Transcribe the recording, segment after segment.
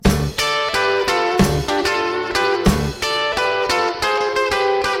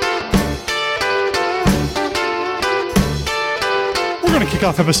kick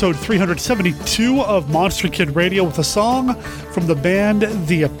off episode 372 of Monster Kid Radio with a song from the band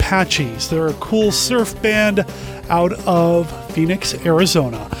The Apaches. They're a cool surf band out of Phoenix,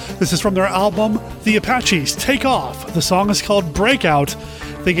 Arizona. This is from their album, The Apaches Take Off. The song is called Breakout.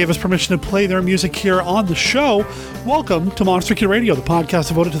 They gave us permission to play their music here on the show. Welcome to Monster Kid Radio, the podcast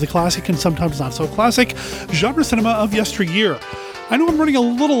devoted to the classic and sometimes not so classic genre cinema of yesteryear. I know I'm running a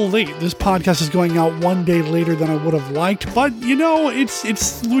little late. This podcast is going out one day later than I would have liked, but you know, it's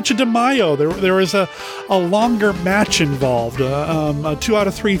Lucha de Mayo. There is a longer match involved. A 2 out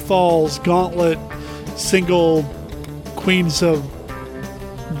of 3 falls, gauntlet, single, queens of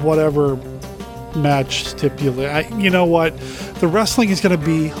whatever match stipulate. You know what? The wrestling is going to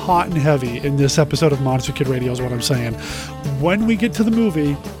be hot and heavy in this episode of Monster Kid Radio is what I'm saying. When we get to the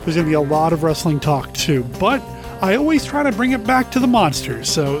movie, there's going to be a lot of wrestling talk too, but I always try to bring it back to the monsters,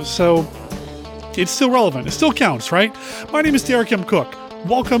 so it's still relevant. It still counts, right? My name is Derek M. Cook.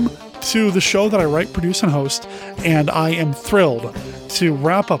 Welcome to the show that I write, produce, and host, and I am thrilled to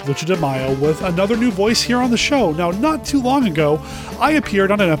wrap up Lucha de Mayo with another new voice here on the show. Now, not too long ago, I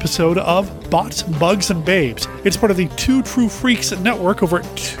appeared on an episode of Bots, Bugs, and Babes. It's part of the Two True Freaks network over at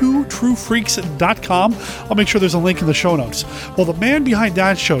twotruefreaks.com. I'll make sure there's a link in the show notes. Well, the man behind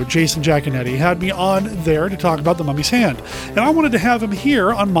that show, Jason Giaconetti, had me on there to talk about The Mummy's Hand. And I wanted to have him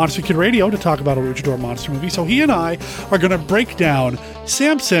here on Monster Kid Radio to talk about a Luchador monster movie. So he and I are going to break down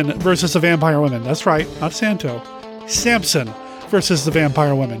Samson versus the Vampire Women. That's right, not Santo. Samson versus the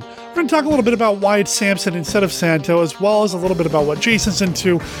Vampire Women. We're going to talk a little bit about why it's Samson instead of Santo, as well as a little bit about what Jason's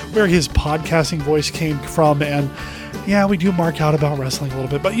into, where his podcasting voice came from, and yeah, we do mark out about wrestling a little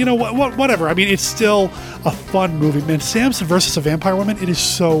bit, but you know what? Whatever. I mean, it's still a fun movie, man. Samson versus a Vampire Woman, it is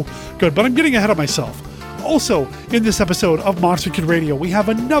so good, but I'm getting ahead of myself. Also, in this episode of Monster Kid Radio, we have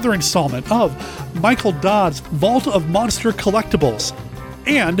another installment of Michael Dodd's Vault of Monster Collectibles,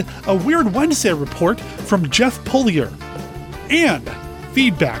 and a Weird Wednesday report from Jeff Pullier, and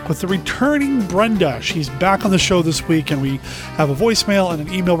feedback with the returning Brenda. She's back on the show this week, and we have a voicemail and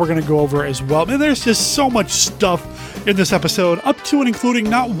an email we're going to go over as well. And there's just so much stuff in this episode, up to and including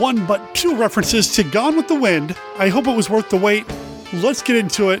not one but 2 references to Gone with the Wind. I hope it was worth the wait. Let's get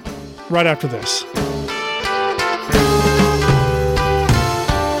into it right after this.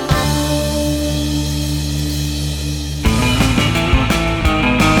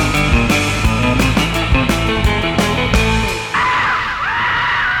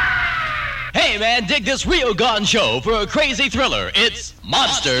 Man, dig this Rio Gone show for a crazy thriller. It's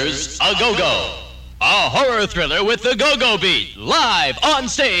Monsters A Go-Go, a horror thriller with the go-go beat, live on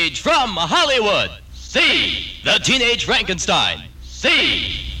stage from Hollywood. See the Teenage Frankenstein.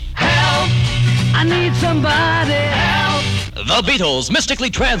 See Help! I need somebody help! The Beatles mystically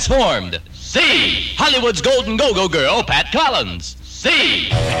transformed. See Hollywood's golden go-go girl, Pat Collins.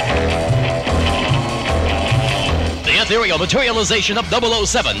 See the ethereal materialization of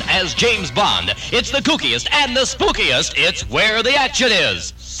 007 as James Bond. It's the kookiest and the spookiest. It's where the action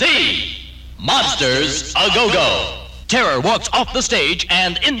is. See Monsters A Go-Go. Terror walks off the stage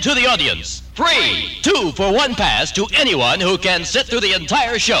and into the audience. Free 2-for-1 pass to anyone who can sit through the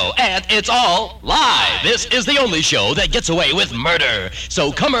entire show, and it's all live. This is the only show that gets away with murder.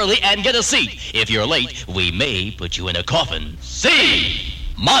 So come early and get a seat. If you're late, we may put you in a coffin. See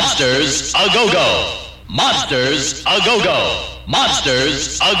Monsters A Go-Go. Monsters A Go-Go.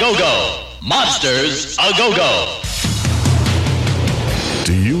 Monsters A Go-Go. Monsters A Go-Go.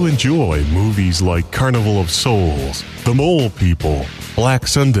 Do you enjoy movies like Carnival of Souls, The Mole People, Black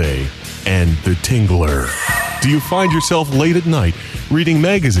Sunday, and The Tingler? Do you find yourself late at night reading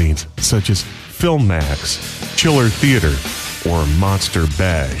magazines such as Film Max, Chiller Theater, or Monster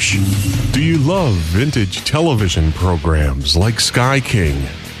Bash? Do you love vintage television programs like Sky King,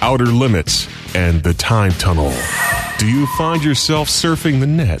 Outer Limits, and The Time Tunnel? Do you find yourself surfing the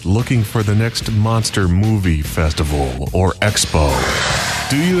net looking for the next monster movie festival or expo?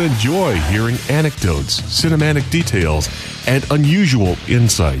 Do you enjoy hearing anecdotes, cinematic details, and unusual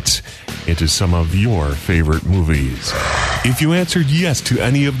insights into some of your favorite movies? If you answered yes to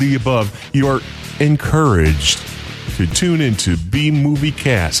any of the above, you are encouraged to tune into B-Movie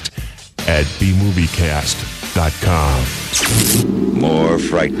Cast at bmoviecast.com. More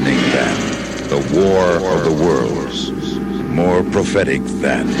frightening than the War of the Worlds. More prophetic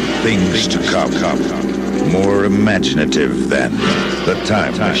than things to come. More imaginative than The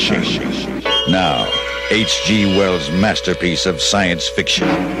Time Machine. Now, H.G. Wells' masterpiece of science fiction,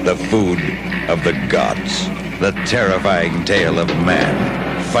 The Food of the Gods. The terrifying tale of man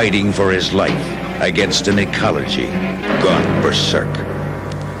fighting for his life against an ecology gone berserk.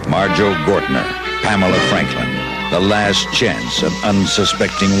 Marjo Gortner, Pamela Franklin, the last chance an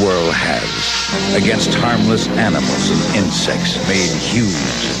unsuspecting world has against harmless animals and insects made huge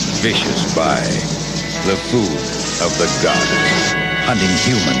and vicious by the food of the gods, hunting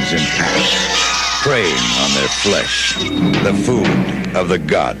humans in packs, preying on their flesh. The food of the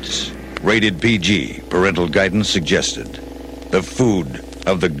gods. Rated PG. Parental guidance suggested. The food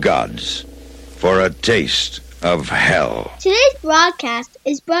of the gods. For a taste of hell. Today's broadcast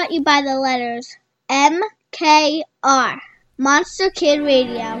is brought to you by the letters MKR, Monster Kid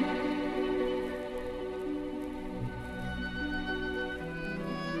Radio.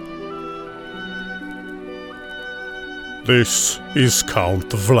 This is Count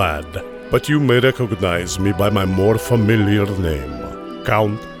Vlad, but you may recognize me by my more familiar name,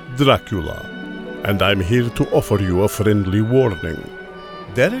 Count Dracula, and I'm here to offer you a friendly warning.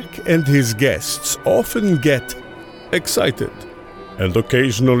 Derek and his guests often get excited, and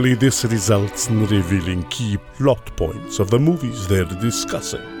occasionally this results in revealing key plot points of the movies they're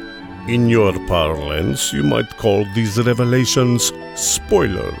discussing. In your parlance, you might call these revelations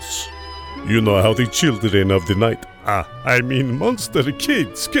spoilers. You know how the children of the night, monster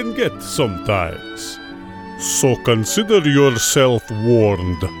kids, can get sometimes. So consider yourself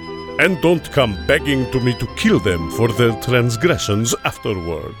warned. And don't come begging to me to kill them for their transgressions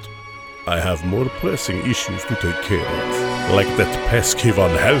afterward. I have more pressing issues to take care of, like that pesky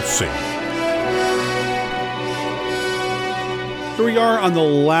Van Helsing. Here we are on the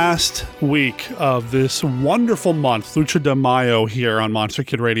last week of this wonderful month, Lucha de Mayo, here on Monster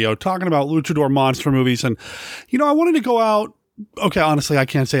Kid Radio, talking about luchador monster movies. And, I wanted to go out. Okay, honestly, I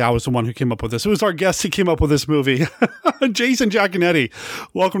can't say I was the one who came up with this. It was our guest who came up with this movie. Jason Giaconetti.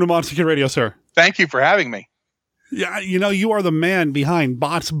 Welcome to Monster Kid Radio, sir. Thank you for having me. Yeah, you are the man behind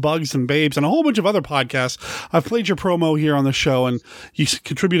Bots, Bugs, and Babes and a whole bunch of other podcasts. I've played your promo here on the show, and you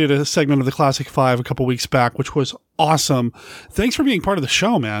contributed a segment of the Classic Five a couple weeks back, which was awesome. Thanks for being part of the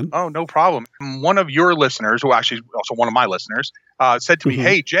show, man. Oh, no problem. One of your listeners, who actually also one of my listeners, said to me,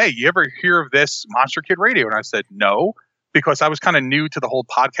 Hey, Jay, you ever hear of this Monster Kid Radio? And I said, no. Because I was kind of new to the whole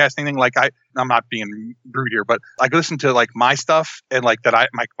podcasting thing. Like I'm not being rude here, but I listen to like my stuff and like that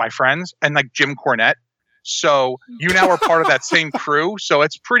my friends and like Jim Cornette. So you now are part of that same crew. So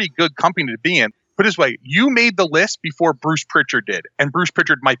it's pretty good company to be in. Put it this way, you made the list before Bruce Pritchard did, and Bruce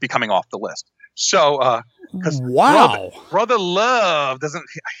Pritchard might be coming off the list. So wow, Brother Love doesn't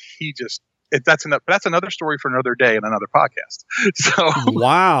that's another story for another day and another podcast. So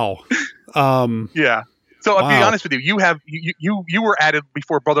wow, yeah. So I'll be honest with you. You were added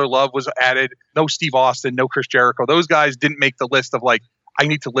before Brother Love was added. No Steve Austin, no Chris Jericho. Those guys didn't make the list of like I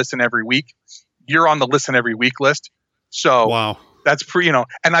need to listen every week. You're on the listen every week list. So wow, that's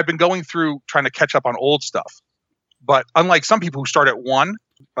and I've been going through trying to catch up on old stuff. But unlike some people who start at one,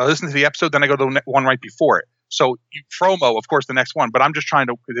 I listen to the episode, then I go to the one right before it. So you promo, of course, the next one. But I'm just trying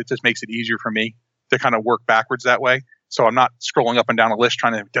to. It just makes it easier for me to kind of work backwards that way. So I'm not scrolling up and down a list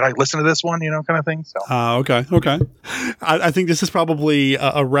trying to, did I listen to this one, kind of thing. So okay. I think this is probably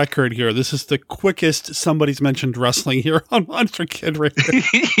a record here. This is the quickest somebody's mentioned wrestling here on Monster Kid Radio.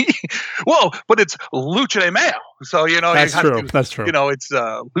 Well, but it's Lucha de Mayo. So, that's true. That's true. It's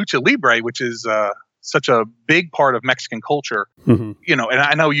Lucha Libre, which is such a big part of Mexican culture. Mm-hmm. And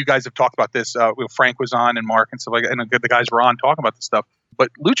I know you guys have talked about this. Frank was on and Mark and stuff like that. And the guys were on talking about this stuff. But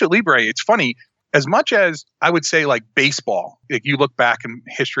Lucha Libre, it's funny. As much as I would say like baseball, like you look back in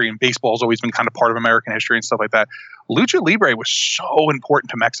history and baseball has always been kind of part of American history and stuff like that. Lucha Libre was so important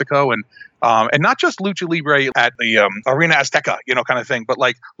to Mexico and not just Lucha Libre at the Arena Azteca, kind of thing, but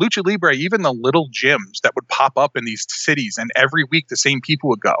like Lucha Libre, even the little gyms that would pop up in these cities and every week the same people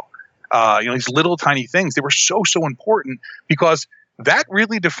would go, these little tiny things, they were so important because that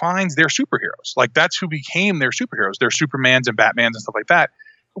really defines their superheroes. Like that's who became their superheroes, their Supermans and Batmans and stuff like that.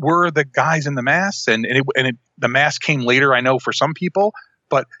 Were the guys in the masks, and the mask came later, I know, for some people,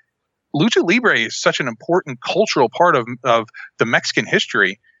 but Lucha Libre is such an important cultural part of the Mexican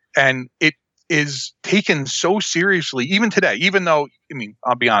history, and it is taken so seriously even today, even though,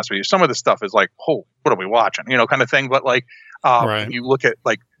 I'll be honest with you, some of the stuff is like, oh, what are we watching, kind of thing, but like, right. You look at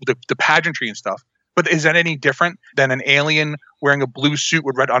like the pageantry and stuff, but is that any different than an alien wearing a blue suit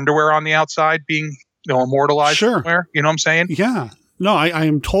with red underwear on the outside being, immortalized somewhere? You know what I'm saying? Yeah. No, I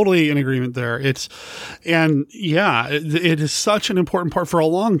am totally in agreement there. It is such an important part for a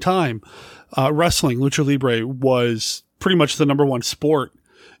long time. Wrestling, Lucha Libre, was pretty much the number one sport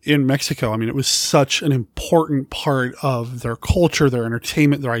in Mexico. It was such an important part of their culture, their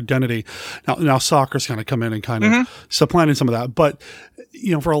entertainment, their identity. Now soccer's kind of come in and kind of supplanted some of that. But,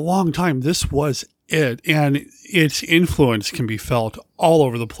 for a long time, this was it. And its influence can be felt all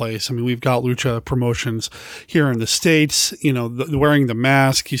over the place. I mean, we've got lucha promotions here in the States, wearing the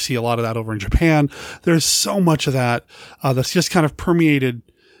mask. You see a lot of that over in Japan. There's so much of that that's just kind of permeated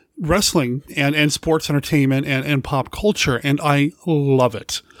wrestling and sports entertainment and pop culture. And I love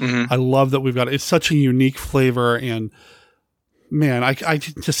it. I love that we've got it's such a unique flavor. And man, I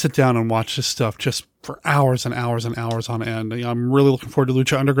just sit down and watch this stuff just for hours and hours and hours on end. I'm really looking forward to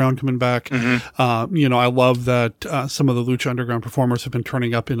Lucha Underground coming back. I love that some of the Lucha Underground performers have been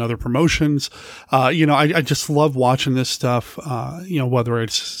turning up in other promotions. I just love watching this stuff, whether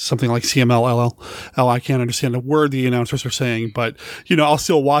it's something like CMLL. I can't understand a word the announcers are saying, but, I'll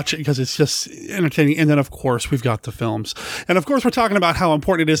still watch it because it's just entertaining. And then, of course, we've got the films. And, of course, we're talking about how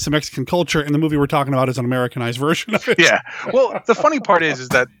important it is to Mexican culture, and the movie we're talking about is an Americanized version of it. Yeah. Well, the funny part is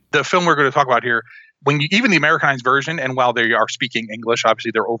that the film we're going to talk about here, even the Americanized version, and while they are speaking English,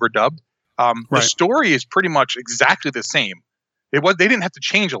 obviously they're overdubbed. The story is pretty much exactly the same. They didn't have to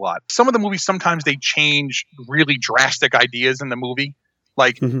change a lot. Some of the movies, sometimes they change really drastic ideas in the movie.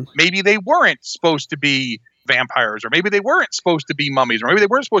 Like maybe they weren't supposed to be vampires, or maybe they weren't supposed to be mummies, or maybe they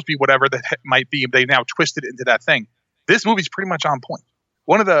weren't supposed to be whatever that might be. They now twisted it into that thing. This movie's pretty much on point.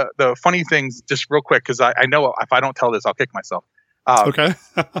 One of the funny things, just real quick, because I know if I don't tell this, I'll kick myself. Okay.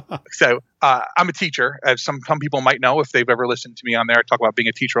 So I'm a teacher, as some people might know if they've ever listened to me on there. I talk about being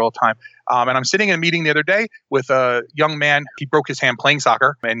a teacher all the time. And I'm sitting in a meeting the other day with a young man. He broke his hand playing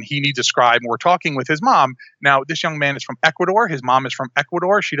soccer, and he needs a scribe. And we're talking with his mom. Now, this young man is from Ecuador. His mom is from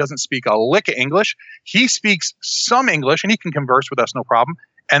Ecuador. She doesn't speak a lick of English. He speaks some English, and he can converse with us, no problem.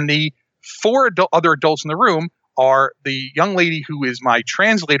 And the four other adults in the room are the young lady who is my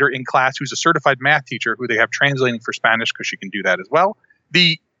translator in class, who's a certified math teacher, who they have translating for Spanish because she can do that as well,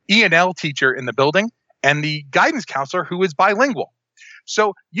 the E&L teacher in the building, and the guidance counselor who is bilingual.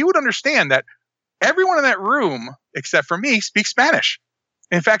 So you would understand that everyone in that room, except for me, speaks Spanish.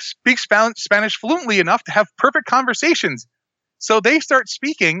 In fact, speaks Spanish fluently enough to have perfect conversations. So they start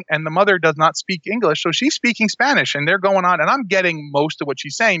speaking, and the mother does not speak English, so she's speaking Spanish, and they're going on, and I'm getting most of what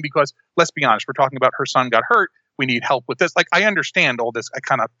she's saying because, let's be honest, we're talking about her son got hurt. We need help with this. Like, I understand all this. I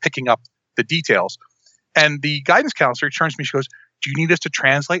kind of picking up the details. And the guidance counselor turns to me. She goes, "Do you need us to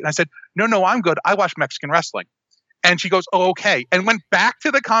translate?" And I said, No, I'm good. I watch Mexican wrestling. And she goes, "Oh, okay." And went back to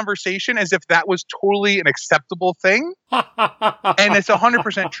the conversation as if that was totally an acceptable thing. And it's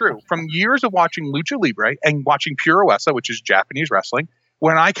 100% true. From years of watching Lucha Libre and watching Puroresu, which is Japanese wrestling,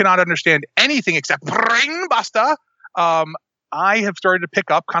 when I cannot understand anything except ring basta, I have started to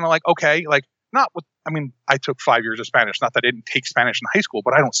pick up kind of like, okay, like, I took 5 years of Spanish. Not that I didn't take Spanish in high school,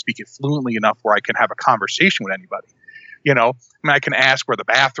 but I don't speak it fluently enough where I can have a conversation with anybody. I can ask where the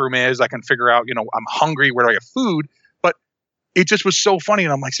bathroom is. I can figure out, I'm hungry. Where do I have food? But it just was so funny.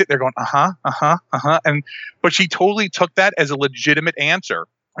 And I'm like sitting there going, but she totally took that as a legitimate answer.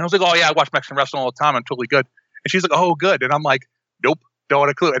 And I was like, "Oh yeah, I watch Mexican wrestling all the time. I'm totally good." And she's like, "Oh, good." And I'm like, "Nope. Don't have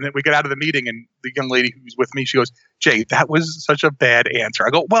a clue." And then we get out of the meeting, and the young lady who's with me, she goes, "Jay, that was such a bad answer." I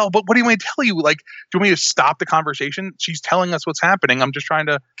go, "Well, but what do you want me to tell you? Like, do you want me to stop the conversation? She's telling us what's happening. I'm just trying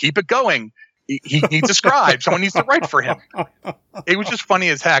to keep it going. He needs a scribe. Someone needs to write for him." It was just funny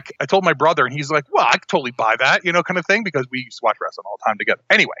as heck. I told my brother, and he's like, "Well, I could totally buy that, kind of thing," because we used to watch wrestling all the time together.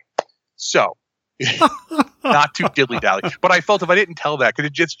 Anyway, so not too dilly-dally. But I felt if I didn't tell that, because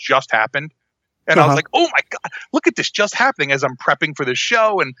it just happened, and I was like, "Oh my God, look at this just happening," as I'm prepping for the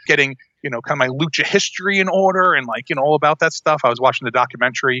show and getting, kind of my lucha history in order and all about that stuff. I was watching the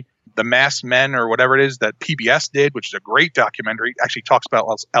documentary, The Masked Men, or whatever it is that PBS did, which is a great documentary. It actually talks about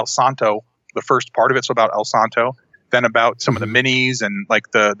El Santo, the first part of it's about El Santo, then about some of the minis and like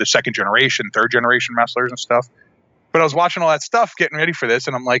the second generation, third generation wrestlers and stuff. But I was watching all that stuff, getting ready for this,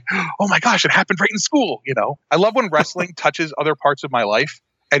 and I'm like, "Oh my gosh, it happened right in school." I love when wrestling touches other parts of my life.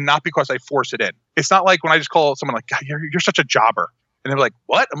 And not because I force it in. It's not like when I just call someone like, "God, you're such a jobber." And they're like,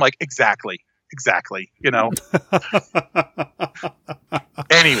 "What?" I'm like, exactly.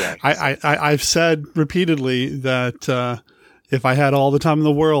 Anyway. I've said repeatedly that if I had all the time in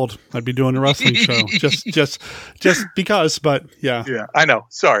the world, I'd be doing a wrestling show. just because, but yeah. Yeah, I know.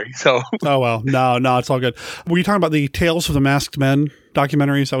 Sorry. So. Oh, well. No, it's all good. Were you talking about the Tales of the Masked Men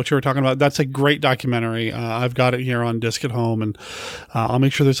documentary? Is that what you were talking about? That's a great documentary. I've got it here on disc at home, and I'll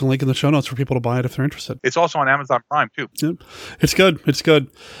make sure there's a link in the show notes for people to buy it if they're interested. It's also on Amazon Prime, too. Yep. It's good.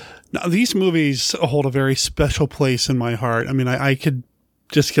 Now, these movies hold a very special place in my heart. I mean, I could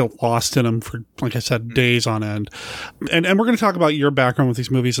just get lost in them for, like I said, days on end. And we're going to talk about your background with these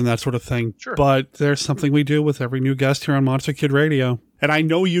movies and that sort of thing. Sure. But there's something we do with every new guest here on Monster Kid Radio. And I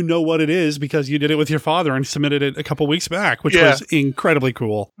know you know what it is because you did it with your father and submitted it a couple weeks back, which Yeah. was incredibly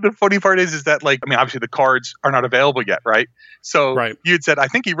cool. The funny part is that, like, I mean, obviously the cards are not available yet, right? So Right. you had said, I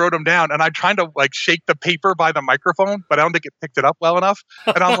think he wrote them down, and I'm trying to like shake the paper by the microphone, but I don't think it picked it up well enough.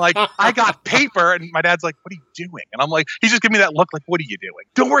 And I'm like, I got paper, and my dad's like, what are you doing? And I'm like, he's just giving me that look, like, what are you doing?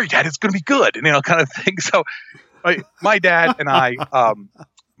 Don't worry, Dad, it's going to be good, and kind of thing. So my dad and I,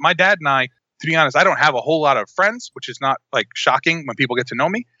 to be honest, I don't have a whole lot of friends, which is not like shocking when people get to know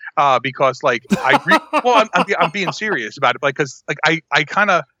me, because like I'm being serious about it, because like I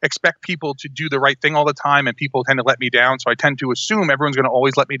kind of expect people to do the right thing all the time, and people tend to let me down. So I tend to assume everyone's going to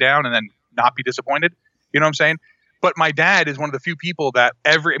always let me down and then not be disappointed. You know what I'm saying? But my dad is one of the few people that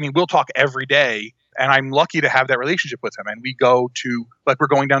we'll talk every day, and I'm lucky to have that relationship with him. And we go to, like, we're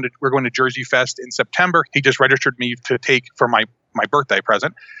going to Jersey Fest in September. He just registered me to take for my birthday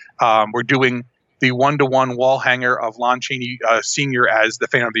present. We're doing the 1-to-1 wall hanger of Lon Chaney Sr. as the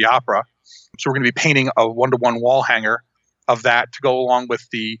Phantom of the Opera. So we're going to be painting a 1-to-1 wall hanger of that to go along with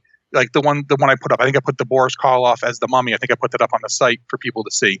the one I put up. I think I put the Boris Karloff as the Mummy. I think I put that up on the site for people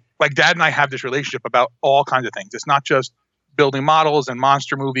to see. Like, Dad and I have this relationship about all kinds of things. It's not just building models and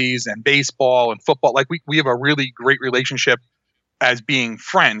monster movies and baseball and football. Like, we have a really great relationship as being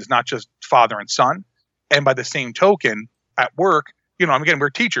friends, not just father and son. And by the same token, at work, again, we're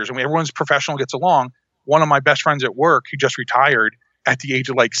teachers and everyone's professional, gets along. One of my best friends at work, who just retired at the age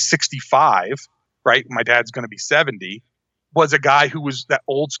of like 65, right? My dad's going to be 70, was a guy who was that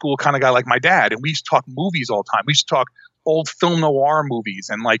old school kind of guy like my dad. And we used to talk movies all the time. We used to talk old film noir movies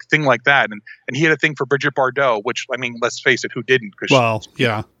and like thing like that. And he had a thing for Bridget Bardot, which, I mean, let's face it, who didn't? Well,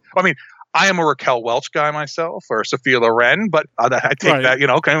 yeah. I mean, I am a Raquel Welch guy myself, or Sophia Loren, but I take Right. that, okay,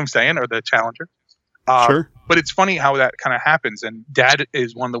 what I'm saying, or the Challenger. Sure. But it's funny how that kind of happens. And Dad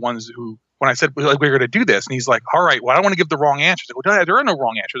is one of the ones who, when I said, like, we're going to do this, and he's like, all right, well, I don't want to give the wrong answers. I go, Dad, there are no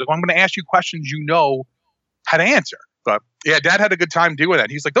wrong answers. I'm going to ask you questions you know how to answer. But yeah, Dad had a good time doing that.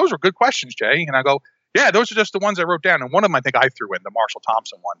 He's like, those were good questions, Jay. And I go, yeah, those are just the ones I wrote down. And one of them I think I threw in, the Marshall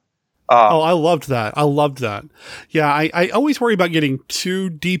Thompson one. I loved that. Yeah, I always worry about getting too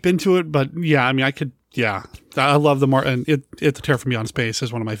deep into it, but yeah, I mean, I love the and It's a Tear from Beyond Space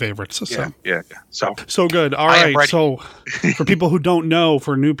is one of my favorites. So. Yeah. So good. All right. So for people who don't know,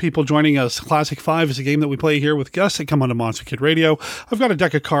 for new people joining us, Classic 5 is a game that we play here with guests that come onto Monster Kid Radio. I've got a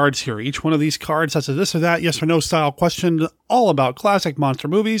deck of cards here. Each one of these cards has a this or that, yes or no style question, all about classic monster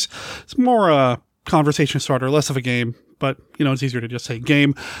movies. It's more a conversation starter, less of a game. But, it's easier to just say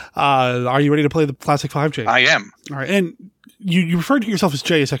game. Are you ready to play the Classic 5, Jay? I am. All right. And you referred to yourself as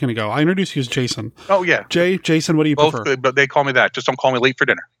Jay a second ago. I introduced you as Jason. Oh, yeah. Jay, Jason, what do you prefer? Both, but they call me that. Just don't call me late for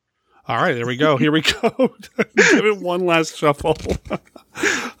dinner. All right. There we go. Here we go. Give it one last shuffle. All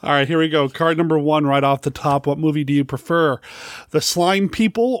right. Here we go. Card number 1 right off the top. What movie do you prefer? The Slime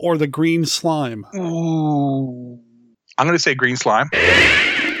People or the Green Slime? Ooh. I'm going to say Green Slime.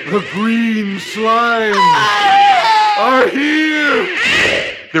 The Green Slime are here!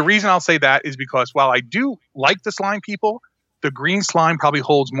 The reason I'll say that is because while I do like the Slime People, the Green Slime probably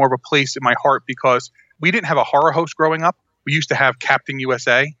holds more of a place in my heart because we didn't have a horror host growing up. We used to have Captain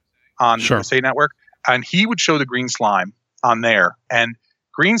USA on the USA Network, and he would show the Green Slime on there. And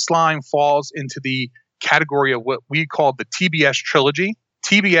Green Slime falls into the category of what we called the TBS trilogy.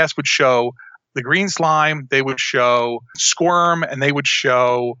 TBS would show the Green Slime, they would show Squirm, and they would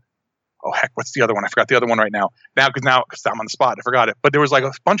show, oh heck, what's the other one? I forgot the other one right now. Because I'm on the spot, I forgot it. But there was like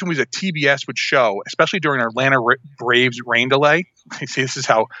a bunch of movies that TBS would show, especially during Atlanta Braves rain delay. You see, this is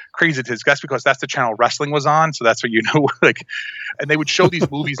how crazy it is. That's because that's the channel wrestling was on, so that's what you know. And they would show these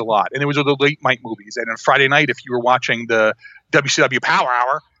movies a lot, and it was the late night movies. And on Friday night, if you were watching the WCW Power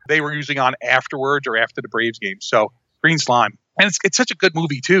Hour, they were usually on afterwards or after the Braves game. So Green Slime. And it's such a good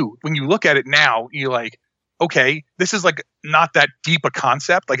movie, too. When you look at it now, you're like, okay, this is like not that deep a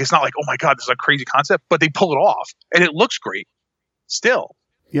concept. Like, it's not like, oh my God, this is a crazy concept, but they pull it off and it looks great still.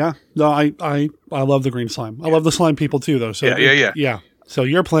 Yeah. No, I love the Green Slime. I love the Slime People too, though. So yeah. So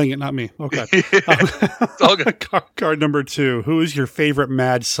you're playing it, not me. Okay. It's all good. Card number 2. Who is your favorite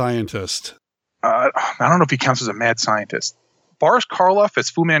mad scientist? I don't know if he counts as a mad scientist. Boris Karloff as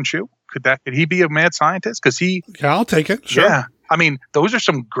Fu Manchu. Could he be a mad scientist? Yeah, I'll take it. Sure. Yeah. I mean, those are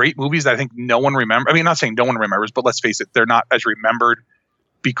some great movies that I think no one remembers. I mean, not saying no one remembers, but let's face it, they're not as remembered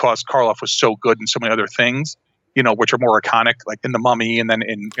because Karloff was so good in so many other things, which are more iconic, like in The Mummy and then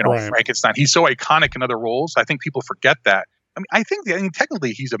in, right. Frankenstein. He's so iconic in other roles. I think people forget that. I mean,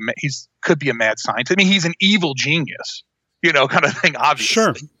 technically he's could be a mad scientist. I mean, he's an evil genius, kind of thing,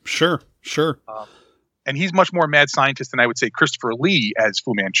 obviously. Sure. And he's much more mad scientist than I would say Christopher Lee as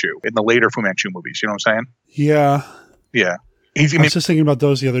Fu Manchu in the later Fu Manchu movies. You know what I'm saying? Yeah. Yeah. I was just thinking about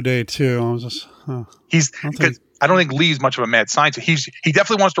those the other day too. I was just I don't think Lee's much of a mad scientist. He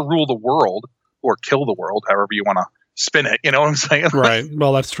definitely wants to rule the world or kill the world, however you want to spin it. You know what I'm saying? Right.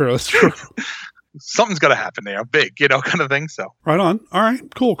 Well, that's true. That's true. Something's got to happen there, big, kind of thing. So right on. All right,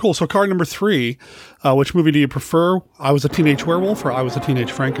 cool. So card number 3, which movie do you prefer? I Was a Teenage Werewolf or I Was a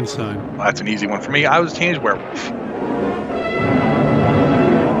Teenage Frankenstein? Well, that's an easy one for me. I Was a Teenage Werewolf.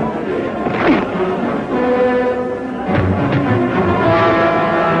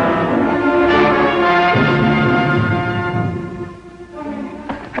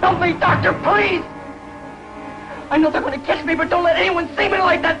 Help me, Doctor, please! I know they're going to catch me, but don't let anyone see me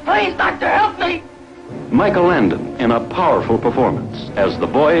like that. Please, Doctor, help me! Michael Landon in a powerful performance as the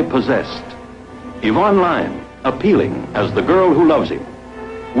boy possessed. Yvonne Lyon, appealing as the girl who loves him.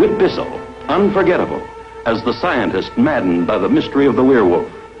 Whit Bissell, unforgettable as the scientist maddened by the mystery of the werewolf.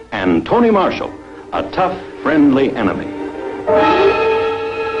 And Tony Marshall, a tough, friendly enemy.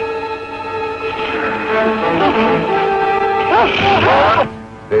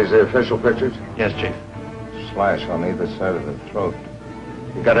 These the official pictures? Yes, Chief. Slash on either side of the throat.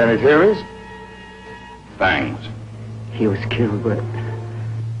 You got any theories? Fangs. He was killed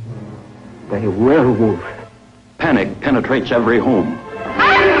by a werewolf. Panic penetrates every home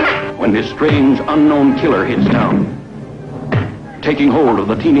when this strange, unknown killer hits town, taking hold of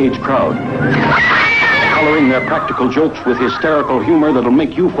the teenage crowd, coloring their practical jokes with hysterical humor that'll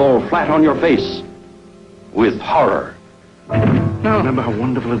make you fall flat on your face with horror. No. Remember how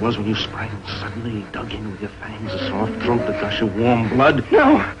wonderful it was when you sprang and suddenly dug in with your fangs, a soft throat, the gush of warm blood?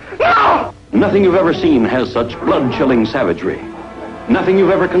 No! Nothing you've ever seen has such blood-chilling savagery. Nothing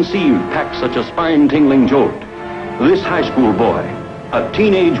you've ever conceived packs such a spine-tingling jolt. This high school boy, a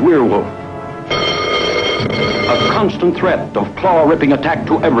teenage werewolf, a constant threat of claw-ripping attack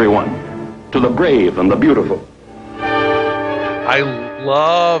to everyone, to the brave and the beautiful. I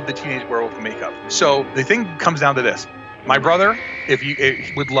love the Teenage Werewolf makeup. So the thing comes down to this. My brother,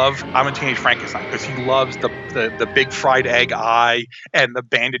 would love I'm a Teenage Frankenstein because he loves the big fried egg eye and the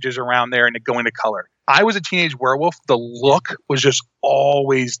bandages around there and it going to color. I Was a Teenage Werewolf. The look was just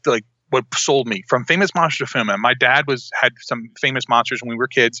always like what sold me. From Famous Monsters of Film, and my dad had some famous monsters when we were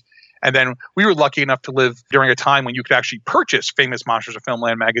kids, and then we were lucky enough to live during a time when you could actually purchase Famous Monsters of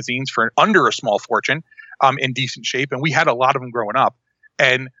Filmland magazines for under a small fortune, in decent shape, and we had a lot of them growing up.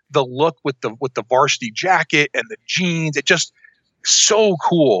 And the look with the varsity jacket and the jeans, it just so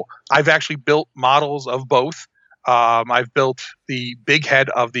cool. I've actually built models of both. I've built the big head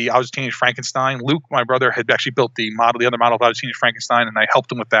of the I Was a Teenage Frankenstein. Luke, my brother, had actually built the other model of I Was a Teenage Frankenstein, and I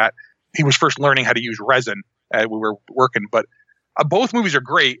helped him with that. He was first learning how to use resin. We were working, but both movies are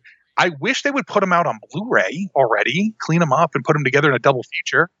great. I wish they would put them out on Blu-ray already, clean them up, and put them together in a double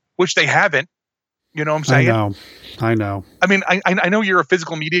feature, which they haven't. You know what I'm saying? I know. I mean, I know you're a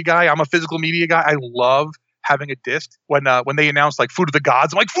physical media guy. I'm a physical media guy. I love having a disc. When they announced like Food of the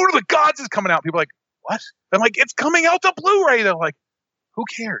Gods, I'm like, Food of the Gods is coming out. People are like, what? I'm like, it's coming out to Blu-ray. They're like, who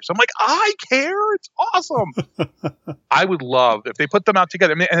cares? I'm like, I care. It's awesome. I would love if they put them out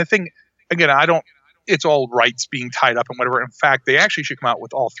together. I mean, and the thing, again, it's all rights being tied up and whatever. In fact, they actually should come out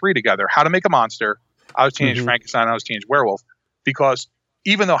with all three together. How to Make a Monster, I Was Teenage Frankenstein, I Was Teenage Werewolf. Because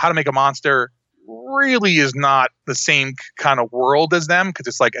even though How to Make a Monster really is not the same kind of world as them, because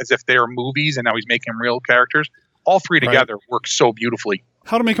it's like as if they're movies and now he's making real characters, all three together work so beautifully.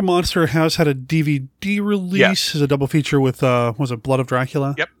 How to Make a Monster has had a DVD release as a double feature with was it Blood of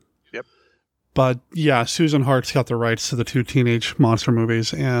Dracula? Yep. But yeah, Susan Hart's got the rights to the two teenage monster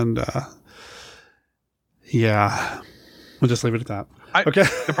movies, and yeah, we'll just leave it at that. Okay.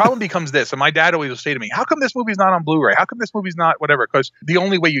 The problem becomes this, and my dad always will say to me, how come this movie's not on Blu-ray? How come this movie's not whatever? Because the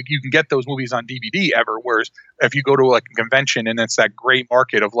only way you can get those movies on DVD ever, whereas if you go to like a convention and it's that great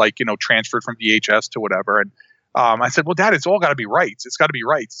market of like, transferred from VHS to whatever. And I said, well, Dad, it's all got to be rights. It's got to be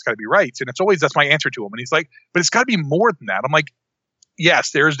rights. It's got to be rights. And that's my answer to him. And he's like, but it's got to be more than that. I'm like,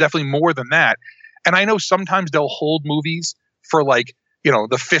 yes, there's definitely more than that. And I know sometimes they'll hold movies for like, the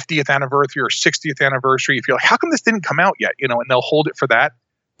 50th anniversary or 60th anniversary. If you're like, how come this didn't come out yet? And they'll hold it for that.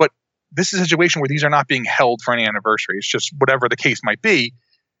 But this is a situation where these are not being held for any anniversary. It's just whatever the case might be.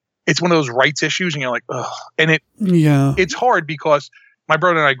 It's one of those rights issues, and you're like, ugh. And it's hard because my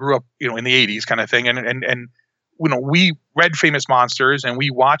brother and I grew up, in the 80s kind of thing. And we read Famous Monsters and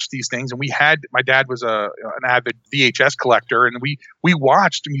we watched these things, and my dad was an avid VHS collector, and we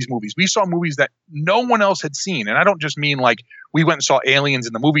watched these movies. We saw movies that no one else had seen. And I don't just mean like we went and saw Aliens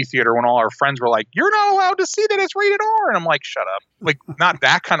in the movie theater when all our friends were like, you're not allowed to see that, it's rated R. And I'm like, shut up. Like, not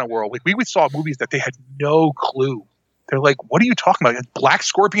that kind of world. Like, we saw movies that they had no clue They're like, what are you talking about? Black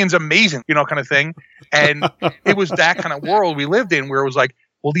Scorpion's amazing, kind of thing. And it was that kind of world we lived in where it was like,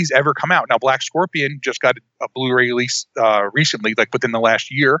 will these ever come out? Now, Black Scorpion just got a Blu-ray release recently, like within the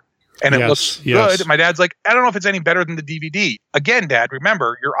last year. And it looks good. My dad's like, I don't know if it's any better than the DVD. Again, Dad,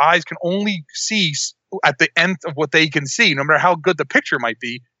 remember, your eyes can only see at the end of what they can see. No matter how good the picture might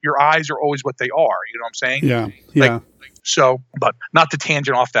be, your eyes are always what they are. You know what I'm saying? Yeah. So, but not to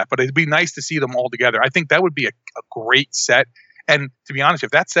tangent off that, but it'd be nice to see them all together. I think that would be a great set. And to be honest, if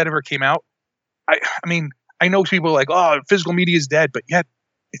that set ever came out, I mean, I know people are like, oh, physical media is dead, but yet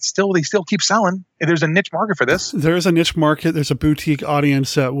they still keep selling. And there's a niche market for this. There's a niche market. There's a boutique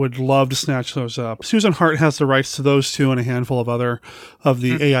audience that would love to snatch those up. Susan Hart has the rights to those two and a handful of other of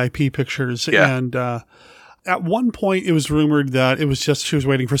the AIP pictures. Yeah. And at one point, it was rumored that it was just she was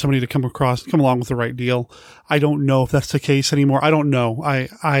waiting for somebody to come along with the right deal. I don't know if that's the case anymore. I don't know.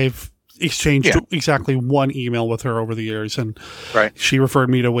 I've exchanged exactly one email with her over the years, and she referred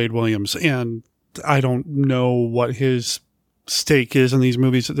me to Wade Williams, and I don't know what his stake is in these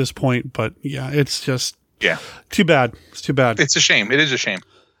movies at this point, but it's just too bad. It's too bad. It's a shame. It is a shame.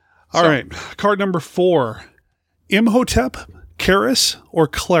 All right. Card number 4. Imhotep, Karis, or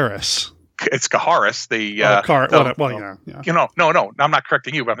Claris? It's Kaharis. No, I'm not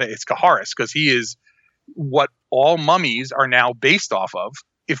correcting you, but it's Kaharis because he is what all mummies are now based off of.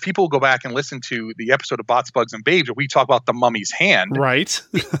 If people go back and listen to the episode of Bots, Bugs, and Babes where we talk about the mummy's hand, right?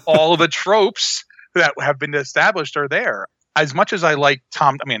 all of the tropes that have been established are there. As much as I like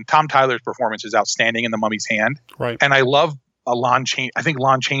Tom Tyler's performance is outstanding in The Mummy's Hand. Right. And I love Lon Chaney. I think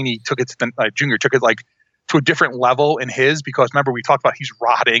Lon Chaney took it to Junior took it like to a different level in his, because remember we talked about he's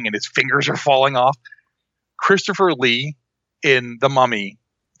rotting and his fingers are falling off. Christopher Lee in The Mummy,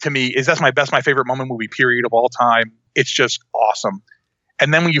 to me, that's my favorite mummy movie period of all time. It's just awesome.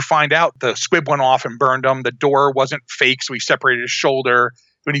 And then when you find out the squib went off and burned him, the door wasn't fake, so he separated his shoulder.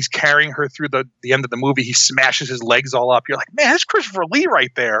 When he's carrying her through the end of the movie, he smashes his legs all up. You're like, man, that's Christopher Lee right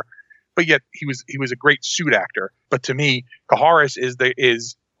there. But yet he was a great suit actor. But to me, Kaharis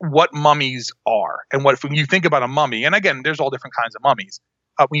is what mummies are. And when you think about a mummy, and again, there's all different kinds of mummies.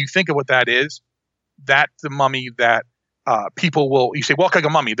 When you think of what that is, that's the mummy that you say, walk like a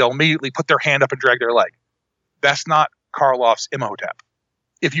mummy. They'll immediately put their hand up and drag their leg. That's not Karloff's Imhotep.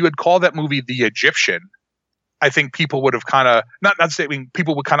 If you had called that movie The Egyptian, I think people would have kind of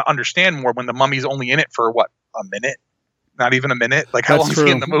people would kind of understand more when the mummy's only in it for a minute, not even a minute. Like how long is he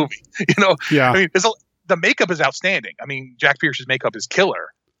in the movie? Yeah. I mean, the makeup is outstanding. I mean, Jack Pierce's makeup is killer,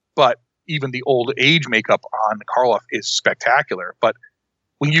 but even the old age makeup on Karloff is spectacular. But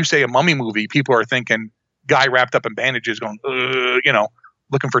when you say a mummy movie, people are thinking guy wrapped up in bandages going,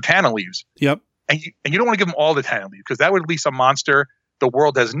 looking for tannin leaves. Yep. And you don't want to give him all the tannin leaves because that would release a monster the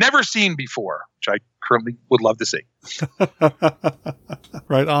world has never seen before, which I currently would love to see.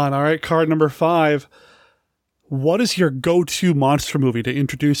 Right on. All right, card number 5. What is your go-to monster movie to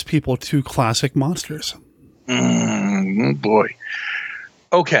introduce people to classic monsters? Boy.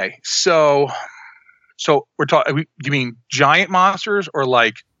 Okay, so we're talking. You mean giant monsters or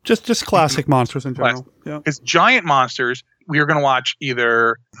like just classic monsters in general? Yeah. It's giant monsters. We are going to watch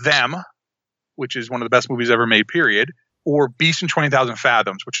either Them, which is one of the best movies ever made, period, or Beast in 20,000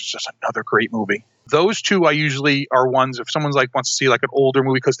 Fathoms, which is just another great movie. Those two I usually are ones if someone's like wants to see like an older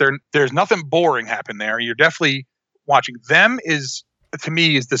movie because there's nothing boring happen there. You're definitely watching Them is to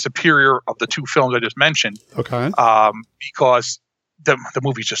me is the superior of the two films I just mentioned. Okay. Because the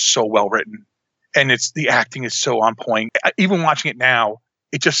movie's just so well written and the acting is so on point. Even watching it now,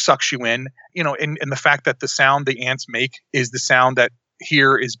 it just sucks you in, and the fact that the sound the ants make is the sound that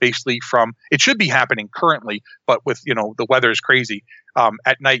here is basically from, it should be happening currently, but with, the weather is crazy.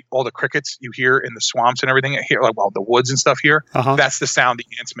 At night, all the crickets you hear in the swamps and everything here, the woods and stuff here, that's the sound the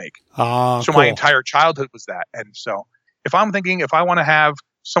ants make. So cool. My entire childhood was that. And so if I'm thinking, if I want to have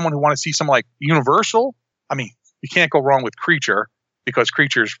someone who want to see some like Universal, I mean, you can't go wrong with Creature because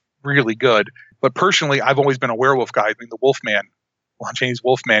Creature's really good. But personally, I've always been a werewolf guy. I mean, the Wolfman, Lon Chaney's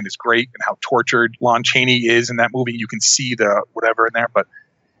Wolfman is great, and how tortured Lon Chaney is in that movie. You can see the whatever in there, but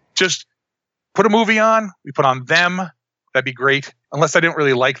just put a movie on. We put on Them. That'd be great. Unless I didn't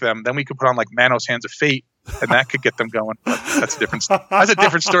really like them, then we could put on like Manos Hands of Fate, and that could get them going. But that's a different. That's a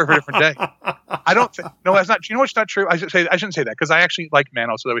different story for a different day. I don't think. No, that's not. You know what's not true? I shouldn't say that because I actually like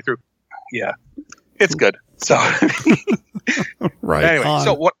Manos all the way through. Yeah, it's good. So right. Anyway,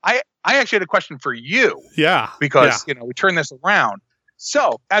 so what I actually had a question for you. Yeah. Because we turn this around.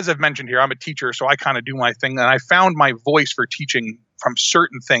 So, as I've mentioned here, I'm a teacher, so I kind of do my thing. And I found my voice for teaching from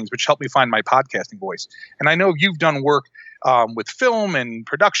certain things, which helped me find my podcasting voice. And I know you've done work with film and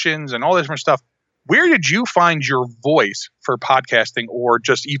productions and all this different stuff. Where did you find your voice for podcasting, or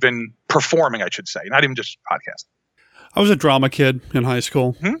just even performing, I should say, not even just podcasting? I was a drama kid in high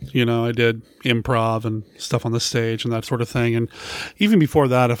school. Mm-hmm. You know, I did improv and stuff on the stage and that sort of thing. And even before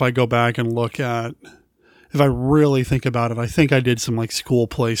that, if I go back and look at, if I really think about it, I think I did some like school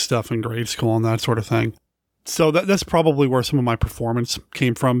play stuff in grade school and that sort of thing. So that's probably where some of my performance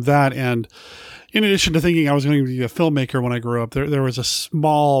came from. That, and in addition to thinking I was going to be a filmmaker when I grew up, there was a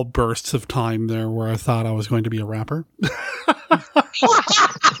small burst of time there where I thought I was going to be a rapper.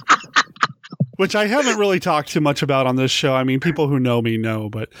 Which I haven't really talked too much about on this show. I mean, people who know me know,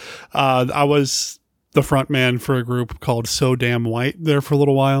 but I was the front man for a group called So Damn White there for a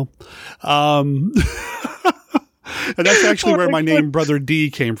little while. And that's actually where my name Brother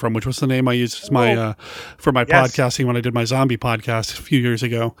D came from, which was the name I used as my for my podcasting when I did my zombie podcast a few years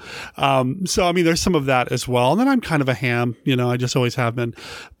ago. So, I mean, there's some of that as well. And then I'm kind of a ham, you know, I just always have been.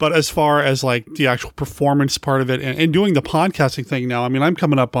 But as far as like the actual performance part of it and doing the podcasting thing now, I mean, I'm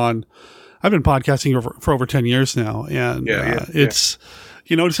coming up on, I've been podcasting for over 10 years now. And it's,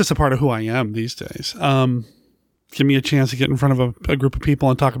 you know, it's just a part of who I am these days. Give me a chance to get in front of a group of people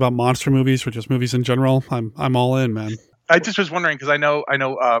and talk about monster movies or just movies in general. I'm all in, man. I just was wondering, because I know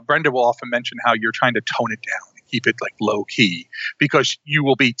Brenda will often mention how you're trying to tone it down and keep it like low key because you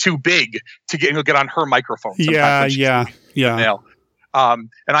will be too big to get on her microphone. Yeah. And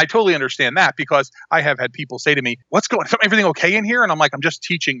I totally understand that, because I have had people say to me, "What's going on? Everything okay in here?" And I'm like, "I'm just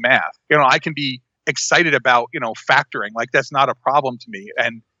teaching math. You know, I can be excited about, you know, factoring. Like, that's not a problem to me."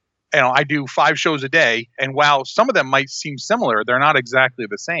 And you know, I do 5 shows a day, and while some of them might seem similar, they're not exactly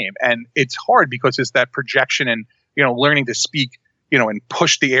the same. And it's hard because it's that projection and, you know, learning to speak, you know, and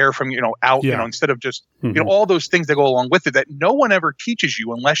push the air from, you know, out, you know, instead of just, you know, all those things that go along with it that no one ever teaches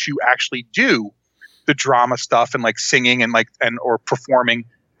you unless you actually do the drama stuff and like singing and or performing.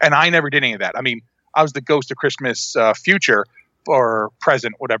 And I never did any of that. I mean, I was the Ghost of Christmas Future or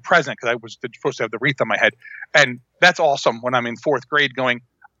present, because I was supposed to have the wreath on my head. And that's awesome when I'm in 4th grade going,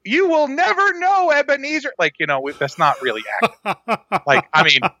 "You will never know, Ebenezer." Like, you know, that's not really acting. Like, I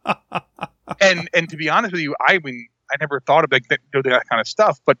mean, and to be honest with you, I never thought of that kind of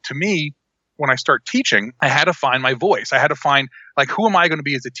stuff. But to me, when I start teaching, I had to find my voice. I had to find, like, who am I going to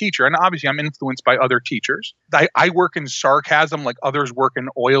be as a teacher? And obviously, I'm influenced by other teachers. I work in sarcasm like others work in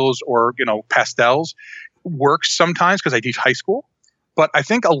oils or, you know, pastels. Works sometimes because I teach high school. But I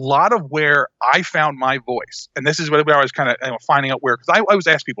think a lot of where I found my voice, and this is where I was kind of, you know, finding out where, because I always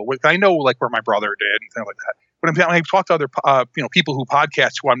ask people, I know like where my brother did and things like that. But when I talk to other, you know, people who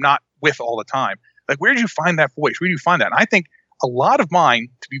podcast who I'm not with all the time, like, where did you find that voice? Where did you find that? And I think a lot of mine,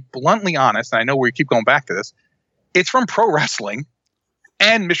 to be bluntly honest, and I know we keep going back to this, it's from pro wrestling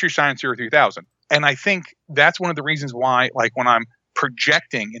and Mystery Science Theater 3000. And I think that's one of the reasons why, like, when I'm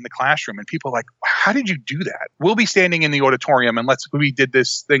projecting in the classroom and people are like, "How did you do that?" We'll be standing in the auditorium, and we did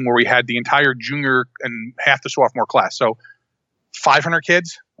this thing where we had the entire junior and half the sophomore class. So 500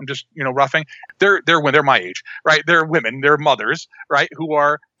 kids, I'm just, you know, roughing. They're my age, right? They're women, they're mothers, right?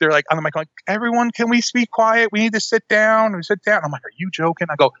 They're like on the mic, like, "Everyone, can we speak quiet? We need to sit down." We sit down. I'm like, "Are you joking?"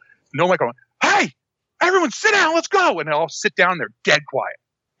 I go, "No microphone. Hey, everyone sit down, let's go." And they all sit down, they're dead quiet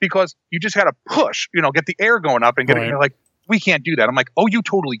because you just had to push, you know, get the air going up and get it. They're like, "We can't do that." I'm like, "Oh, you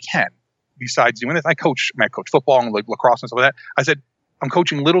totally can." Besides doing this, I coach football and like lacrosse and stuff like that. I said, I'm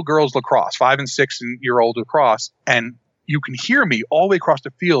coaching little girls lacrosse, 5 and 6-year-old lacrosse. And you can hear me all the way across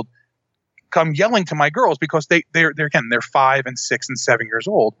the field come yelling to my girls because they're 5 and 6 and 7 years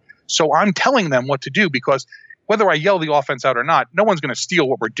old. So I'm telling them what to do, because whether I yell the offense out or not, no one's going to steal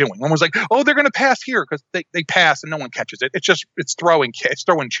what we're doing. No one's like, "Oh, they're going to pass here," because they pass and no one catches it. It's throw and chase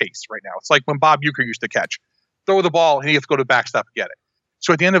right now. It's like when Bob Uecker used to catch. Throw the ball and you have to go to the backstop and get it.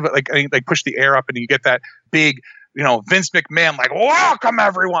 So at the end of it, like push the air up and you get that big, you know, Vince McMahon, like, "Welcome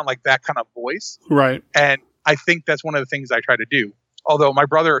everyone," like that kind of voice. Right. And I think that's one of the things I try to do. Although my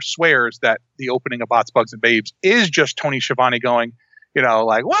brother swears that the opening of Bots, Bugs, and Babes is just Tony Schiavone going, you know,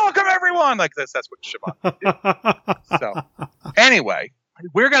 like, "Welcome everyone," like this. That's what Schiavone did. So anyway,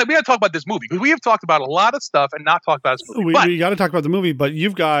 we're gonna talk about this movie, because we have talked about a lot of stuff and not talked about this movie. We got to talk about the movie, but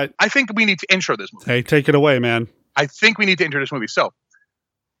you've got. I think we need to intro this movie. Hey, take it away, man. I think we need to intro this movie. So,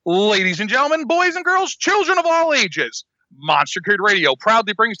 ladies and gentlemen, boys and girls, children of all ages, Monster Kid Radio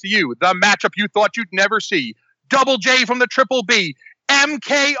proudly brings to you the matchup you thought you'd never see. Double J from the Triple B,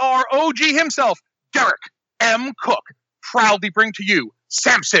 MKR OG himself, Derek M. Cook, proudly bring to you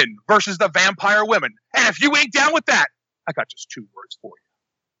Samson versus the Vampire Women. And if you ain't down with that, I got just 2 words for you.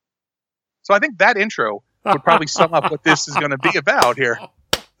 So I think that intro would probably sum up what this is going to be about here.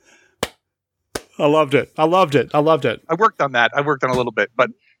 I loved it. I worked on that. I worked on a little bit, but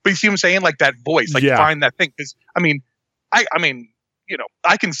you see what I'm saying? Like that voice, like find that thing. Because I mean,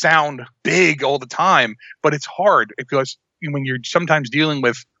 I can sound big all the time, but it's hard because when you're sometimes dealing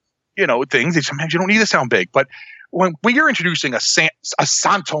with, things, sometimes you don't need to sound big. But when you're introducing a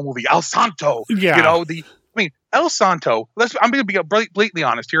Santo movie, El Santo, El Santo, I'm going to be blatantly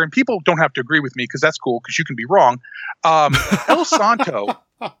honest here, and people don't have to agree with me because that's cool because you can be wrong. El Santo,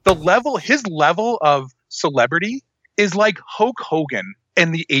 his level of celebrity is like Hulk Hogan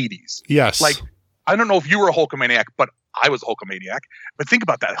in the 80s. Yes. Like, I don't know if you were a Hulkamaniac, but I was a Hulkamaniac. But think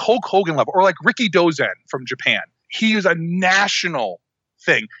about that, Hulk Hogan level, or like Ricky Dozen from Japan. He is a national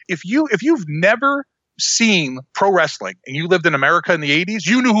thing. If you've never seen pro wrestling and you lived in America in the 80s,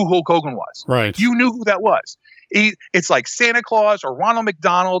 you knew who Hulk Hogan was. Right. You knew who that was. It's like Santa Claus or Ronald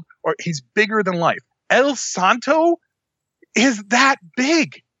McDonald, or he's bigger than life. El Santo is that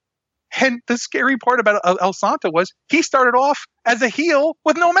big. And the scary part about El Santo was he started off as a heel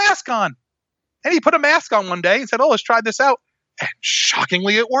with no mask on. And he put a mask on one day and said, let's try this out. And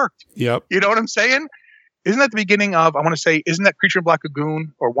shockingly, it worked. Yep. You know what I'm saying? Isn't that the beginning of, isn't that Creature in Black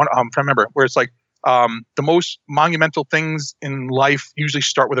Lagoon? Or one, I'm trying to remember, where it's like the most monumental things in life usually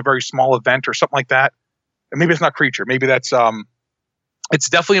start with a very small event or something like that. And maybe it's not Creature. Maybe that's, it's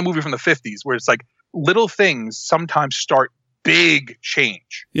definitely a movie from the 50s where it's like little things sometimes start big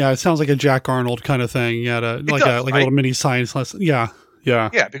change. Yeah, it sounds like a Jack Arnold kind of thing. Yeah, a little mini science lesson. Yeah.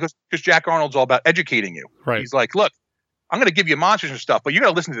 Yeah, because Jack Arnold's all about educating you. Right. He's like, look, I'm going to give you monsters and stuff, but you got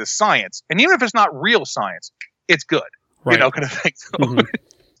to listen to the science. And even if it's not real science, it's good. Right. Kind of thing.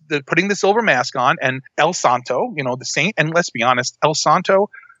 So putting the silver mask on, and El Santo, the saint, and let's be honest, El Santo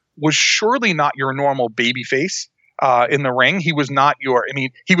was surely not your normal baby face in the ring. He was not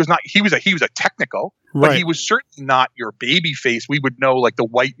he was a technical, but he was certainly not your baby face. We would know like the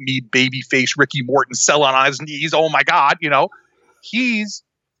white meat baby face Ricky Morton selling on his knees. Oh my God, He's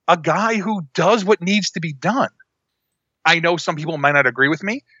a guy who does what needs to be done. I know some people might not agree with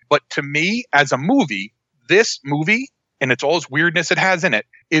me, but to me, as a movie, this movie, and it's all its weirdness it has in it,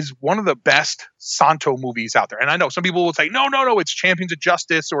 is one of the best Santo movies out there. And I know some people will say, no, it's Champions of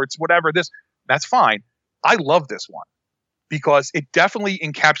Justice or it's whatever. That's fine. I love this one because it definitely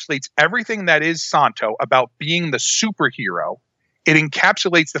encapsulates everything that is Santo about being the superhero. It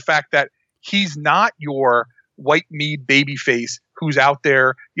encapsulates the fact that he's not your white meat baby face who's out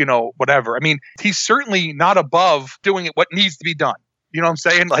there, whatever. I mean, he's certainly not above doing what needs to be done. You know what I'm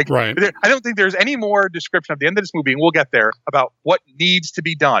saying? Like, right. I don't think there's any more description at the end of this movie, and we'll get there, about what needs to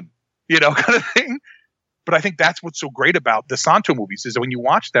be done, kind of thing. But I think that's what's so great about the Santo movies is that when you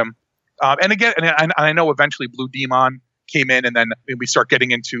watch them, and again, and I know eventually Blue Demon came in, and then we start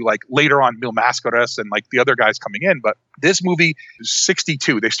getting into like later on Mil Mascaras and like the other guys coming in. But this movie is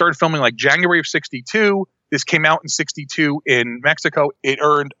 62. They started filming like January of 62. This came out in 62 in Mexico. It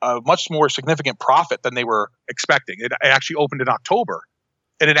earned a much more significant profit than they were expecting. It actually opened in October,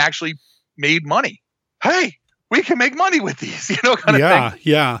 and it actually made money. Hey, we can make money with these, kind of thing.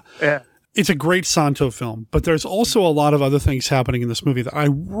 Yeah. It's a great Santo film, but there's also a lot of other things happening in this movie that I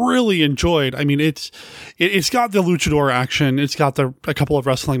really enjoyed. I mean, it's got the luchador action. It's got a couple of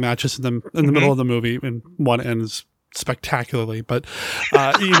wrestling matches in the middle of the movie, and one ends spectacularly, but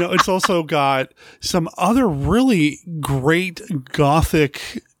it's also got some other really great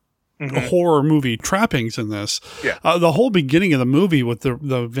gothic horror movie trappings in this. The whole beginning of the movie with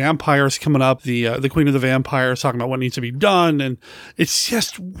the vampires coming up, the Queen of the Vampires talking about what needs to be done, and it's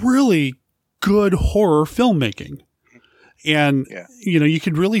just really good horror filmmaking. And you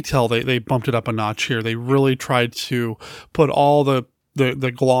could really tell they bumped it up a notch here. They really tried to put all the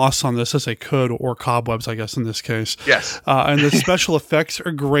gloss on this as they could, or cobwebs, I guess, in this case. Yes. And the special effects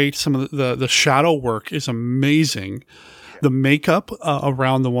are great. Some of the shadow work is amazing. The makeup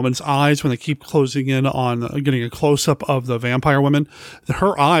around the woman's eyes when they keep closing in on getting a close-up of the vampire woman,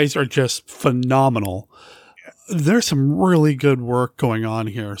 her eyes are just phenomenal. There's some really good work going on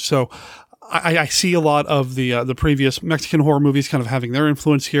here. So I see a lot of the previous Mexican horror movies kind of having their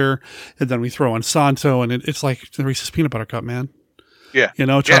influence here, and then we throw in Santo, and it's like the Reese's Peanut Butter Cup, man. Yeah.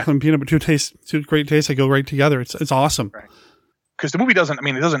 Chocolate and peanut butter, two great tastes that go right together. It's awesome. Right. Because the movie doesn't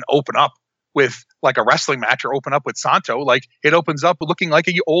open up with like a wrestling match or open up with Santo. Like, it opens up looking like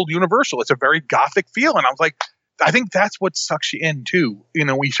an old Universal. It's a very gothic feel. And I was like, I think that's what sucks you in too.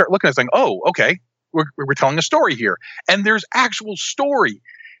 When you start looking at it, saying, oh, okay, we're telling a story here. And there's actual story.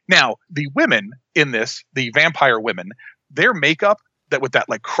 Now, the women in this, the vampire women, their makeup, that with that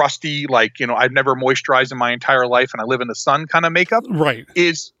like crusty, like, I've never moisturized in my entire life and I live in the sun kind of makeup, right,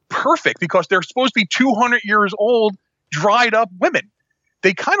 is perfect because they're supposed to be 200 years old, dried up women.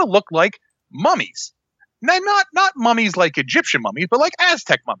 They kind of look like mummies. Now, not mummies like Egyptian mummies, but like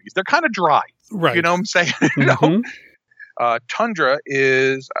Aztec mummies. They're kind of dry. Right. You know what I'm saying? You know? Tundra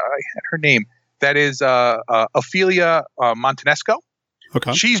is, I had her name. That is Ophelia Montanesco.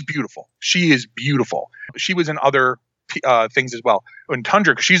 Okay. She's beautiful. She is beautiful. She was in other things as well. In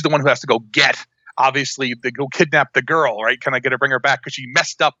Tundra, because she's the one who has to go go kidnap the girl, right? Can I get her, bring her back? Because she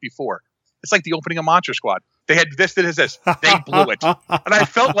messed up before. It's like the opening of Monster Squad. They had this. They blew it. And I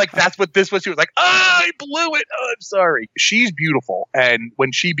felt like that's what this was. She was like, I blew it. Oh, I'm sorry. She's beautiful. And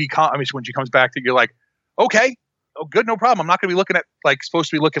when she comes back to, you're like, okay, oh, good, no problem. I'm not going to be looking at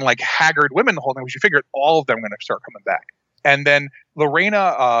supposed to be looking like haggard women the whole time. We should figure all of them are going to start coming back. And then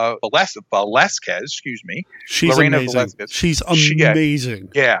Lorena Velasquez, excuse me. She's Lorena amazing. Velasquez. She's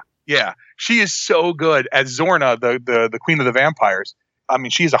amazing. Yeah. She is so good as Zorna, the Queen of the Vampires. I mean,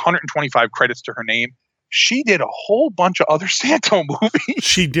 she has 125 credits to her name. She did a whole bunch of other Santo movies.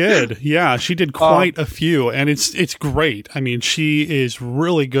 She did. Yeah, she did quite a few. And it's great. I mean, she is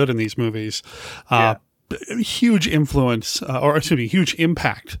really good in these movies. Huge influence, huge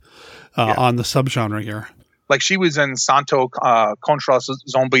impact on the subgenre here. Like she was in Santo Contra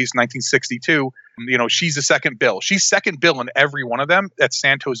Zombies 1962. You know, she's the second bill. She's second bill in every one of them that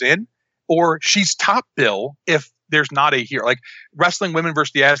Santo's in, or she's top bill if there's not a hero. Like Wrestling Women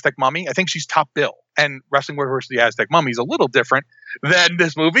versus the Aztec Mummy, I think she's top bill. And Wrestling Women versus the Aztec Mummy is a little different than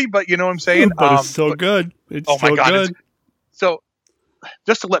this movie, but you know what I'm saying? But it's so good. It's my God. So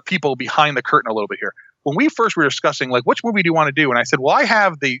just to let people behind the curtain a little bit here. When we first were discussing, like, which movie do you want to do? And I said, well, I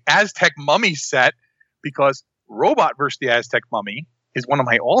have the Aztec Mummy set because Robot versus the Aztec Mummy is one of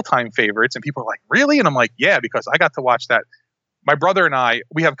my all-time favorites. And people are like, really? And I'm like, yeah, because I got to watch that. My brother and I,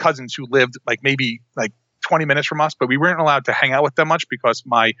 we have cousins who lived maybe 20 minutes from us, but we weren't allowed to hang out with them much because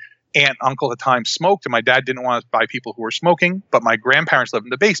my aunt, uncle at the time smoked, and my dad didn't want to buy people who were smoking, but my grandparents lived in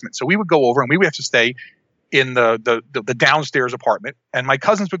the basement. So we would go over and we would have to stay in the downstairs apartment, and my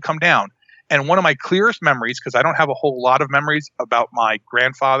cousins would come down. And one of my clearest memories, because I don't have a whole lot of memories about my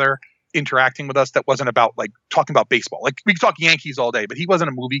grandfather interacting with us that wasn't about talking about baseball. Like we could talk Yankees all day, but he wasn't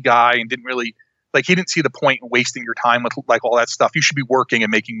a movie guy and didn't really he didn't see the point in wasting your time with all that stuff. You should be working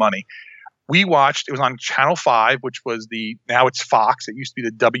and making money. We watched, it was on Channel 5, which was now it's Fox. It used to be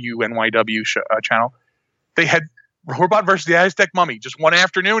the WNYW channel. They had Robot versus the Aztec Mummy just one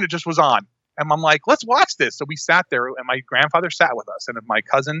afternoon. It just was on. And I'm like, let's watch this. So we sat there, and my grandfather sat with us, and my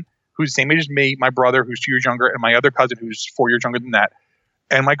cousin, who's the same age as me, my brother, who's 2 years younger, and my other cousin, who's 4 years younger than that,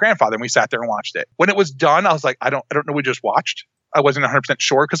 and my grandfather. And we sat there and watched it. When it was done, I was like, I don't know what we just watched. I wasn't 100%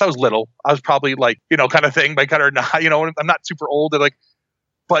 sure because I was little. I was probably kind of thing, but kind of not, I'm not super old.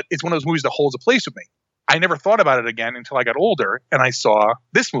 But it's one of those movies that holds a place with me. I never thought about it again until I got older and I saw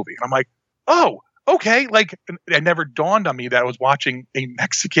this movie. And I'm like, oh, okay. It never dawned on me that I was watching a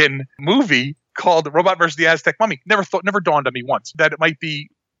Mexican movie called Robot versus the Aztec Mummy. Never dawned on me once that it might be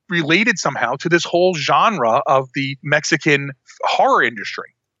related somehow to this whole genre of the Mexican horror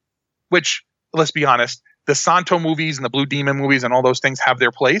industry, which, let's be honest, the Santo movies and the Blue Demon movies and all those things have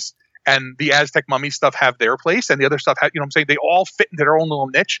their place. And the Aztec Mummy stuff have their place, and the other stuff, they all fit into their own little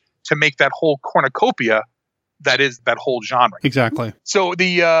niche to make that whole cornucopia that is that whole genre. Exactly. So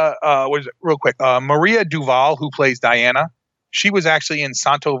real quick, Maria Duval, who plays Diana, she was actually in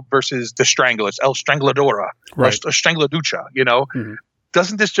Santo versus the Stranglers, El Strangladora, right. or Strangladucha, Mm-hmm.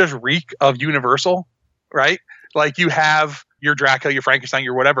 Doesn't this just reek of Universal, right? Like you have your Dracula, your Frankenstein,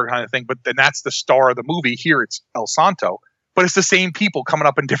 your whatever kind of thing, but then that's the star of the movie. Here it's El Santo. But it's the same people coming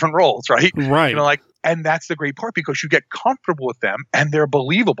up in different roles, right? Right. And that's the great part because you get comfortable with them and they're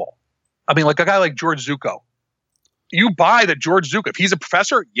believable. I mean, like a guy like George Zucco. You buy that George Zucco. If he's a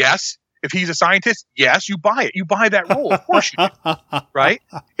professor, yes. If he's a scientist, yes. You buy it. You buy that role. Of course you do. Right?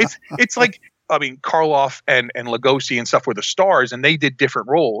 It's like, I mean, Karloff and Lugosi and stuff were the stars and they did different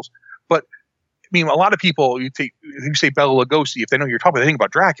roles. But, I mean, a lot of people, you say Bela Lugosi, if they know who you're talking about, they think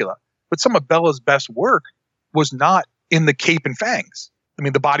about Dracula. But some of Bela's best work was not in the Cape and Fangs. I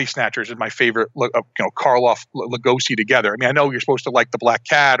mean, The Body Snatchers is my favorite, Karloff, Lugosi together. I mean, I know you're supposed to like The Black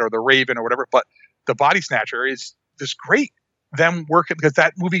Cat or The Raven or whatever, but The Body Snatcher is just great. Them working, because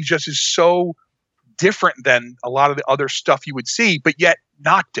that movie just is so different than a lot of the other stuff you would see, but yet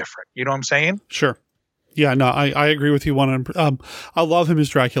not different. You know what I'm saying? Sure. Yeah, no, I agree with you. I love him as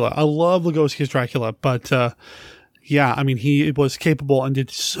Dracula. I love Lugosi as Dracula, but yeah, I mean, he was capable and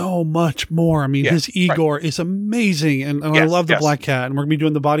did so much more. I mean, his Igor is amazing, and I love the Black Cat, and we're going to be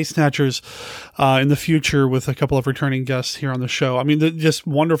doing the Body Snatchers in the future with a couple of returning guests here on the show. I mean, just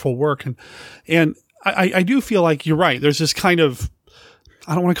wonderful work, and I do feel like you're right. There's this kind of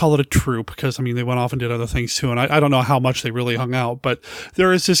I don't want to call it a troupe because, I mean, they went off and did other things too. And I don't know how much they really hung out, but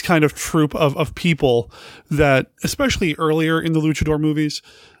there is this kind of troupe of people that, especially earlier in the luchador movies,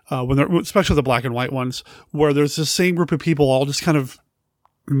 especially the black and white ones, where there's the same group of people all just kind of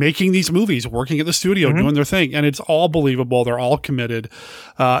making these movies, working at the studio, doing their thing. And it's all believable. They're all committed.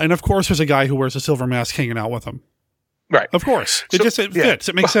 And of course, there's a guy who wears a silver mask hanging out with them. Right. Of course. It fits.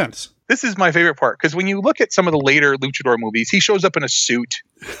 It makes sense. This is my favorite part, because when you look at some of the later luchador movies, he shows up in a suit,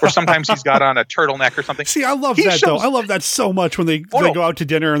 or sometimes he's got on a turtleneck or something. See, I love that, though. I love that so much when they go out to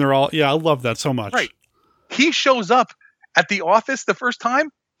dinner and they're all, I love that so much. Right. He shows up at the office the first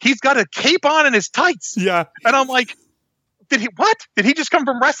time. He's got a cape on and his tights. Yeah. And I'm like, Did he just come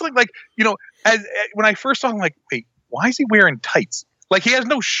from wrestling? Like, when I first saw him, like, wait, why is he wearing tights? Like, he has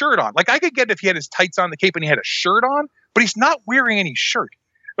no shirt on. Like, I could get if he had his tights on, the cape, and he had a shirt on, but he's not wearing any shirt,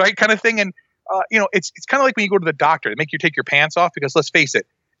 right? Kind of thing. And, it's kind of like when you go to the doctor, they make you take your pants off, because let's face it,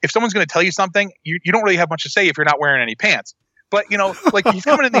 if someone's going to tell you something, you don't really have much to say if you're not wearing any pants. But, like, he's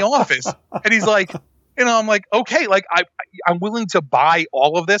coming in the office and he's like, I'm like, okay, like I'm willing to buy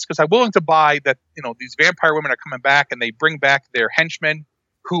all of this, because I'm willing to buy that, these vampire women are coming back and they bring back their henchmen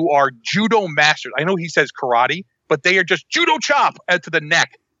who are judo masters. I know he says karate, but they are just judo chop to the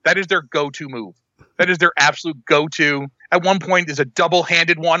neck. That is their go-to move. That is their absolute go-to. At one point, there's a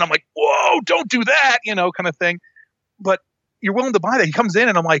double-handed one. I'm like, whoa, don't do that, kind of thing. But you're willing to buy that. He comes in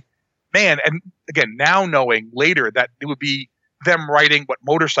and I'm like, man, and again, now knowing later that it would be them riding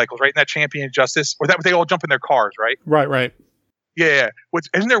motorcycles, right? In that Champion of Justice, or that they all jump in their cars, right? Right. Yeah.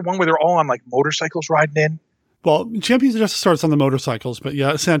 Isn't there one where they're all on like motorcycles riding in? Well, Champions of Justice starts on the motorcycles, but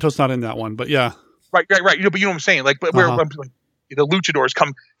yeah, Santos not in that one, but yeah. Right. But you know what I'm saying? Like, but where like, the luchadors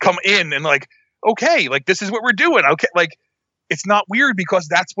come in and like, okay, like this is what we're doing. Okay, like it's not weird because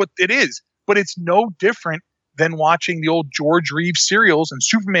that's what it is. But it's no different than watching the old George Reeves serials and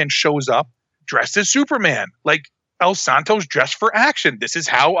Superman shows up dressed as Superman. Like El Santos dressed for action. This is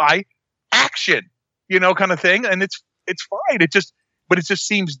how I action, kind of thing. And it's fine. It just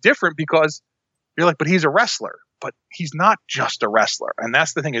seems different because you're like, but he's a wrestler. But he's not just a wrestler. And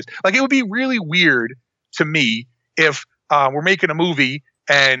that's the thing is, like, it would be really weird to me if we're making a movie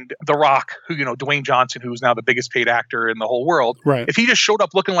and The Rock, who, Dwayne Johnson, who's now the biggest paid actor in the whole world, right? If he just showed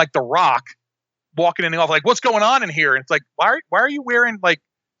up looking like The Rock, walking in the office, like, what's going on in here? And it's like, why are you wearing like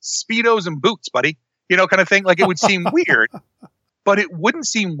Speedos and boots, buddy? Kind of thing. Like, it would seem weird, but it wouldn't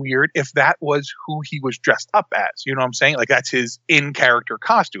seem weird if that was who he was dressed up as. You know what I'm saying? Like, that's his in-character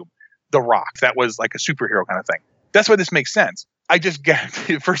costume. The Rock. That was like a superhero kind of thing. That's why this makes sense. I just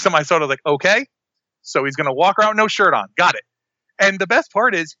guarantee the first time I saw it, I was like, okay, so he's going to walk around with no shirt on. Got it. And the best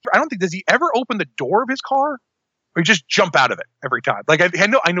part is, I don't think, does he ever open the door of his car? Or he just jump out of it every time? Like,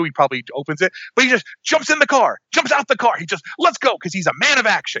 I know he probably opens it, but he just jumps in the car, jumps out the car. He just, let's go, because he's a man of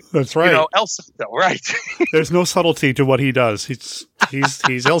action. That's right. El Santo, right. There's no subtlety to what he does. He's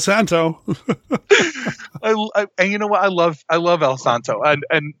El Santo. And you know what? I love El Santo,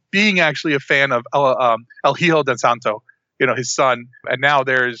 and being actually a fan of El Hijo del Santo, his son, and now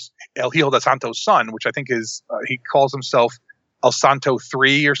there's El Hijo del Santo's son, which I think is he calls himself El Santo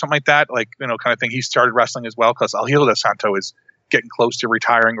 3 or something like that, like, kind of thing. He started wrestling as well because El Hijo del Santo is getting close to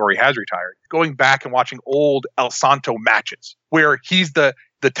retiring, or he has retired. Going back and watching old El Santo matches where he's the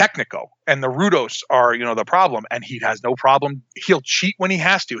Technico and the Rudos are, the problem, and he has no problem. He'll cheat when he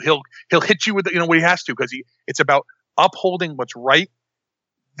has to. He'll hit you with, what he has to, because it's about upholding what's right.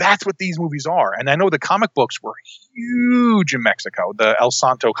 That's what these movies are. And I know the comic books were huge in Mexico, the El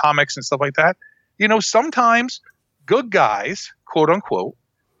Santo comics and stuff like that. Sometimes good guys, quote unquote,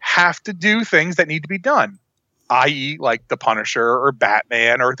 have to do things that need to be done, i.e. like the Punisher or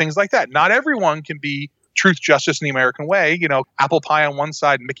Batman or things like that. Not everyone can be truth, justice, in the American way, apple pie on one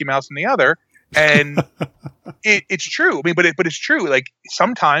side and Mickey Mouse on the other. And it's true. I mean, but it's true. Like,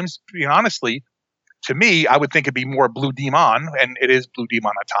 sometimes, honestly, to me, I would think it'd be more Blue Demon, and it is Blue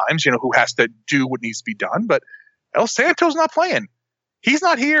Demon at times, who has to do what needs to be done. But El Santo's not playing. He's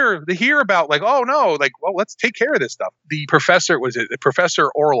not here to hear about, like, oh no, like, well, let's take care of this stuff. The professor, Professor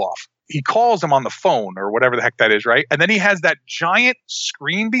Orloff? He calls him on the phone or whatever the heck that is, right? And then he has that giant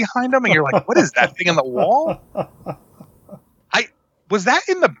screen behind him, and you're like, what is that thing on the wall? Was that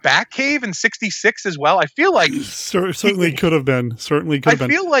in the Batcave in '66 as well? I feel like certainly could have been. I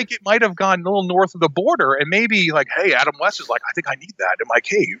feel like it might have gone a little north of the border, and maybe like, hey, Adam West is like, I think I need that in my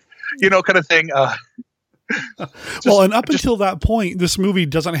cave, kind of thing. Until that point, this movie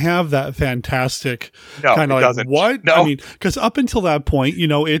doesn't have that fantastic kind of like, doesn't. What? No. I mean, because up until that point,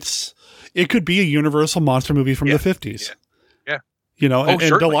 it could be a Universal monster movie from the 50s. Yeah.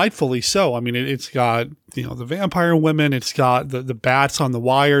 and delightfully so. I mean, it's got, the vampire women. It's got the bats on the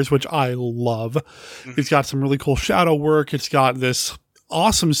wires, which I love. Mm-hmm. It's got some really cool shadow work. It's got this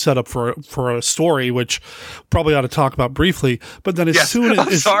awesome setup for a story, which probably ought to talk about briefly. But then soon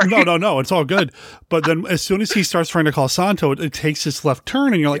as no, it's all good. But then as soon as he starts trying to call Santo, it takes this left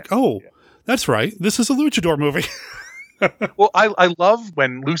turn, and you're like, that's right. This is a luchador movie. Well, I love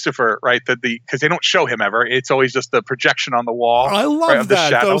when Lucifer, right? Because they don't show him ever. It's always just the projection on the wall. I love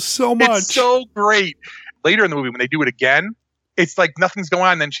that though so much. It's so great. Later in the movie, when they do it again, it's like nothing's going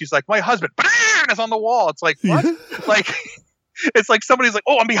on. And then she's like, "My husband is on the wall." It's like, what? Like, it's like somebody's like,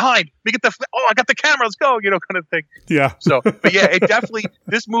 "Oh, I'm behind. Let me get I got the camera. Let's go." Kind of thing. Yeah. So, but yeah, it definitely.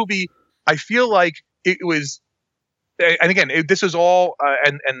 This movie, I feel like it was. And again, this is all,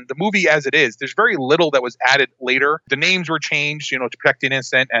 and the movie as it is, there's very little that was added later. The names were changed, to protect the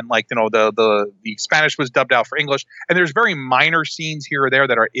innocent, and the Spanish was dubbed out for English. And there's very minor scenes here or there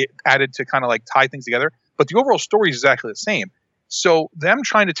that are added to kind of like tie things together. But the overall story is exactly the same. So them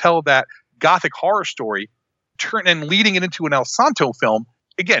trying to tell that gothic horror story, and leading it into an El Santo film,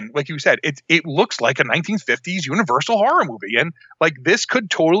 again, like you said, it looks like a 1950s Universal horror movie, and like this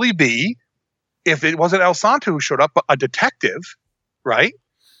could totally be. If it wasn't El Santo who showed up, but a detective, right?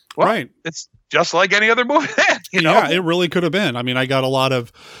 Well, right. It's just like any other movie then, Yeah, it really could have been. I mean, I got a lot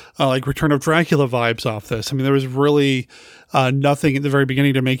of like Return of Dracula vibes off this. I mean, there was really nothing at the very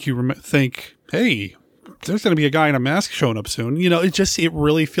beginning to make you think, hey, there's going to be a guy in a mask showing up soon. It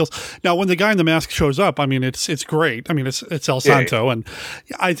really feels. Now, when the guy in the mask shows up, I mean, it's great. I mean, it's El Santo. Yeah. And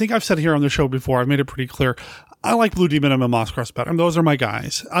I think I've said here on the show before, I've made it pretty clear. I like Blue Demon and Mascaras better. Those are my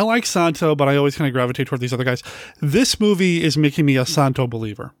guys. I like Santo, but I always kind of gravitate toward these other guys. This movie is making me a Santo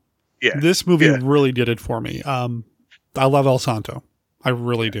believer. Yeah. This movie really did it for me. I love El Santo. I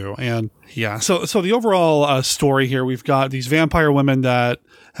really do. And so the overall story here, we've got these vampire women that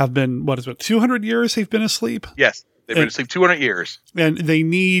have been, 200 years they've been asleep? Yes. They've been asleep 200 years. And they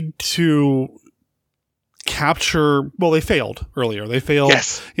need to capture, they failed earlier. They failed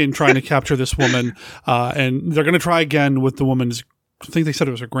in trying to capture this woman. And they're going to try again with the woman's, I think they said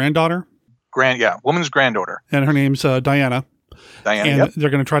it was her granddaughter. Woman's granddaughter. And her name's Diana. And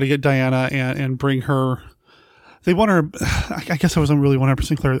they're going to try to get Diana and bring her. They want her. I guess I wasn't really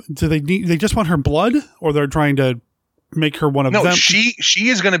 100% clear. Do they just want her blood, or they're trying to make her one of them? No, she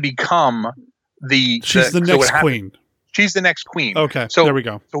is going to become She's the next queen. She's the next queen. Okay, so there we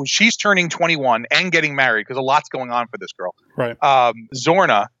go. So she's turning 21 and getting married because a lot's going on for this girl. Right.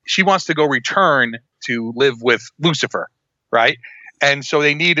 Zorna, she wants to go return to live with Lucifer, right? And so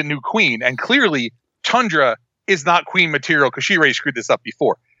they need a new queen. And clearly, Tundra is not queen material because she already screwed this up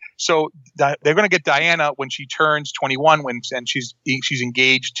before. So they're going to get Diana when she turns 21, and she's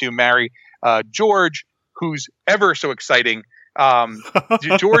engaged to marry George, who's ever so exciting.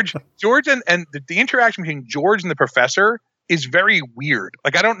 George and the interaction between George and the professor is very weird.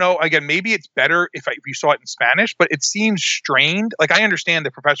 Like, I don't know. Again, maybe it's better if you saw it in Spanish, but it seems strained. Like, I understand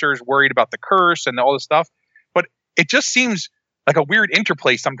the professor is worried about the curse and all this stuff, but it just seems like a weird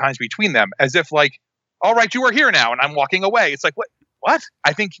interplay sometimes between them, as if like, all right, you are here now, and I'm walking away. It's like, what?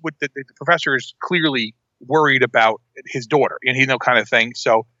 I think the professor is clearly worried about his daughter, and kind of thing.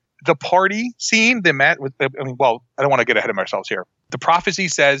 So the party scene, I don't want to get ahead of ourselves here. The prophecy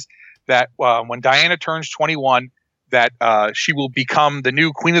says that when Diana turns 21, that she will become the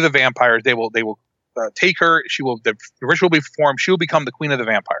new queen of the vampires. They will take her. The ritual will be performed. She will become the queen of the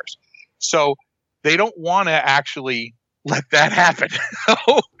vampires. So they don't want to actually let that happen.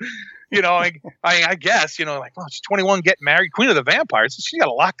 I guess, she's 21, getting married, queen of the vampires. She's got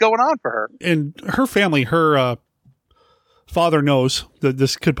a lot going on for her. And her family, her father knows that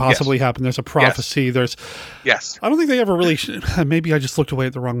this could possibly happen. There's a prophecy. Yes. I don't think they ever really, maybe I just looked away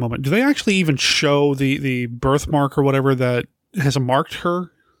at the wrong moment. Do they actually even show the birthmark or whatever that has marked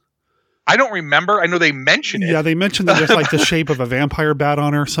her? I don't remember. I know they mention it. Yeah, they mentioned that there's like the shape of a vampire bat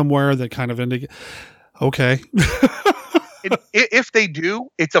on her somewhere that kind of indicates. Okay. If they do,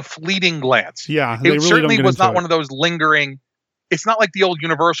 it's a fleeting glance. Yeah, it really certainly was not one of those lingering. It's not like the old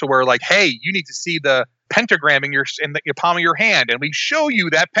Universal where, like, hey, you need to see the pentagram in your palm of your hand, and we show you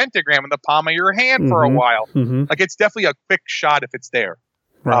that pentagram in the palm of your hand for a while. Mm-hmm. Like, it's definitely a quick shot if it's there.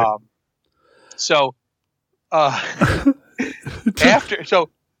 Right. So I'm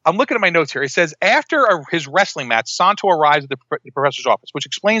looking at my notes here. It says after his wrestling match, Santo arrives at the professor's office, which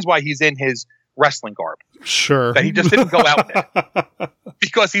explains why he's in his wrestling garb. Sure. That he just didn't go out in it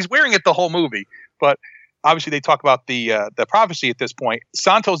because he's wearing it the whole movie. But obviously they talk about the prophecy at this point.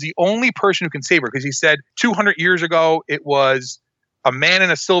 Santo's the only person who can save her because he said 200 years ago it was a man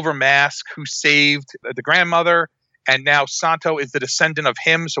in a silver mask who saved the grandmother, And now Santo is the descendant of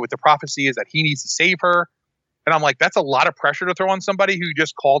him. So what the prophecy is that he needs to save her. And I'm like, that's a lot of pressure to throw on somebody who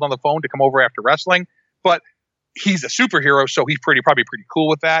just called on the phone to come over after wrestling. But he's a superhero, so he's probably pretty cool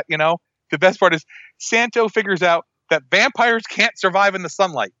with that, you know? The best part is Santo figures out that vampires can't survive in the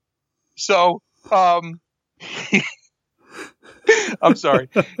sunlight. So, I'm sorry.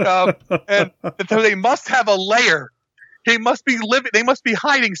 And so they must have a lair. They must be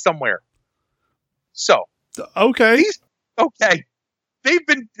hiding somewhere. So, okay. They've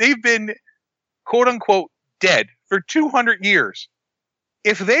been quote unquote dead for 200 years.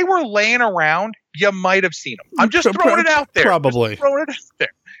 If they were laying around, you might have seen them. I'm just throwing it out there. Probably.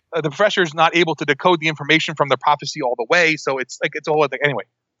 The professor's not able to decode the information from the prophecy all the way, so it's a whole thing. Anyway,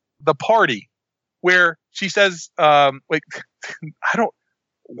 the party where she says, what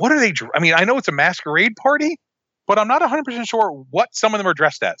are they? I mean, I know it's a masquerade party, but I'm not 100% sure what some of them are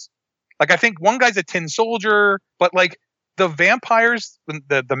dressed as. Like, I think one guy's a tin soldier, but like the vampires,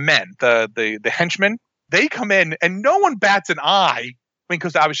 the men, the henchmen, they come in and no one bats an eye. I mean,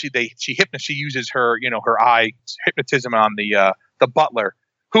 because obviously she uses her, her eye hypnotism on the butler,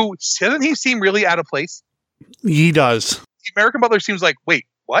 who doesn't he seem really out of place? He does. The American butler seems like, wait,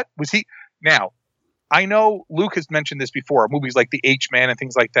 what was he? Now, I know Luke has mentioned this before, movies like The H-Man and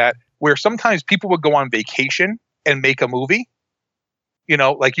things like that, where sometimes people would go on vacation and make a movie.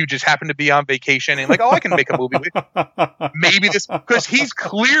 Like you just happen to be on vacation and like, oh, I can make a movie. Maybe this, because he's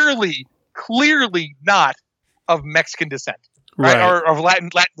clearly not of Mexican descent, right? Or of Latin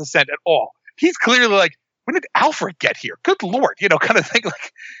descent at all. He's clearly like, when did Alfred get here? Good Lord, kind of thing.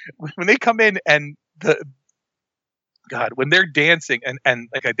 Like when they come in and when they're dancing and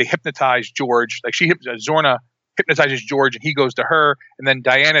like they hypnotize George, like Zorna hypnotizes George and he goes to her, and then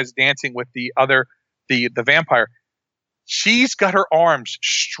Diana's dancing with the vampire. She's got her arms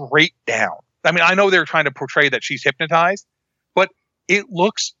straight down. I mean, I know they're trying to portray that she's hypnotized, but it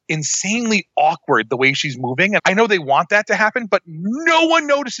looks insanely awkward the way she's moving. And I know they want that to happen, but no one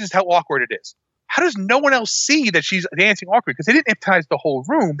notices how awkward it is. How does no one else see that she's dancing awkward? Because they didn't hypnotize the whole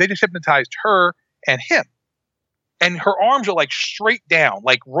room. They just hypnotized her and him. And her arms are like straight down,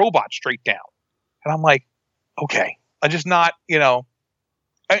 like robot straight down. And I'm like, okay, I'm just not,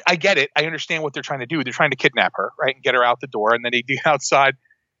 I get it. I understand what they're trying to do. They're trying to kidnap her, right? And get her out the door. And then they do outside.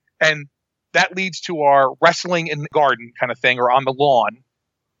 And that leads to our wrestling in the garden kind of thing, or on the lawn.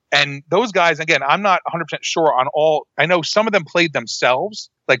 And those guys, again, I'm not 100% sure on all. I know some of them played themselves,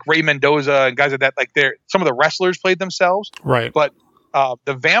 like Ray Mendoza and guys like that. Like some of the wrestlers played themselves. Right. But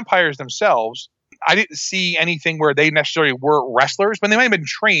the vampires themselves, I didn't see anything where they necessarily were wrestlers, but they might have been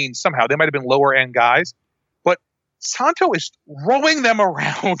trained somehow. They might have been lower end guys. But Santo is throwing them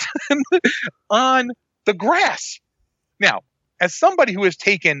around on the grass. Now, as somebody who has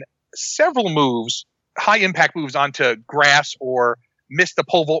taken several moves, high impact moves onto grass or missed the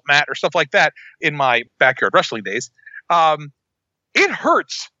pole vault mat or stuff like that in my backyard wrestling days, it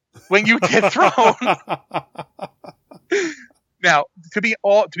hurts when you get thrown. Now, to be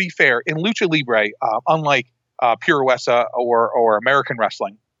fair, in Lucha Libre, unlike Puroresu or American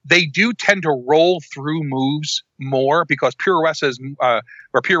wrestling, they do tend to roll through moves more, because Puroresu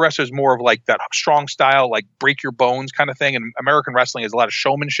is more of like that strong style, like break your bones kind of thing, and American wrestling is a lot of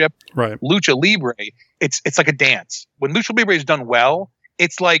showmanship. Right. Lucha Libre, it's like a dance. When Lucha Libre is done well,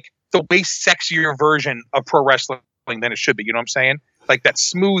 it's like the way sexier version of pro wrestling than it should be. You know what I'm saying? Like that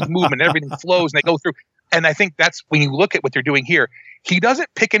smooth movement, everything flows, and they go through. And I think that's when you look at what they're doing here. He doesn't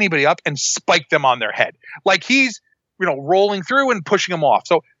pick anybody up and spike them on their head. Like he's, rolling through and pushing them off.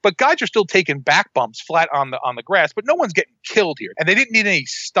 So, but guys are still taking back bumps flat on the grass, but no one's getting killed here. And they didn't need any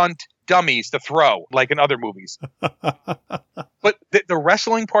stunt dummies to throw like in other movies. But the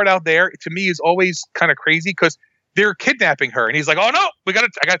wrestling part out there, to me, is always kind of crazy, because they're kidnapping her. And he's like, oh no, I got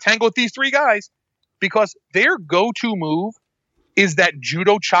to tangle with these three guys, because their go-to move is that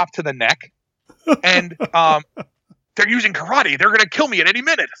judo chop to the neck. And they're using karate. They're going to kill me at any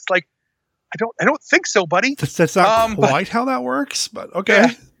minute. It's like, I don't think so, buddy. That's not quite how that works, but okay.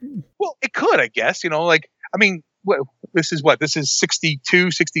 Yeah. Well, it could, I guess. This is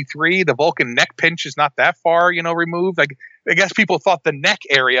 62, 63. The Vulcan neck pinch is not that far, removed. Like, I guess people thought the neck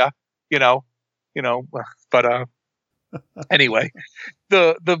area, but anyway,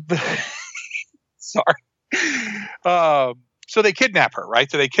 the sorry. So they kidnap her, right?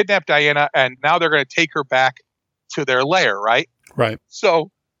 So they kidnap Diana, and now they're going to take her back to their lair, right? Right.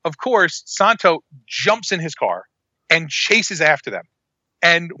 So, of course, Santo jumps in his car and chases after them.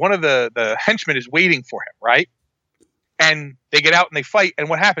 And one of the henchmen is waiting for him, right? And they get out and they fight. And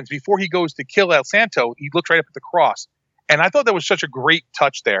what happens? Before he goes to kill El Santo, he looks right up at the cross. And I thought that was such a great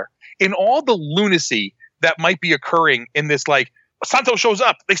touch there. In all the lunacy that might be occurring in this, like, Santo shows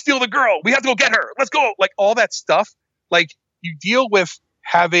up, they steal the girl, we have to go get her, let's go, like all that stuff. Like, you deal with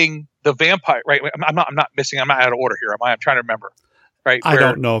having the vampire, right? I'm not out of order here, am I? I'm trying to remember. Right? I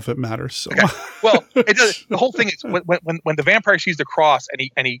don't know if it matters. So. Okay. Well, it does. The whole thing is when the vampire sees the cross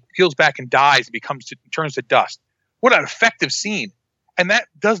and he peels back and dies and turns to dust. What an effective scene! And that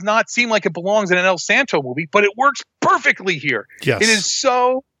does not seem like it belongs in an El Santo movie, but it works perfectly here. Yes. It is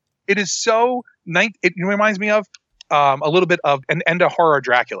so. It reminds me of a little bit of an end of Horror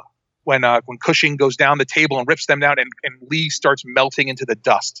Dracula when Cushing goes down the table and rips them down and Lee starts melting into the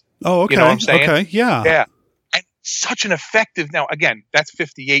dust. Oh, okay. You know what I'm saying? Okay. Yeah. Yeah. And such an effective. Now, again, that's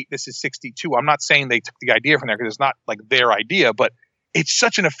 58. This is 62. I'm not saying they took the idea from there because it's not like their idea, but it's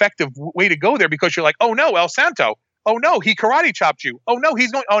such an effective way to go there because you're like, oh no, El Santo. Oh no, he karate chopped you. Oh no,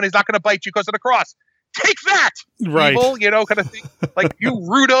 he's going. Oh, and he's not going to bite you because of the cross. Take that, right? Evil, kind of thing. Like, you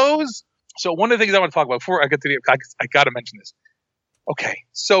rudos. So one of the things I want to talk about before I get to I got to mention this. Okay,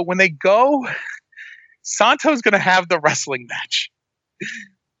 so when they go, Santo's going to have the wrestling match.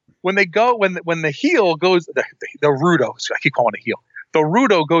 When they go, when the heel goes, the Rudo, so I keep calling it heel. The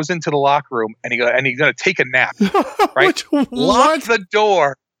Rudo goes into the locker room and he's going to take a nap, right? Lock the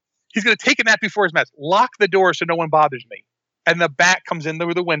door. He's going to take a nap before his match. Lock the door so no one bothers me. And the bat comes in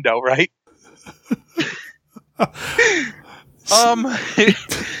through the window, right?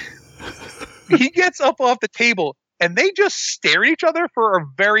 He gets up off the table and they just stare at each other for a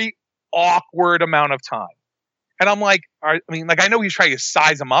very awkward amount of time. And I'm like, I know he's trying to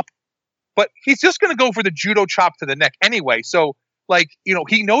size him up, but he's just going to go for the judo chop to the neck anyway. So, like,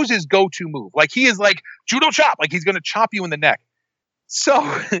 he knows his go-to move. Like, he is like, judo chop. Like, he's going to chop you in the neck. So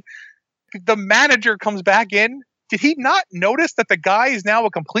the manager comes back in. Did he not notice that the guy is now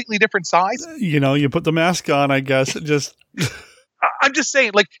a completely different size? You put the mask on, I guess. I'm just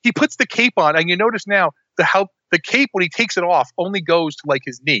saying, like, he puts the cape on, and you notice now how the cape, when he takes it off, only goes to like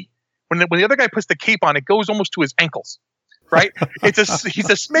his knee. When the other guy puts the cape on, it goes almost to his ankles, right? He's a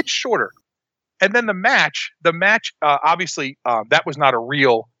smidge shorter. And then the match, obviously, that was not a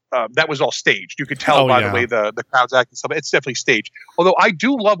real. That was all staged. You could tell by the way the crowd's acting stuff. It's definitely staged. Although I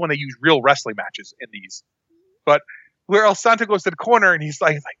do love when they use real wrestling matches in these. But where El Santo goes to the corner and he's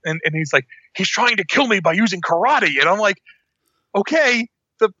like, he's trying to kill me by using karate, and I'm like, okay.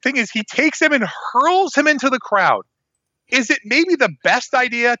 The thing is, he takes him and hurls him into the crowd. Is it maybe the best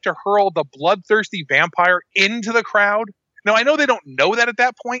idea to hurl the bloodthirsty vampire into the crowd? Now, I know they don't know that at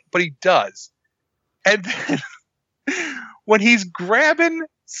that point, but he does. And then when he's grabbing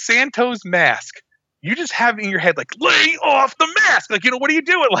Santo's mask, you just have in your head, like, lay off the mask. Like, what are you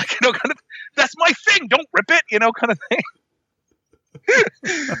doing? Like, kind of, that's my thing. Don't rip it, kind of thing.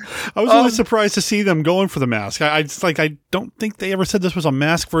 I was really surprised to see them going for the mask. I don't think they ever said this was a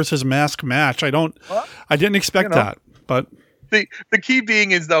mask versus mask match. I didn't expect that. But the key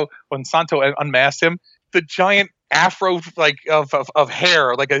being is, though, when Santo unmasked him, the giant afro of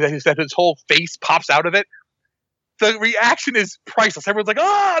hair, like that, his whole face pops out of it. The reaction is priceless. Everyone's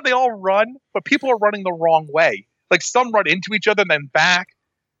like, they all run, but people are running the wrong way. Like, some run into each other and then back.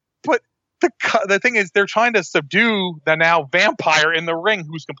 But the thing is, they're trying to subdue the now vampire in the ring,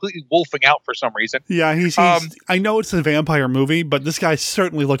 who's completely wolfing out for some reason. Yeah, he's I know it's a vampire movie, but this guy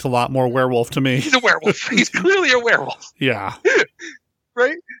certainly looked a lot more werewolf to me. He's a werewolf. He's clearly a werewolf. Yeah.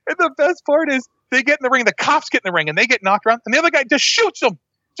 Right? And the best part is, they get in the ring, the cops get in the ring, and they get knocked around, and the other guy just shoots them.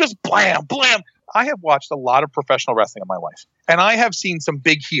 Just blam, blam. I have watched a lot of professional wrestling in my life, and I have seen some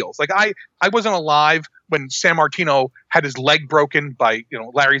big heels. Like, I wasn't alive when San Martino had his leg broken by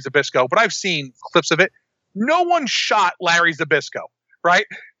Larry Zbyszko, but I've seen clips of it. No one shot Larry Zbyszko, right?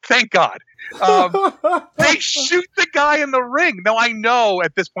 Thank God. They shoot the guy in the ring. Now, I know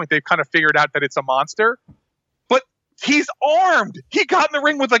at this point they've kind of figured out that it's a monster, but he's armed. He got in the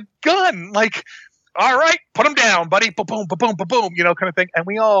ring with a gun. Like, all right, put him down, buddy. Ba-boom, ba-boom, ba-boom, kind of thing. And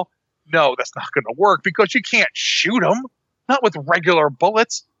we all know that's not going to work because you can't shoot him. Not with regular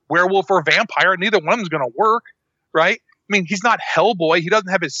bullets. Werewolf or vampire, neither one of them's going to work, right? I mean, he's not Hellboy. He doesn't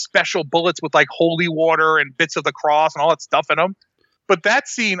have his special bullets with like holy water and bits of the cross and all that stuff in them. But that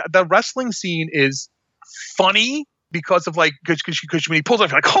scene, the wrestling scene, is funny because of because when he pulls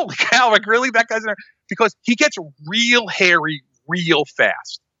off, you're like, holy cow, like, really? That guy's in there? Because he gets real hairy real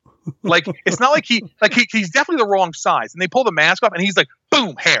fast. Like, it's not like he's definitely the wrong size. And they pull the mask off and he's like,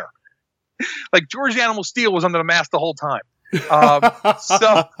 boom, hair. Like, George the Animal Steel was under the mask the whole time.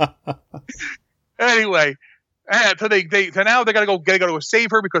 So anyway, so now they gotta go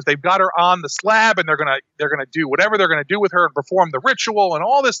save her because they've got her on the slab, and they're gonna do whatever they're gonna do with her and perform the ritual, and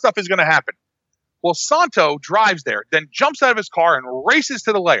all this stuff is gonna happen. Well, Santo drives there, then jumps out of his car and races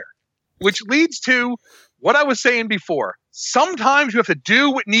to the lair, which leads to what I was saying before, sometimes you have to do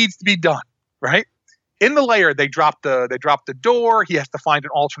what needs to be done, right? In the lair, they drop the door. He has to find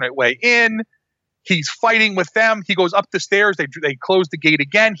an alternate way in. He's fighting with them. He goes up the stairs. They close the gate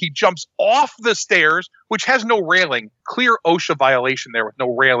again. He jumps off the stairs, which has no railing. Clear OSHA violation there with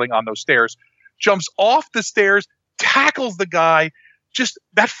no railing on those stairs. Jumps off the stairs, tackles the guy. Just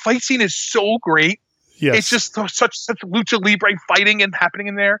that fight scene is so great. Yes. It's just such lucha libre fighting and happening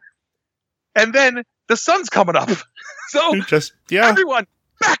in there. And then the sun's coming up. So everyone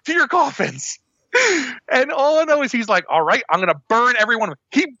back to your coffins. And all I know is he's like, all right, I'm going to burn everyone.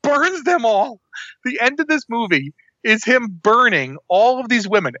 He burns them all. The end of this movie is him burning all of these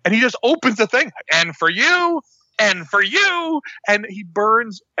women. And he just opens the thing. And for you, and for you. And he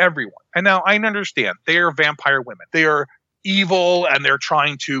burns everyone. And now I understand. They are vampire women. They are evil and they're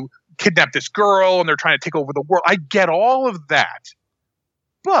trying to kidnap this girl and they're trying to take over the world. I get all of that.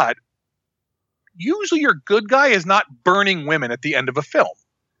 But usually your good guy is not burning women at the end of a film.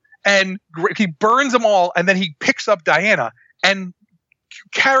 And he burns them all, and then he picks up Diana and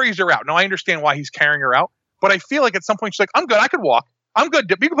carries her out. Now, I understand why he's carrying her out, but I feel like at some point she's like, I'm good, I could walk. I'm good.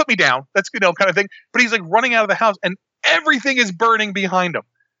 You can put me down. That's good, kind of thing. But he's like running out of the house, and everything is burning behind him.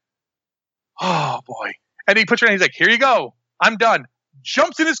 Oh, boy. And he puts her in, he's like, here you go. I'm done.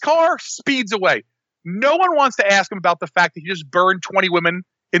 Jumps in his car, speeds away. No one wants to ask him about the fact that he just burned 20 women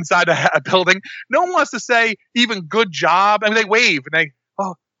inside a building. No one wants to say even good job. I mean, they wave, and they,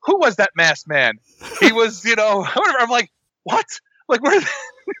 oh, who was that masked man? He was, whatever. I'm like, what? Like, where?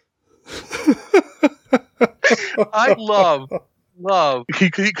 I love,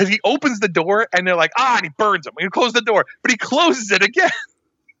 because he opens the door and they're like, and he burns him. He closes the door, but he closes it again.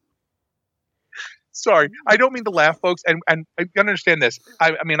 Sorry, I don't mean to laugh, folks, and I understand this.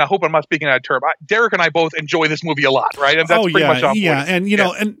 I mean, I hope I'm not speaking out of turn. Derek and I both enjoy this movie a lot, right? And that's pretty much on point.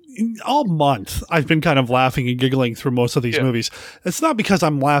 And all month I've been kind of laughing and giggling through most of these movies. It's not because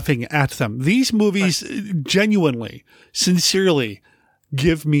I'm laughing at them. These movies genuinely, sincerely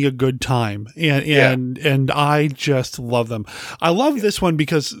give me a good time, and I just love them. I love this one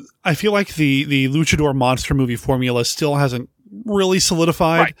because I feel like the Luchador monster movie formula still hasn't really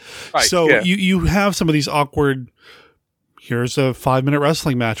solidified. Right. So you have some of these awkward, here's a 5-minute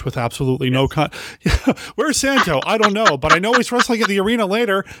wrestling match with absolutely no where's Santo? I don't know, but I know he's wrestling at the arena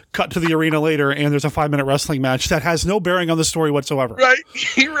later. Cut to the arena later, and there's a 5-minute wrestling match that has no bearing on the story whatsoever. Right.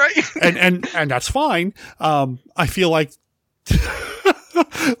 And that's fine. I feel like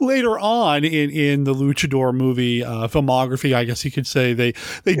later on in the Luchador movie filmography, I guess you could say, they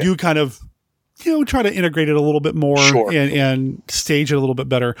do kind of try to integrate it a little bit more and stage it a little bit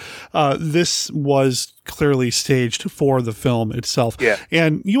better. This was clearly staged for the film itself. Yeah.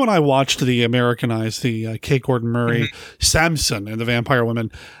 And you and I watched the Americanized, the K. Gordon Murray, Samson and the Vampire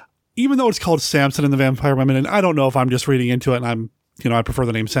Women. Even though it's called Samson and the Vampire Women, and I don't know if I'm just reading into it and I prefer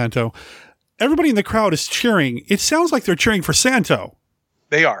the name Santo. Everybody in the crowd is cheering. It sounds like they're cheering for Santo.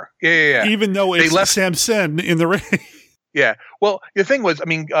 They are. Yeah. Even though it's Samson in the ring. Yeah. Well, the thing was,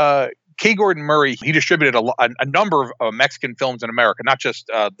 K. Gordon Murray, he distributed a number of Mexican films in America, not just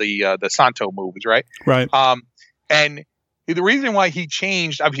the Santo movies, right? Right. And the reason why he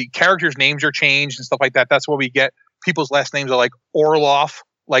changed, obviously, characters' names are changed and stuff like that. That's why we get people's last names are like Orloff,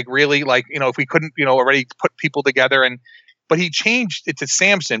 like really, like if we couldn't, already put people together, but he changed it to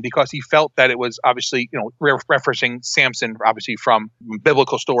Samson because he felt that it was obviously, referencing Samson, obviously from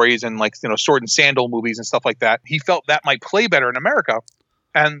biblical stories and sword and sandal movies and stuff like that. He felt that might play better in America,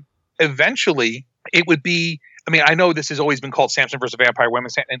 and eventually it would be, I know this has always been called Samson versus Vampire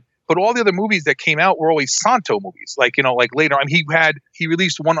Women, but all the other movies that came out were always Santo movies. Like later on, he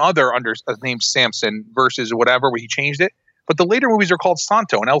released one other under named Samson versus whatever, where he changed it. But the later movies are called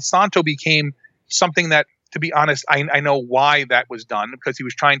Santo, and El Santo became something that, to be honest, I know why that was done, because he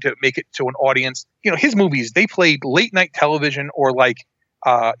was trying to make it to an audience. His movies, they played late night television or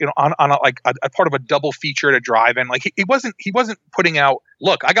on a part of a double feature at a drive-in. Like he wasn't putting out,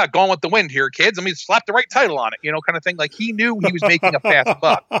 look, I got Gone with the Wind here, kids. Let me slap the right title on it, kind of thing. Like he knew he was making a fast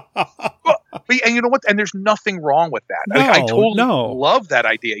buck. And you know what? And there's nothing wrong with that. I totally love that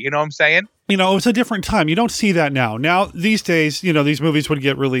idea. You know what I'm saying? It was a different time. You don't see that now. Now, these days, these movies would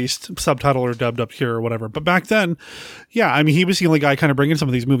get released, subtitled or dubbed up here or whatever. But back then, he was the only guy kind of bringing some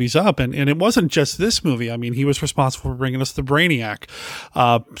of these movies up. And it wasn't just this movie. He was responsible for bringing us The Brainiac,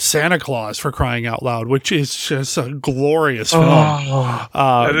 Santa Claus, for crying out loud, which is just a glorious film.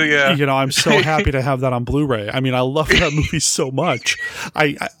 I'm so happy to have that on Blu-ray. I love that movie so much.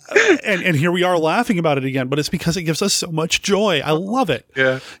 And here we are laughing about it again, but it's because it gives us so much joy. I love it.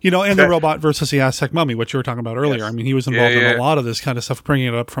 Yeah. And the robot versus the Aztec Mummy, which you were talking about earlier. Yes. I mean, he was involved in a lot of this kind of stuff, bringing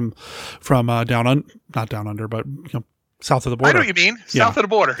it up from not down under, but south of the border. I know what you mean. South of the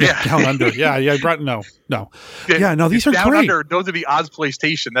border. Yeah. Down under. Yeah. No. These are down great. under, those are the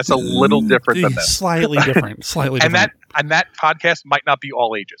OzPlayStation. That's a little different than this. Slightly different. And that podcast might not be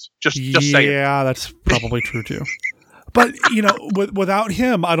all ages. Just saying. Yeah, that's probably true too. But, without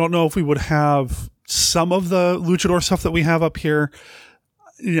him, I don't know if we would have some of the luchador stuff that we have up here.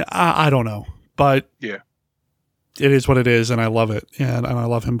 Yeah, I don't know. But yeah, it is what it is, and I love it. And I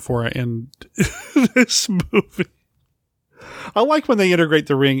love him for it. And this movie. I like when they integrate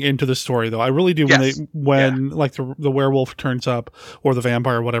the ring into the story, though. I really do. When like the werewolf turns up, or the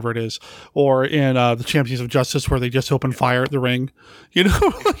vampire, or whatever it is, or in the Champions of Justice, where they just open fire at the ring.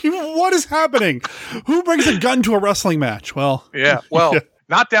 What is happening? Who brings a gun to a wrestling match? Well,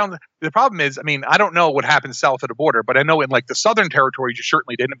 not down. The problem is, I mean, I don't know what happens south of the border, but I know in like the Southern Territory, you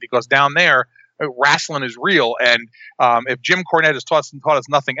certainly didn't, because down there, wrestling is real, and if Jim Cornette has taught us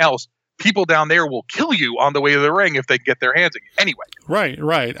nothing else, people down there will kill you on the way to the ring if they get their hands on you. Anyway.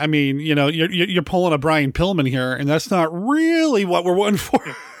 Right. I mean, you're pulling a Brian Pillman here, and that's not really what we're wanting for.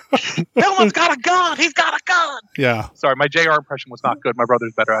 Pillman's got a gun. He's got a gun. Yeah. Sorry, my JR impression was not good. My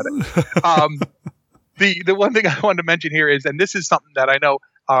brother's better at it. The one thing I wanted to mention here is, and this is something that I know,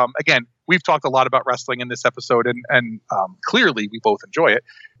 again, we've talked a lot about wrestling in this episode, and clearly we both enjoy it.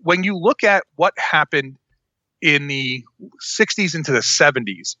 When you look at what happened in the 60s into the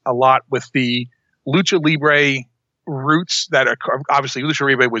 70s, a lot with the Lucha Libre roots that are obviously Lucha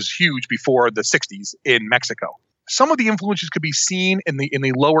Libre was huge before the 60s in Mexico. Some of the influences could be seen in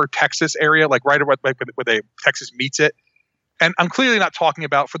the lower Texas area, like right where Texas meets it. And I'm clearly not talking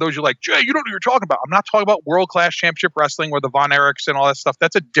about, for those who are like, Jay, you don't know what you're talking about. I'm not talking about world-class championship wrestling where the Von Erichs and all that stuff.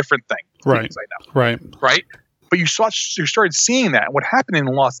 That's a different thing. Right. Right. But you started seeing that. What happened in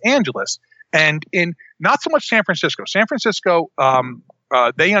Los Angeles and in not so much San Francisco. San Francisco,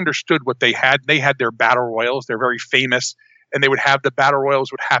 they understood what they had. They had their battle royals. They're very famous. And they would have the battle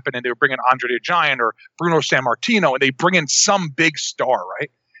royals would happen, and they would bring in Andre the Giant or Bruno Sammartino, and they bring in some big star, right?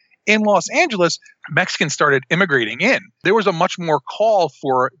 In Los Angeles, Mexicans started immigrating in. There was a much more call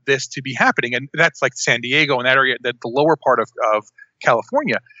for this to be happening. And that's like San Diego and that area, the lower part of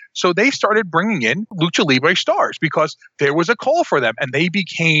California. So they started bringing in Lucha Libre stars because there was a call for them. And they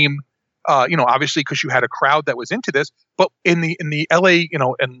became, obviously because you had a crowd that was into this. But in the LA,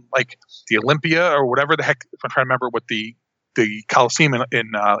 and like the Olympia or whatever the heck, I'm trying to remember what the Coliseum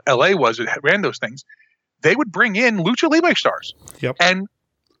in LA was, it ran those things. They would bring in Lucha Libre stars. Yep. And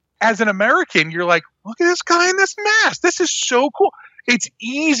as an American, you're like, look at this guy in this mask. This is so cool. It's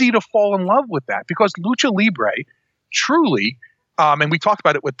easy to fall in love with that because Lucha Libre truly, and we talked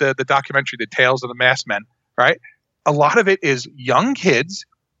about it with the documentary, The Tales of the Masked Men, right? A lot of it is young kids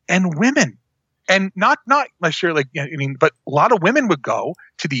and women. And not necessarily, but a lot of women would go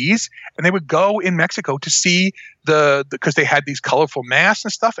to these, and they would go in Mexico to see because they had these colorful masks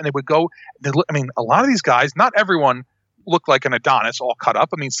and stuff, and they would go. A lot of these guys, not everyone looked like an Adonis all cut up.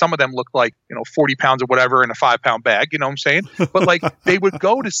 I mean, some of them looked like 40 pounds or whatever in a 5-pound bag. You know what I'm saying? But like they would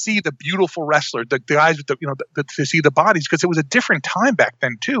go to see the beautiful wrestler, the guys with to see the bodies, because it was a different time back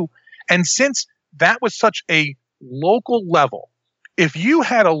then too. And since that was such a local level. If you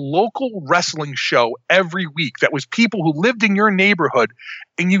had a local wrestling show every week that was people who lived in your neighborhood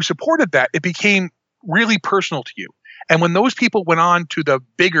and you supported that, it became really personal to you. And when those people went on to the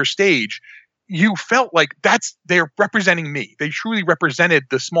bigger stage, you felt like they're representing me. They truly represented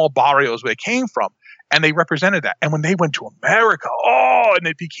the small barrios where they came from, and they represented that. And when they went to America, and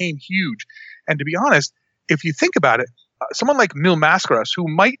it became huge. And to be honest, if you think about it, someone like Mil Mascaras, who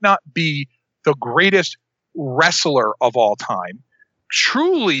might not be the greatest wrestler of all time,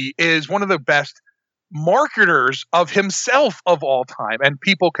 truly is one of the best marketers of himself of all time. And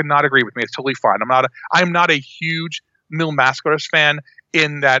people cannot agree with me. It's totally fine. I'm not a huge Mil Mascaras fan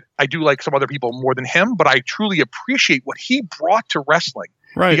in that I do like some other people more than him, but I truly appreciate what he brought to wrestling.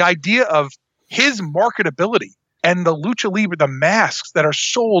 Right. The idea of his marketability and the Lucha Libre, the masks that are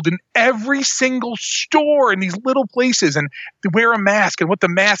sold in every single store in these little places, and they wear a mask and what the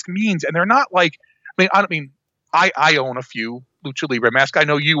mask means. And they're not like, I own a few Lucha Libre masks. I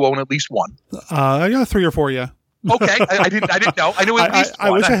know you own at least one. I got 3 or 4, yeah. Okay, I didn't know. I knew at least one. I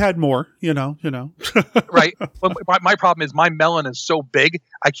wish I had more. Right. Well, my problem is my melon is so big,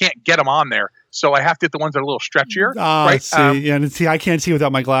 I can't get them on there. So I have to get the ones that are a little stretchier. Right. See, I can't see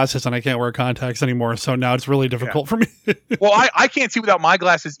without my glasses, and I can't wear contacts anymore. So now it's really difficult for me. Well, I can't see without my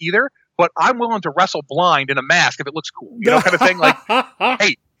glasses either. But I'm willing to wrestle blind in a mask if it looks cool. Kind of thing. Like,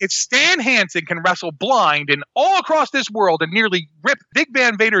 hey. if Stan Hansen can wrestle blind and all across this world and nearly rip Dick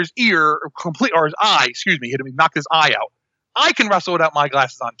Van Vader's ear or his eye, hit him, knock his eye out, I can wrestle without my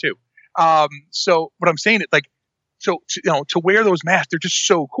glasses on too. So what I'm saying is to wear those masks, they're just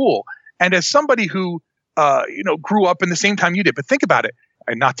so cool. And as somebody who, grew up in the same time you did, but think about it.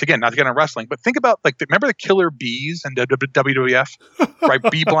 And not to get on wrestling, but think about remember the Killer Bees and the WWF, right?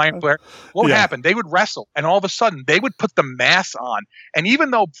 B. Brian Blair. What would happen? They would wrestle, and all of a sudden they would put the masks on. And even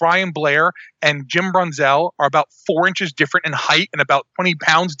though Brian Blair and Jim Brunzell are about 4 inches different in height and about 20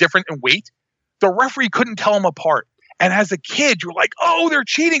 pounds different in weight, the referee couldn't tell them apart. And as a kid, you're like, oh, they're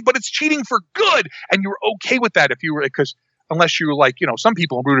cheating, but it's cheating for good. And you were okay with that if you were, because unless you were some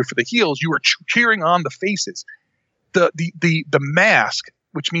people rooted for the heels, you were cheering on the faces. The mask,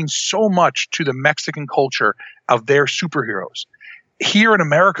 which means so much to the Mexican culture of their superheroes, here in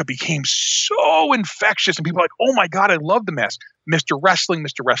America became so infectious, and people are like, oh my God, I love the mask. Mr. Wrestling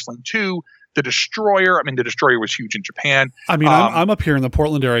 2, The Destroyer. I mean, The Destroyer was huge in Japan. I mean, I'm up here in the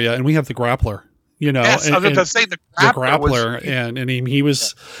Portland area, and we have the Grappler. Yes, I was going to say the Grappler and he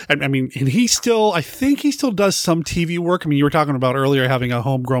was, I mean, and I think he still does some TV work. I mean, you were talking about earlier having a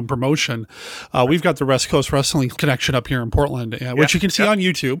homegrown promotion. We've got the West Coast Wrestling Connection up here in Portland, which you can see on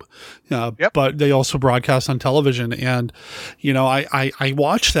YouTube, but they also broadcast on television. And, I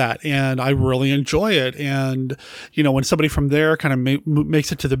watch that and I really enjoy it. And, when somebody from there kind of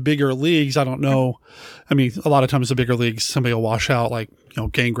makes it to the bigger leagues, I don't know. I mean, a lot of times the bigger leagues, somebody will wash out,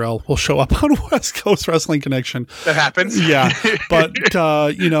 Gangrel will show up on West Coast Wrestling Connection. That happens. Yeah. But,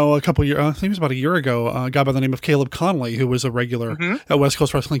 a couple years, I think it was about a year ago, a guy by the name of Caleb Conley, who was a regular at West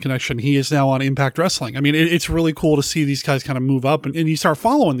Coast Wrestling Connection, he is now on Impact Wrestling. I mean, it's really cool to see these guys kind of move up and you start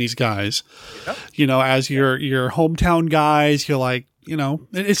following these guys, as your hometown guys, you're like,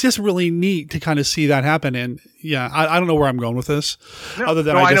 it's just really neat to kind of see that happen. And I don't know where I'm going with this, other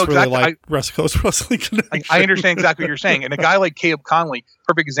than I just really like West Coast Wrestling Connection. I understand exactly what you're saying. And a guy like Caleb Conley,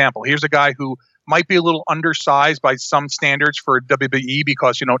 perfect example. Here's a guy who might be a little undersized by some standards for WWE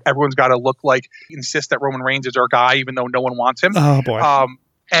because, everyone's got to insist that Roman Reigns is our guy, even though no one wants him. Oh, boy.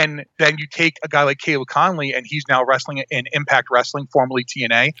 And then you take a guy like Caleb Conley, and he's now wrestling in Impact Wrestling, formerly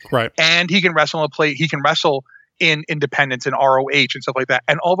TNA. Right. And he can wrestle in Independence and ROH and stuff like that.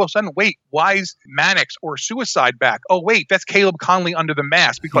 And all of a sudden, wait, why is Mannix or Suicide back? Oh, wait, that's Caleb Conley under the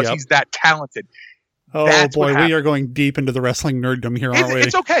mask because he's that talented. Oh, that's boy, we are going deep into the wrestling nerddom here, aren't we?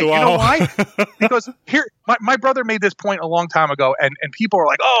 It's okay. Wow. You know why? Because here, my brother made this point a long time ago, and people are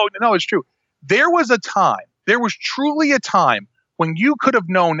like, oh, no, it's true. There was truly a time when you could have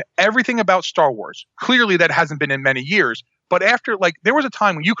known everything about Star Wars. Clearly, that hasn't been in many years. But after, there was a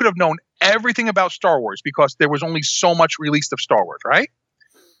time when you could have known everything about Star Wars because there was only so much released of Star Wars, right?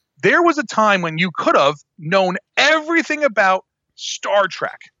 There was a time when you could have known everything about Star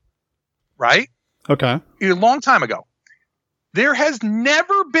Trek, right? Okay. A long time ago. There has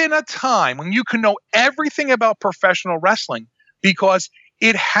never been a time when you can know everything about professional wrestling because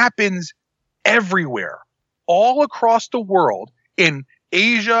it happens everywhere, all across the world, in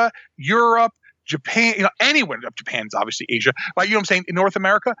Asia, Europe, Japan, anywhere. Japan's obviously Asia, but you know what I'm saying? In North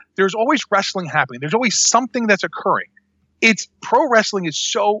America, there's always wrestling happening. There's always something that's occurring. Pro wrestling is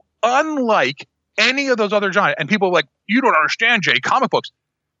so unlike any of those other genres. And people are like, you don't understand, Jay, comic books.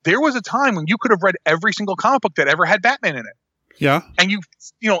 There was a time when you could have read every single comic book that ever had Batman in it. Yeah. And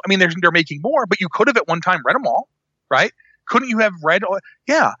they're making more, but you could have at one time read them all, right? Couldn't you have read all?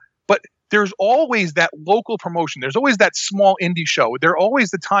 Yeah. But there's always that local promotion. There's always that small indie show. There's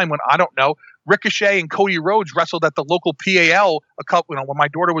always the time when, I don't know, Ricochet and Cody Rhodes wrestled at the local PAL when my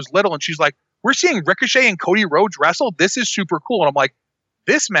daughter was little, and she's like, we're seeing Ricochet and Cody Rhodes wrestle. This is super cool. And I'm like,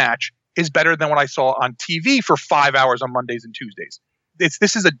 this match is better than what I saw on TV for 5 hours on Mondays and Tuesdays.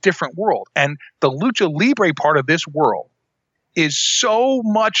 This is a different world. And the Lucha Libre part of this world is so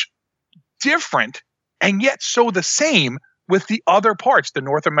much different and yet so the same with the other parts.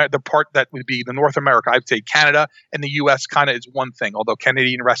 The part that would be the North America, I'd say Canada and the US kind of is one thing, although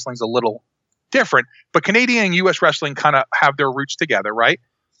Canadian wrestling is a little different, but Canadian and US wrestling kind of have their roots together, right?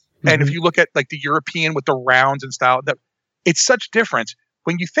 Mm-hmm. And if you look at the European with the rounds and style, that it's such difference.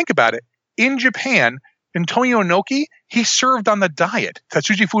 When you think about it, in Japan, Antonio Inoki, he served on the Diet.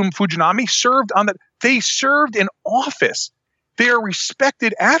 Tatsuji Fujinami they served in office. They are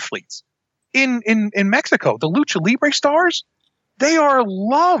respected athletes. In Mexico, the Lucha Libre stars, they are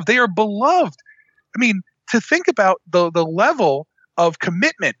loved. They are beloved. I mean, to think about the level of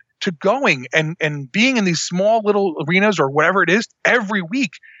commitment to going and being in these small little arenas or whatever it is every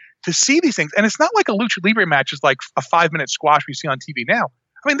week to see these things. And it's not like a Lucha Libre match is like a 5-minute squash we see on TV now.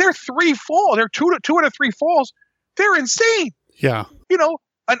 I mean, they're 3 falls. They're two out of 3 falls. They're insane. Yeah.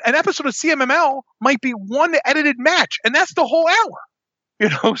 an episode of CMML might be one edited match, and that's the whole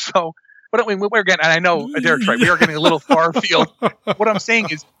hour. So. But I mean, we're getting, and I know Derek's right, we are getting a little far afield. What I'm saying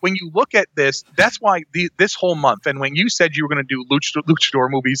is, when you look at this, that's why this whole month, and when you said you were going to do luchador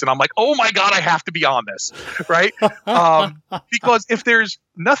movies, and I'm like, oh my God, I have to be on this, right? Because if there's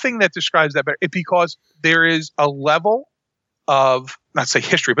nothing that describes that better, it's because there is a level of, not say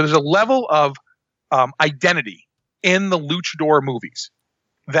history, but there's a level of identity in the luchador movies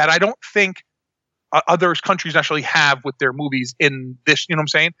that I don't think other countries actually have with their movies in this, you know what I'm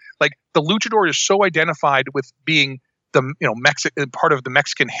saying? Like, the luchador is so identified with being the, Mexican part of the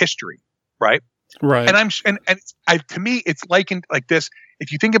Mexican history, right? Right. And to me, it's likened like this.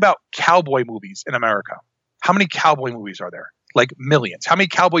 If you think about cowboy movies in America, how many cowboy movies are there? Like millions. How many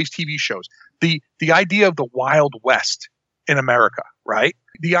Cowboys TV shows? The idea of the Wild West in America, right?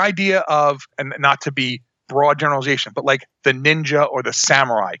 The idea of, and not to be broad generalization, but like the ninja or the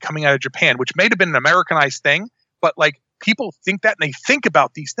samurai coming out of Japan, which may have been an Americanized thing, but like people think that and they think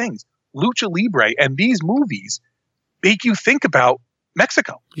about these things. Lucha Libre and these movies make you think about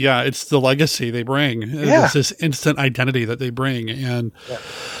Mexico. Yeah, it's the legacy they bring. Yeah. It's this instant identity that they bring. And,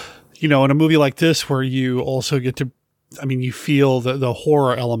 in a movie like this where you also get to, you feel the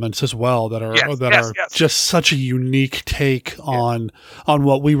horror elements as well that are just such a unique take on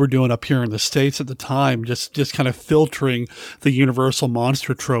what we were doing up here in the States at the time, just kind of filtering the universal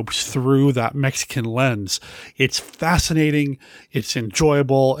monster tropes through that Mexican lens. It's fascinating. It's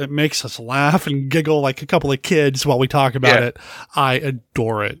enjoyable. It makes us laugh and giggle like a couple of kids while we talk about it. I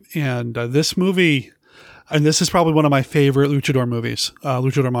adore it. And this movie... And this is probably one of my favorite luchador movies,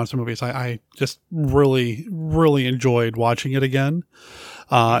 luchador monster movies. I just really, really enjoyed watching it again.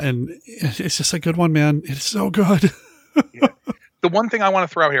 And it's just a good one, man. It's so good. The one thing I want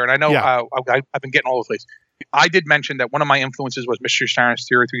to throw out here, and I know I've been getting all over the place. I did mention that one of my influences was Mr. Steiner's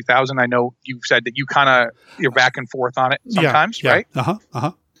Theory 3000. I know you've said that you're back and forth on it sometimes, right?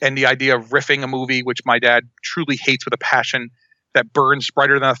 And the idea of riffing a movie, which my dad truly hates with a passion, that burns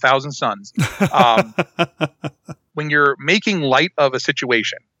brighter than 1,000 suns. When you're making light of a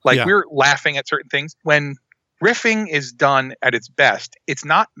situation, like we're laughing at certain things, when riffing is done at its best, it's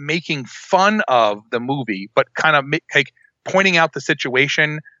not making fun of the movie, but kind of like pointing out the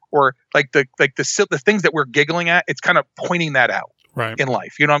situation, or like the things that we're giggling at. It's kind of pointing that out. Right. In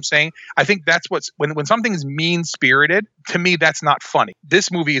life. You know what I'm saying? I think that's when something's mean-spirited, to me, that's not funny. This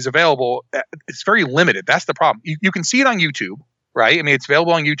movie is available. It's very limited. That's the problem. You can see it on YouTube. Right? It's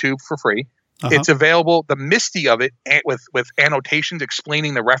available on YouTube for free. It's available. The Misty of it with annotations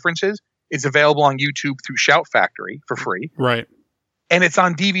explaining the references is available on YouTube through Shout Factory for free. Right. And it's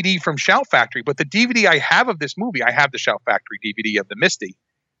on DVD from Shout Factory. But the DVD I have of this movie, I have the Shout Factory DVD of the Misty,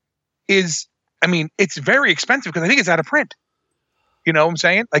 it's very expensive because I think it's out of print. You know what I'm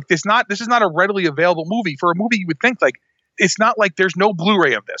saying? Like, this is not a readily available movie. For a movie, you would think, like, it's not like there's no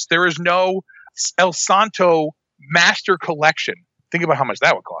Blu-ray of this. There is no El Santo Master Collection. Think about how much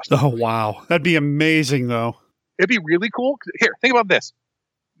that would cost. Oh, wow. That'd be amazing, though. It'd be really cool. Here, think about this.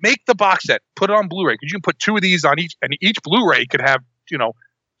 Make the box set. Put it on Blu-ray, because you can put 2 of these on each, and each Blu-ray could have, 2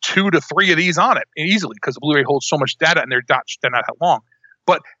 to 3 of these on it easily, because the Blu-ray holds so much data, and they're not that long.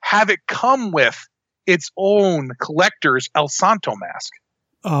 But have it come with its own collector's El Santo mask.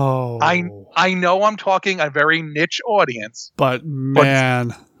 Oh. I know I'm talking a very niche audience. But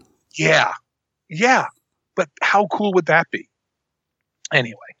man. Yeah. But how cool would that be?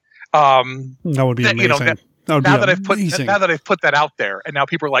 Anyway, that would be amazing. Now that I've put that out there, and now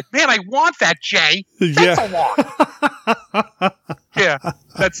people are like, "Man, I want that, Jay. That's a lot." Yeah,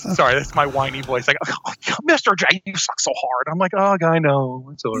 that's my whiny voice. Like, oh, Mr. J, you suck so hard. I'm like, oh, I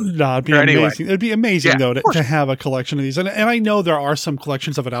know. It'd be amazing. It'd be amazing though to have a collection of these, and I know there are some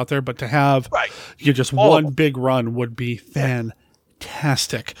collections of it out there, but to have just one big run would be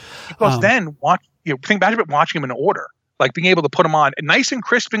fantastic. Because then think about watching them in order. Like being able to put them on nice and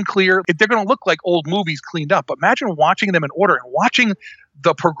crisp and clear. They're going to look like old movies cleaned up. But imagine watching them in order and watching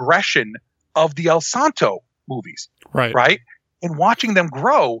the progression of the El Santo movies. Right? And watching them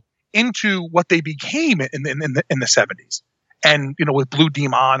grow into what they became in the 70s. And, with Blue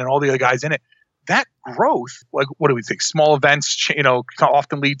Demon and all the other guys in it. That growth, like, what do we think? Small events,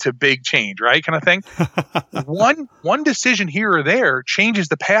 often lead to big change, right? Kind of thing. One decision here or there changes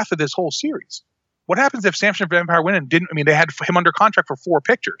the path of this whole series. What happens if Samson of Empire went and didn't? They had him under contract for 4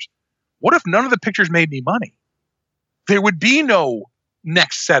 pictures. What if none of the pictures made any money? There would be no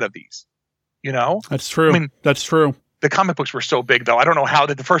next set of these. That's true. That's true. The comic books were so big, though. I don't know how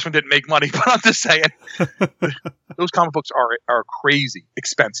the first one didn't make money, but I'm just saying those comic books are crazy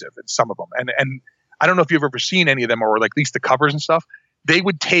expensive, and some of them. And I don't know if you've ever seen any of them, or like at least the covers and stuff. they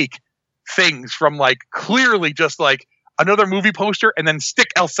would take things from like clearly just like another movie poster and then stick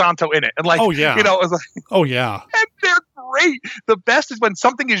El Santo in it. And like, Oh, yeah. you know, it was like, Oh, yeah. and they're great. The best is when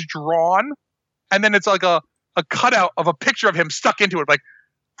something is drawn and then it's like a cutout of a picture of him stuck into it. Like,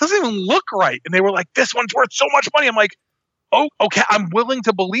 doesn't even look right. And they were like, this one's worth so much money. I'm like, oh, okay, I'm willing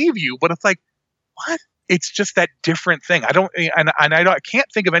to believe you. But it's like, what? It's just that different thing. I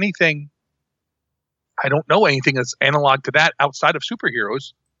can't think of anything. I don't know anything that's analog to that outside of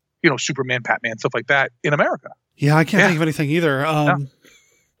superheroes, you know, Superman, Batman, stuff like that in America. Yeah, I can't think of anything either.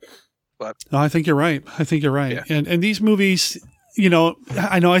 But no, I think you're right. Yeah. And these movies, you know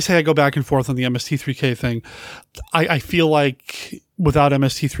I say I go back and forth on the MST3K thing. I feel like without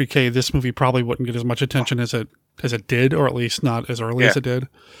MST3K, this movie probably wouldn't get as much attention as it did, or at least not as early as it did.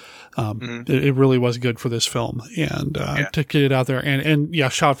 It really was good for this film, and to get it out there, and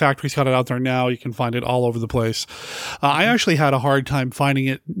Shout Factory's got it out there now. You can find it all over the place. I actually had a hard time finding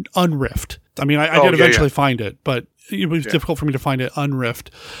it unriffed. I mean, I did eventually find it, but it was difficult for me to find it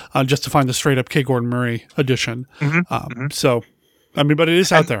unriffed, just to find the straight up K. Gordon Murray edition. So, I mean, but it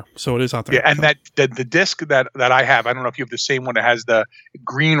is out there. So it is out there. Yeah, and that the disc that I have, I don't know if you have the same one that has the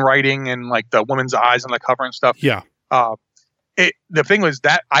green writing and like the woman's eyes on the cover and stuff. Yeah. The thing was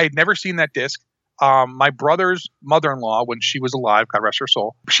that I had never seen that disc. My brother's mother-in-law, when she was alive, God rest her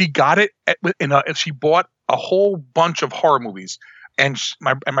soul, she got it she bought a whole bunch of horror movies, and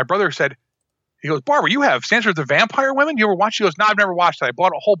my brother said, he goes, Barbara, you have Stanford the Vampire Women? You ever watch? She goes, no, I've never watched it. I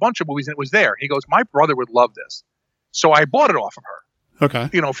bought a whole bunch of movies and it was there. He goes, my brother would love this, so I bought it off of her. Okay,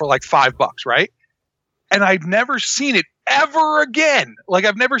 you know, for like $5, right? And I've never seen it ever again. Like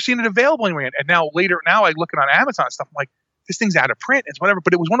I've never seen it available anywhere. And now I looking on Amazon and stuff. I'm like, this thing's out of print. It's whatever.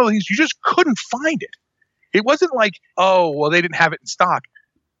 But it was one of the things you just couldn't find it. It wasn't like, oh, well, they didn't have it in stock.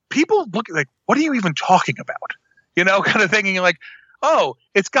 People look like, what are you even talking about? You know, kind of thing. And you're like, oh,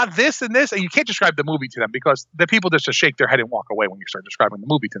 it's got this and this. And you can't describe the movie to them because the people just shake their head and walk away when you start describing the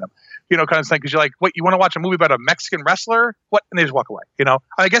movie to them. You know, kind of thing. Because you're like, what, you want to watch a movie about a Mexican wrestler? What? And they just walk away. You know,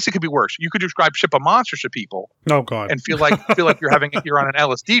 I guess it could be worse. You could describe Ship of Monsters to people. Oh, God. And feel like you're on an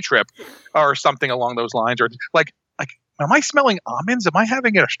LSD trip or something along those lines. Or like, am I smelling almonds? Am I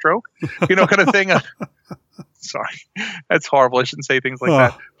having a stroke? You know, kind of thing. Sorry, that's horrible. I shouldn't say things like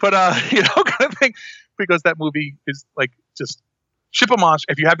that. But you know, kind of thing, because that movie is like just Ship of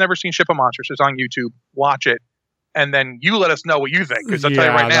Monsters. If you have never seen Ship of Monsters, it's on YouTube. Watch it, and then you let us know what you think. Because I'll tell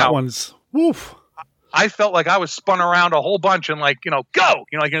you right now, that one's woof. I felt like I was spun around a whole bunch and like, you know, go.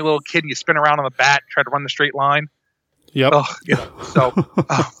 You know, like you're a little kid and you spin around on the bat, try to run the straight line. Yep. So.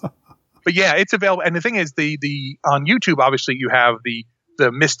 But yeah, it's available. And the thing is, the on YouTube, obviously, you have the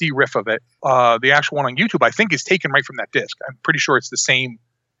Misty riff of it. The actual one on YouTube, I think, is taken right from that disc. I'm pretty sure it's the same.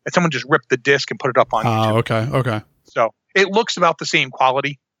 And someone just ripped the disc and put it up on YouTube. Okay. So it looks about the same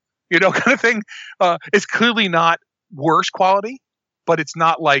quality, you know, kind of thing. It's clearly not worse quality, but it's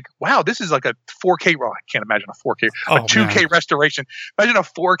not like, wow, this is like a 4K. Well, I can't imagine a 4K, a 2K restoration. Imagine a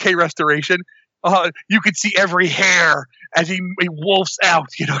 4K restoration. You could see every hair as he wolfs out,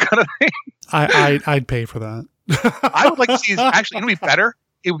 you know, kind of thing. I'd pay for that. I would like to see. Actually, it would be better.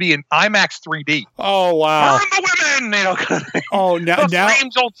 It would be in IMAX 3D. Oh wow! Burn the women, you know. Kind of thing. Oh, now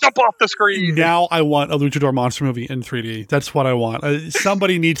flames will jump off the screen. Now I want a Luchador monster movie in 3D. That's what I want.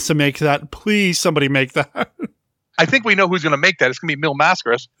 Somebody needs to make that. Please, somebody make that. I think we know who's going to make that. It's going to be Mil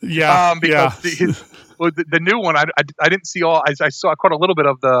Mascaras. Yeah, because the new one, I didn't see all. I caught a little bit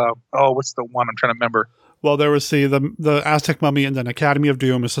of the. Oh, what's the one I'm trying to remember? Well, there was the Aztec Mummy, and then Academy of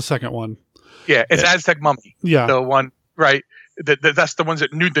Doom is the second one. Yeah, it's Aztec Mummy. Yeah, the one right. That's the ones that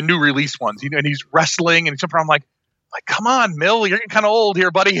the new release ones. You know, and he's wrestling and jumping around. I'm like, come on, Mil, you're getting kind of old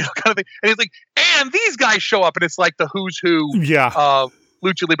here, buddy. You know, kind of thing. And he's like, and these guys show up, and it's like the who's who. Yeah.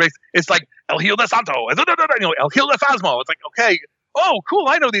 Lucha Libre. It's like El Hijo de Santo, you know, El Hijo de Phasmo. It's like, okay, oh, cool,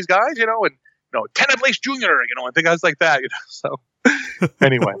 I know these guys, you know, and you know, Teneblaze Jr., you know, and the guys like that, you know. So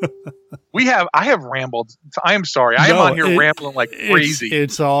anyway, I have rambled. I am sorry. I am on here rambling like crazy.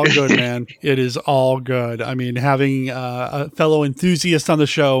 It's all good, man. It is all good. I mean, having a fellow enthusiast on the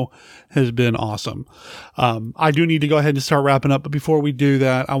show has been awesome. I do need to go ahead and start wrapping up, but before we do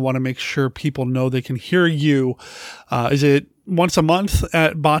that, I want to make sure people know they can hear you. Is it once a month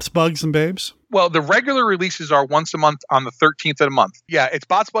at Bots, Bugs, and Babes? Well, the regular releases are once a month on the 13th of the month. Yeah, it's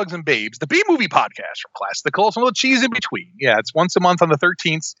Bots, Bugs, and Babes, the B-movie podcast from Class the Cold, some little cheese in between. Yeah, it's once a month on the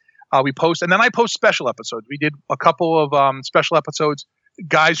 13th. We post, and then I post special episodes. We did a couple of special episodes.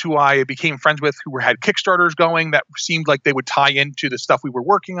 Guys who I became friends with who had Kickstarters going that seemed like they would tie into the stuff we were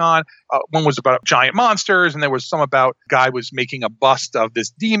working on. One was about giant monsters, and there was some about a guy was making a bust of this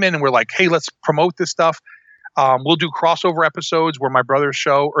demon, and we're like, hey, let's promote this stuff. We'll do crossover episodes where my brother's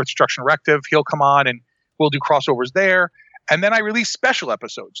show, Earth Destruction Directive, he'll come on and we'll do crossovers there. And then I release special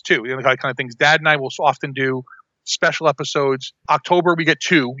episodes too. You know, kind of things. Dad and I will often do special episodes. October, we get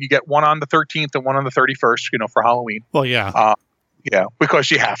 2. You get one on the 13th and one on the 31st, you know, for Halloween. Well, yeah. Yeah,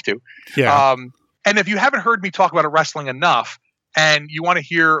 because you have to. Yeah. And if you haven't heard me talk about wrestling enough and you want to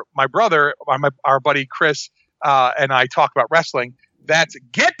hear my brother, our buddy Chris, and I talk about wrestling, that's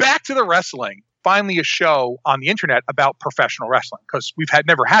Get Back to the Wrestling. Finally a show on the internet about professional wrestling because we've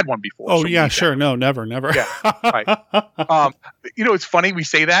never had one before. Oh, so yeah, sure. No, never. Yeah, right. You know, it's funny we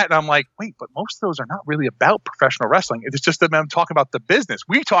say that and I'm like, wait, but most of those are not really about professional wrestling. It's just that I'm talking about the business.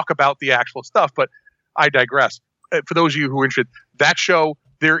 We talk about the actual stuff, but I digress. For those of you who are interested, that show,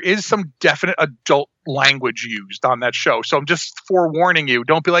 there is some definite adult language used on that show. So I'm just forewarning you.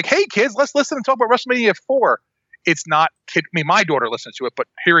 Don't be like, hey, kids, let's listen and talk about WrestleMania 4. It's not kid. I mean, my daughter listens to it, but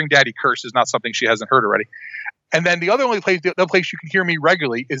hearing Daddy curse is not something she hasn't heard already. And then the other place you can hear me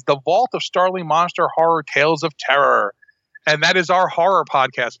regularly is the Vault of Starling Monster Horror Tales of Terror. And that is our horror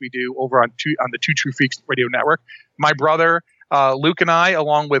podcast we do over on the Two True Freaks Radio Network. My brother, Luke, and I,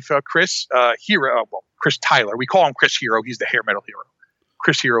 along with Chris Chris Tyler. We call him Chris Hero. He's the hair metal hero.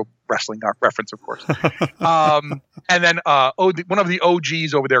 Chris Hero wrestling reference, of course. And then one of the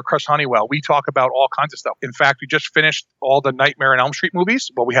OGs over there, Chris Honeywell. We talk about all kinds of stuff. In fact, we just finished all the Nightmare on Elm Street movies.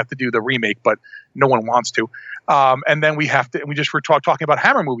 Well, we have to do the remake, but no one wants to. And then we were talking about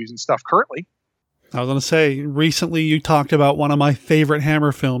Hammer movies and stuff currently. I was going to say, recently you talked about one of my favorite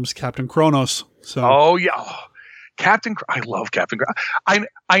Hammer films, Captain Kronos. So. Oh yeah, I love Captain Kronos.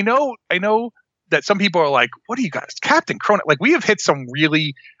 I know that some people are like, what are you guys, Captain Kronos? Like, we have hit some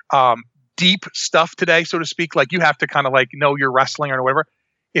really deep stuff today, so to speak. Like, you have to kind of like know your wrestling or whatever.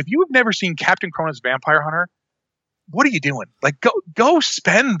 If you have never seen Captain Kronos Vampire Hunter, what are you doing? Like, go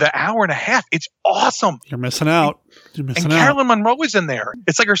spend the hour and a half. It's awesome. You're missing out. Carolyn Monroe is in there.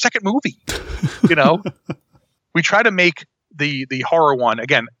 It's like her second movie. You know, we try to make the horror one.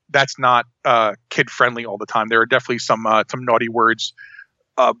 Again, that's not kid friendly all the time. There are definitely some naughty words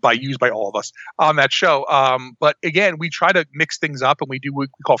used by all of us on that show. But again, we try to mix things up and we do what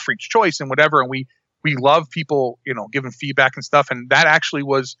we call Freak's Choice and whatever. And we love people, you know, giving feedback and stuff. And that actually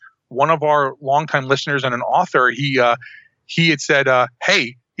was one of our longtime listeners and an author. He had said,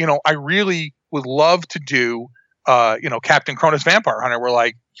 hey, you know, I really would love to do, you know, Captain Kronos Vampire Hunter. We're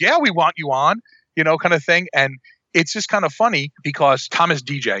like, yeah, we want you on, you know, kind of thing. And it's just kind of funny because Thomas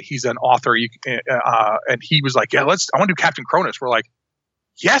DJ, he's an author, and he was like, yeah, I want to do Captain Kronos. We're like,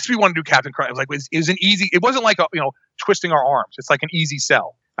 yes, we want to do Captain Kronos. Like, it wasn't like twisting our arms. It's like an easy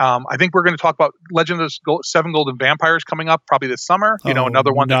sell. I think we're going to talk about Legend of the Seven Golden Vampires coming up probably this summer. You know,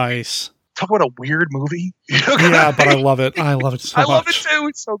 another one. Nice. Talk about a weird movie. Yeah, but I love it. I love it so much. I love it too.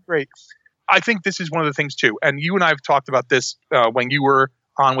 It's so great. I think this is one of the things too. And you and I have talked about this when you were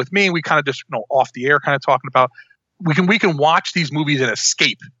on with me. We kind of just, off the air kind of talking about we can watch these movies and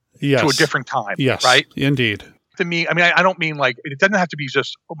escape to a different time. Yes, right? Indeed. To me, I mean, I don't mean like it doesn't have to be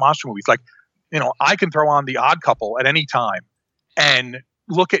just monster movies. Like, I can throw on The Odd Couple at any time and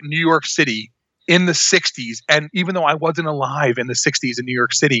look at New York City in the 60s. And even though I wasn't alive in the 60s in New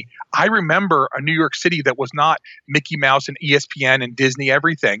York City, I remember a New York City that was not Mickey Mouse and ESPN and Disney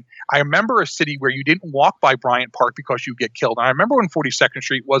everything. I remember a city where you didn't walk by Bryant Park because you get killed. And I remember when 42nd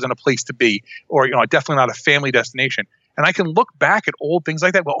Street wasn't a place to be, or, definitely not a family destination. And I can look back at old things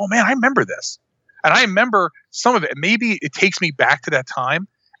like that. Well, oh man, I remember this. And I remember some of it. Maybe it takes me back to that time.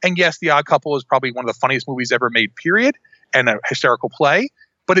 And yes, The Odd Couple is probably one of the funniest movies ever made, period, and a hysterical play.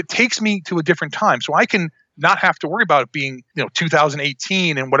 But it takes me to a different time. So I can not have to worry about it being,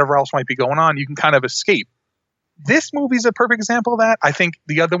 2018 and whatever else might be going on. You can kind of escape. This movie is a perfect example of that. I think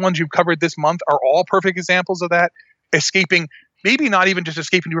the other ones you've covered this month are all perfect examples of that. Escaping, maybe not even just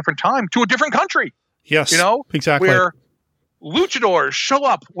escaping to a different time, to a different country. Yes, exactly. Where luchadors show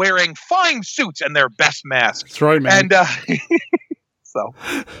up wearing fine suits and their best masks. That's right, man. And so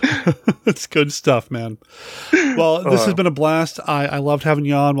it's good stuff, man. Well, this has been a blast. I loved having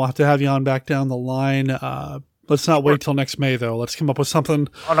you on. We'll have to have you on back down the line. Let's not wait till next May, though. Let's come up with something.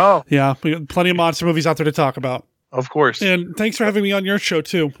 Oh, no. Yeah, we got plenty of monster movies out there to talk about. Of course. And thanks for having me on your show,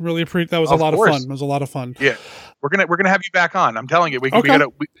 too. Really appreciate that. Was a lot of fun. It was a lot of fun. Yeah. We're gonna have you back on. I'm telling you.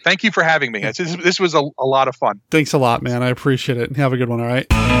 Thank you for having me. This was a lot of fun. Thanks a lot, man. I appreciate it. Have a good one, all right?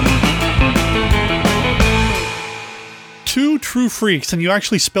 Two True Freaks, and you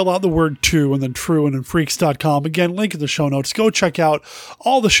actually spell out the word two and then true and then freaks.com. Again, link in the show notes. Go check out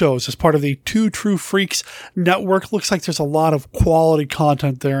all the shows as part of the Two True Freaks network. Looks like there's a lot of quality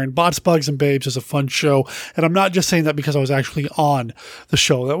content there, and Bots, Bugs, and Babes is a fun show. And I'm not just saying that because I was actually on the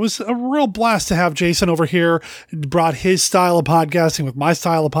show. That was a real blast to have Jason over here. He brought his style of podcasting with my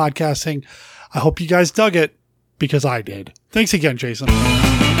style of podcasting. I hope you guys dug it, because I did. Thanks again, Jason.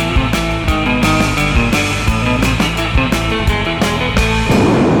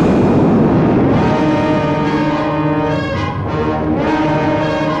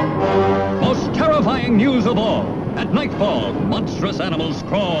 News of all. At nightfall, monstrous animals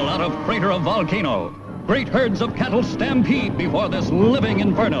crawl out of crater of volcano. Great herds of cattle stampede before this living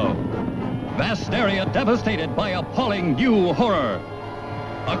inferno. Vast area devastated by appalling new horror.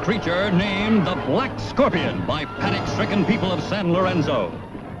 A creature named the Black Scorpion by panic-stricken people of San Lorenzo.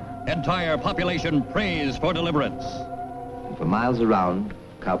 Entire population prays for deliverance. For miles around,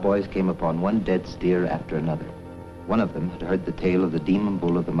 cowboys came upon one dead steer after another. One of them had heard the tale of the demon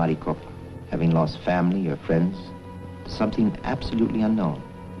bull of the Maricopa. Having lost family or friends to something absolutely unknown,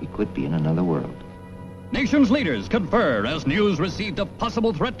 we could be in another world. Nation's leaders confer as news received a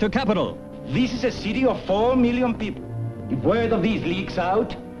possible threat to capital. This is a city of 4 million people. If word of these leaks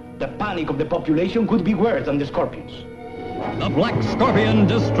out, the panic of the population could be worse than the scorpions. The Black Scorpion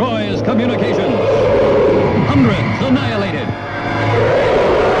destroys communications. Hundreds annihilated.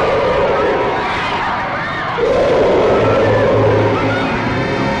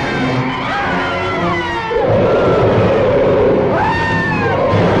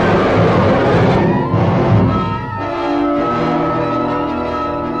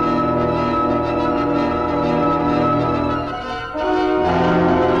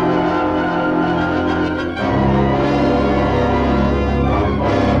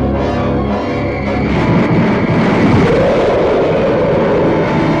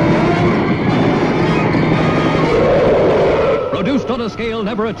 On a scale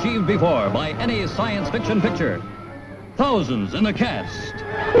never achieved before by any science fiction picture. Thousands in the cast.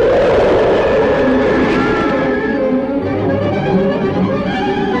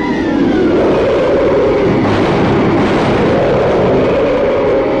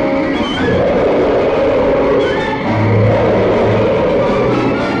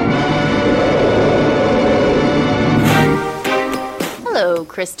 Hello,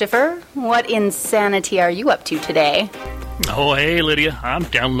 Christopher. What insanity are you up to today? Oh, hey, Lydia. I'm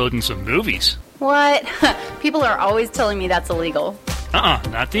downloading some movies. What? People are always telling me that's illegal.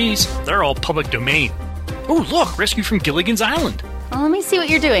 Not these. They're all public domain. Oh, look, Rescue from Gilligan's Island. Well, let me see what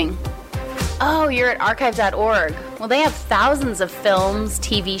you're doing. Oh, you're at archive.org. Well, they have thousands of films,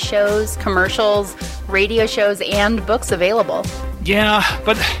 TV shows, commercials, radio shows, and books available. Yeah,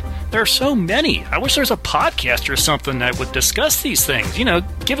 but there are so many. I wish there was a podcast or something that would discuss these things. You know,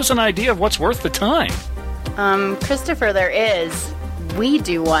 give us an idea of what's worth the time. Christopher, there is. We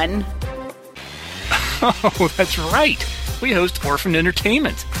do one. Oh, that's right. We host Orphan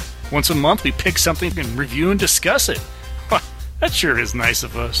Entertainment. Once a month, we pick something and review and discuss it. That sure is nice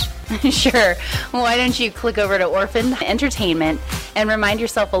of us. Sure. Why don't you click over to Orphan Entertainment and remind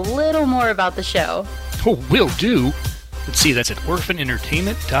yourself a little more about the show? Oh, will do. Let's see, that's at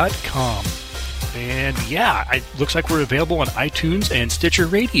orphanentertainment.com. And yeah, it looks like we're available on iTunes and Stitcher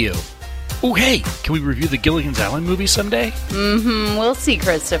Radio. Oh, hey, can we review the Gilligan's Island movie someday? Mm-hmm. We'll see,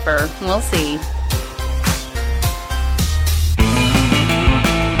 Christopher. We'll see.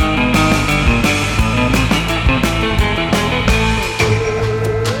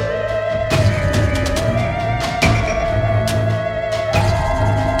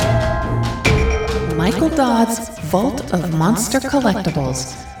 Michael Dodd's Vault of Monster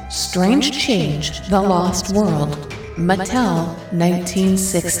Collectibles. Strange Change, The Lost World. Mattel,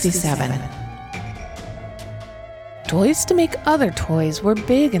 1967. Toys to make other toys were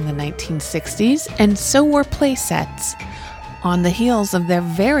big in the 1960s, and so were playsets. On the heels of their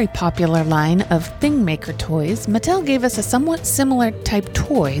very popular line of Thingmaker toys, Mattel gave us a somewhat similar type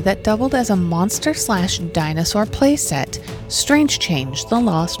toy that doubled as a monster/dinosaur playset, Strange Change, The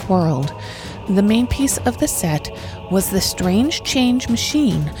Lost World. The main piece of the set was the Strange Change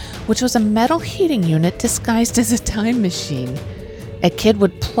machine, which was a metal heating unit disguised as a time machine. A kid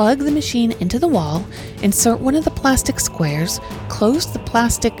would plug the machine into the wall, insert one of the plastic squares, close the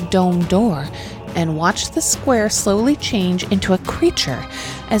plastic dome door, and watch the square slowly change into a creature,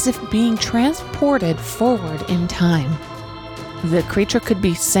 as if being transported forward in time. The creature could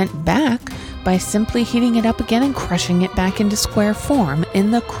be sent back by simply heating it up again and crushing it back into square form in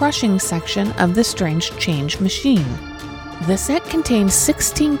the crushing section of the Strange Change machine. The set contained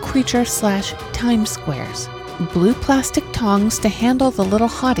 16 creature/time squares. blue plastic tongs to handle the little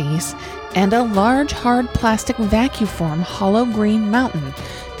hotties, and a large hard plastic vacuform hollow green mountain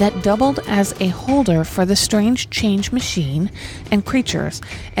that doubled as a holder for the strange change machine and creatures,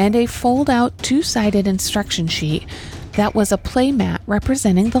 and a fold-out two-sided instruction sheet that was a play mat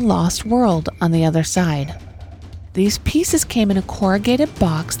representing the lost world on the other side. These pieces came in a corrugated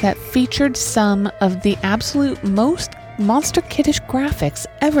box that featured some of the absolute most Monster Kiddish graphics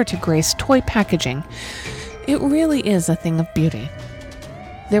ever to grace toy packaging. It really is a thing of beauty.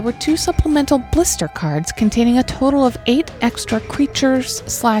 There were 2 supplemental blister cards containing a total of 8 extra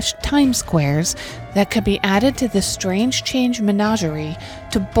creatures/time squares that could be added to the Strange Change menagerie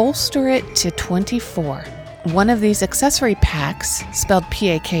to bolster it to 24. One of these accessory packs, spelled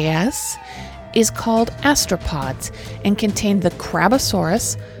P-A-K-S, is called Astropods and contained the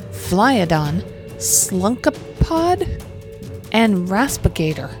Crabosaurus, Flyodon, Slunkapod, and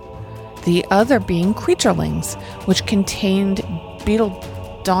Raspigator. The other being Creaturelings, which contained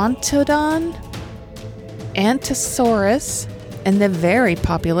Beetledontodon, Antisaurus, and the very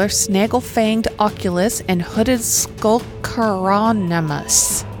popular Snaggle-Fanged Oculus and Hooded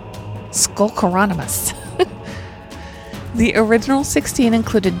Skullcuronimus. The original 16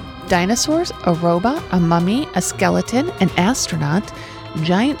 included dinosaurs, a robot, a mummy, a skeleton, an astronaut,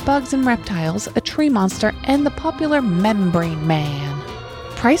 giant bugs and reptiles, a tree monster, and the popular Membrane Man.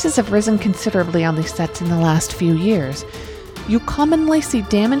 Prices have risen considerably on these sets in the last few years. You commonly see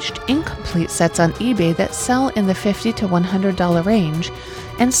damaged, incomplete sets on eBay that sell in the $50 to $100 range,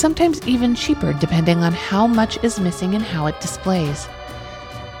 and sometimes even cheaper depending on how much is missing and how it displays.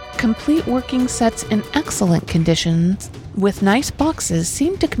 Complete working sets in excellent conditions with nice boxes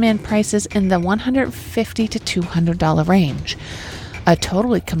seem to command prices in the $150 to $200 range. A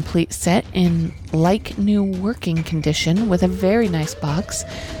totally complete set in like-new working condition with a very nice box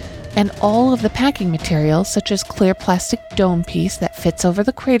and all of the packing materials such as clear plastic dome piece that fits over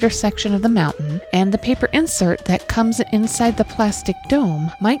the crater section of the mountain and the paper insert that comes inside the plastic dome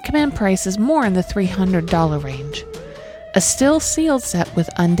might command prices more in the $300 range. A still sealed set with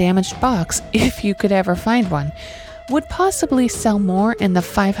undamaged box, if you could ever find one, would possibly sell more in the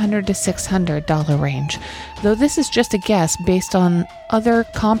 $500 to $600 range, though this is just a guess based on other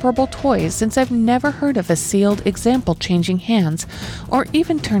comparable toys since I've never heard of a sealed example changing hands, or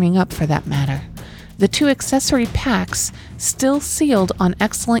even turning up for that matter. The 2 accessory packs, still sealed on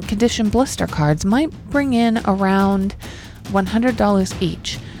excellent condition blister cards, might bring in around $100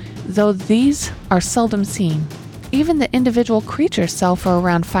 each, though these are seldom seen. Even the individual creatures sell for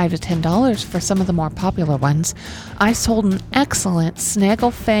around $5 to $10 for some of the more popular ones. I sold an excellent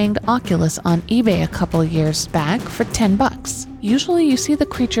Snaggle-Fanged Oculus on eBay a couple of years back for $10. Usually you see the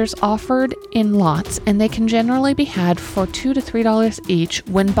creatures offered in lots, and they can generally be had for $2 to $3 each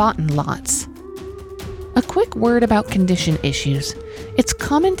when bought in lots. A quick word about condition issues. It's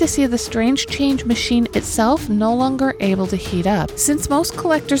common to see the Strange Change machine itself no longer able to heat up. Since most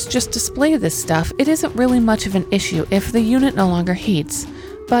collectors just display this stuff, it isn't really much of an issue if the unit no longer heats.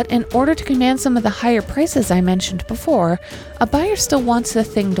 But in order to command some of the higher prices I mentioned before, a buyer still wants the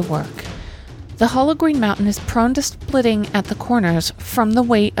thing to work. The hollow green mountain is prone to splitting at the corners from the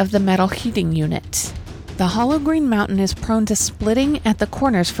weight of the metal heating unit. The hollow green mountain is prone to splitting at the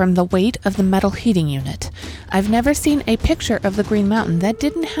corners from the weight of the metal heating unit. I've never seen a picture of the green mountain that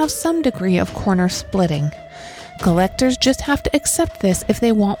didn't have some degree of corner splitting. Collectors just have to accept this if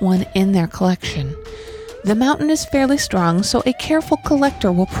they want one in their collection. The mountain is fairly strong, so a careful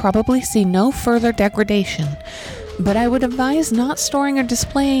collector will probably see no further degradation, but I would advise not storing or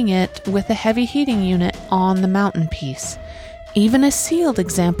displaying it with a heavy heating unit on the mountain piece. Even a sealed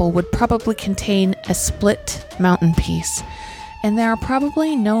example would probably contain a split mountain piece, and there are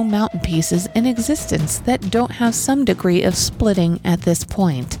probably no mountain pieces in existence that don't have some degree of splitting at this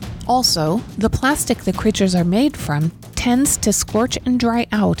point. Also, the plastic the creatures are made from tends to scorch and dry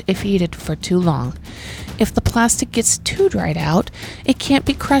out if heated for too long. If the plastic gets too dried out, it can't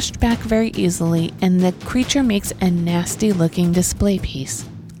be crushed back very easily, and the creature makes a nasty looking display piece.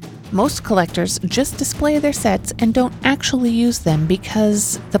 Most collectors just display their sets and don't actually use them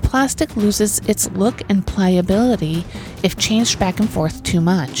because the plastic loses its look and pliability if changed back and forth too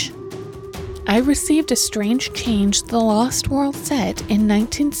much. I received a Strange Change The Lost World set in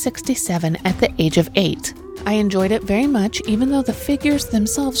 1967 at the age of 8. I enjoyed it very much, even though the figures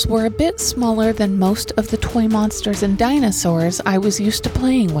themselves were a bit smaller than most of the toy monsters and dinosaurs I was used to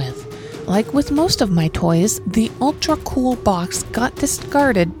playing with. Like with most of my toys, the ultra cool box got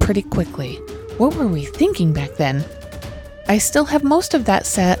discarded pretty quickly. What were we thinking back then? I still have most of that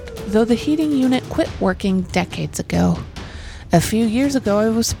set, though the heating unit quit working decades ago. A few years ago, I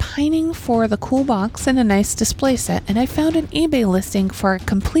was pining for the cool box and a nice display set, and I found an eBay listing for a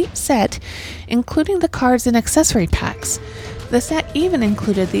complete set, including the cards and accessory packs. The set even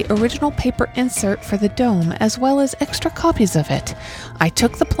included the original paper insert for the dome, as well as extra copies of it. I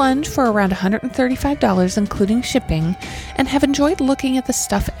took the plunge for around $135, including shipping, and have enjoyed looking at the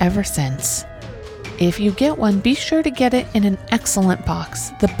stuff ever since. If you get one, be sure to get it in an excellent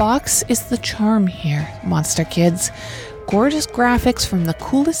box. The box is the charm here, Monster Kids. Gorgeous graphics from the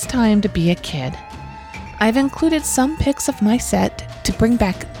coolest time to be a kid. I've included some pics of my set to bring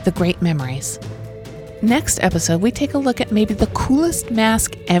back the great memories. Next episode, we take a look at maybe the coolest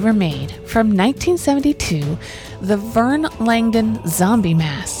mask ever made. From 1972, the Vern Langdon Zombie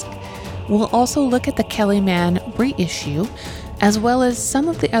Mask. We'll also look at the Kelly Man reissue, as well as some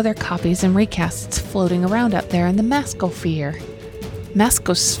of the other copies and recasts floating around out there in the Maskosphere.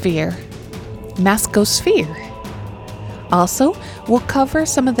 Also, we'll cover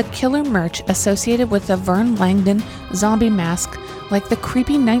some of the killer merch associated with the Vern Langdon Zombie Mask, like the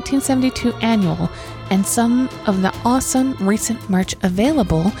creepy 1972 annual, and some of the awesome recent merch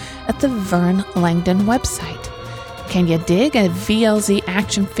available at the Vern Langdon website. Can you dig a VLZ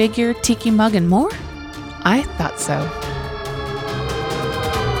action figure, tiki mug, and more? I thought so.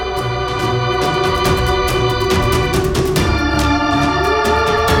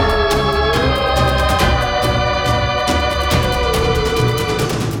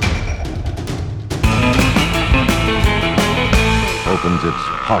 Opens its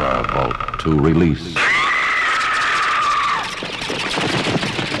horror vault to release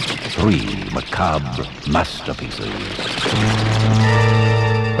 3 macabre masterpieces.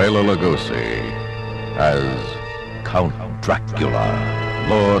 Bela Lugosi as Count Dracula,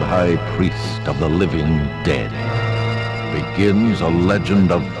 Lord High Priest of the living dead, begins a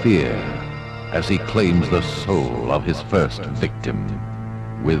legend of fear as he claims the soul of his first victim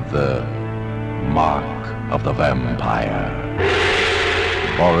with the Mark of the Vampire.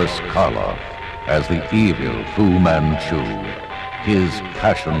 Boris Karloff as the evil Fu Manchu, his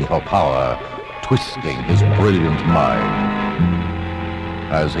passion for power twisting his brilliant mind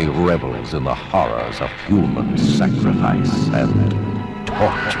as he revels in the horrors of human sacrifice and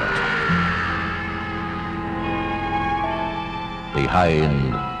torture.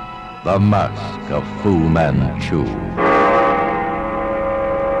 Behind the mask of Fu Manchu.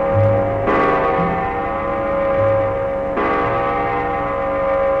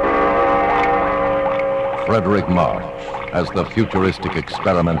 Frederick March as the futuristic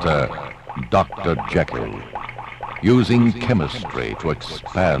experimenter Dr. Jekyll, using chemistry to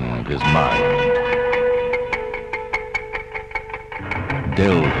expand his mind,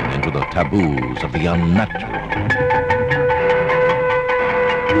 delving into the taboos of the unnatural,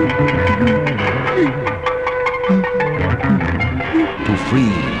 to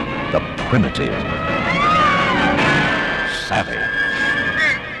free the primitive, savage,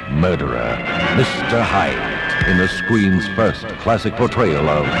 murderer, Mr. Hyde, in the screen's first classic portrayal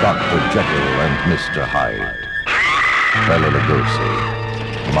of Dr. Jekyll and Mr. Hyde. Bela Lugosi,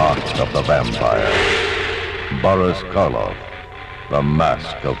 Mark of the Vampire. Boris Karloff, The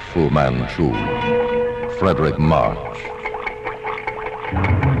Mask of Fu Manchu. Frederick March.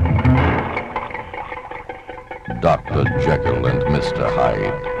 Dr. Jekyll and Mr.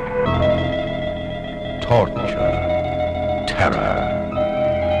 Hyde. Torture, terror,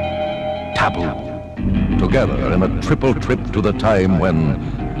 taboo, together in a triple trip to the time when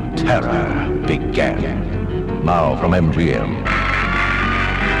terror began. Now from MGM.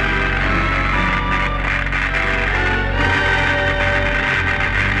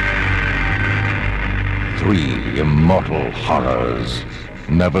 Three immortal horrors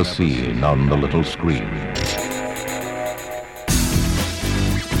never seen on the little screen.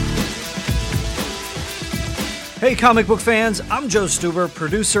 Hey comic book fans, I'm Joe Stuber,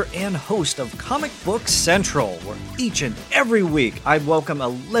 producer and host of Comic Book Central, where each and every week I welcome a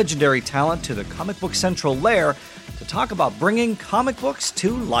legendary talent to the Comic Book Central lair to talk about bringing comic books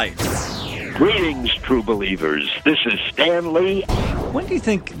to life. Greetings, true believers. This is Stan Lee. When do you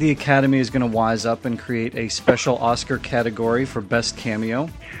think the Academy is going to wise up and create a special Oscar category for Best Cameo?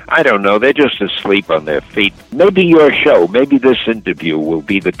 I don't know. They're just asleep on their feet. Maybe your show, maybe this interview will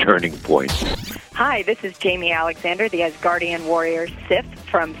be the turning point. Hi, this is Jamie Alexander, the Asgardian warrior Sif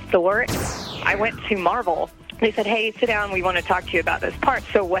from Thor. I went to Marvel. They said, hey, sit down, we want to talk to you about this part.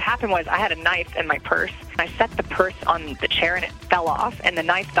 So what happened was I had a knife in my purse. I set the purse on the chair and it fell off, and the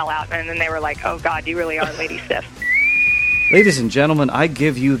knife fell out, and then they were like, oh, God, you really are Lady Sif. Ladies and gentlemen, I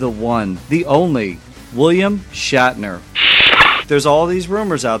give you the one, the only, William Shatner. There's all these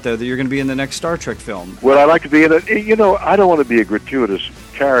rumors out there that you're going to be in the next Star Trek film. Well, I like to be in it. You know, I don't want to be a gratuitous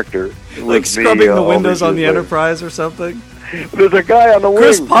character. Like scrubbing the windows on the Enterprise or something? There's a guy on the wing.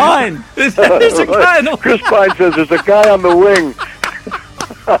 Chris Pine! There's a guy on the wing. Chris Pine says there's a guy on the wing.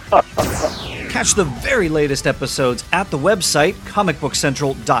 Catch the very latest episodes at the website,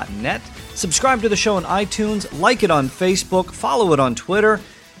 comicbookcentral.net. Subscribe to the show on iTunes, like it on Facebook, follow it on Twitter,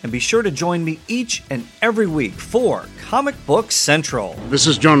 and be sure to join me each and every week for Comic Book Central. This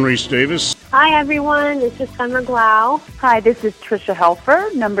is John Rhys Davis. Hi, everyone. This is Summer Glau. Hi, this is Tricia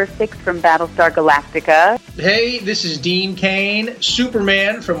Helfer, number 6 from Battlestar Galactica. Hey, this is Dean Cain,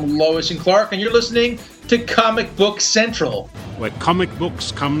 Superman from Lois and Clark, and you're listening to Comic Book Central, where comic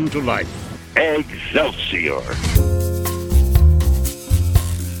books come to life. Excelsior.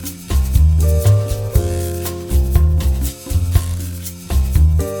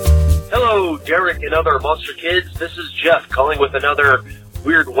 Hello, Derek and other Monster Kids. This is Jeff calling with another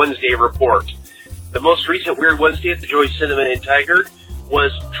Weird Wednesday report. The most recent Weird Wednesday at the Joy Cinema in Tigard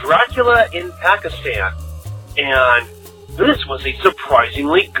was Dracula in Pakistan. And this was a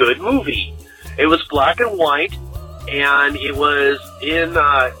surprisingly good movie. It was black and white, and it was in,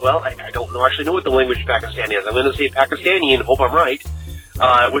 I don't actually know what the language Pakistani is. I'm going to say Pakistani and hope I'm right,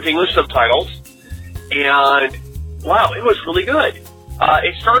 with English subtitles. And, wow, it was really good.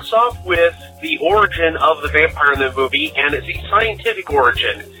 It starts off with the origin of the vampire in the movie, and it's a scientific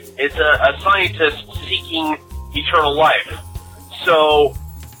origin. It's a scientist seeking eternal life. So,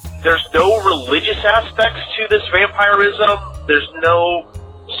 there's no religious aspects to this vampirism. There's no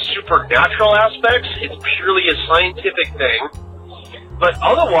supernatural aspects. It's purely a scientific thing. But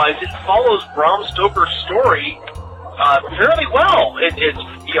otherwise, it follows Bram Stoker's story fairly well. It's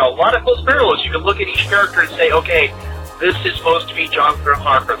a lot of close parallels. You can look at each character and say, okay, this is supposed to be Jonathan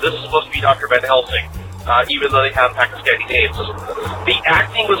Harker. This is supposed to be Dr. Van Helsing, even though they have Pakistani names. The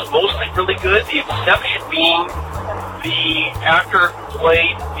acting was mostly really good, the exception being the actor who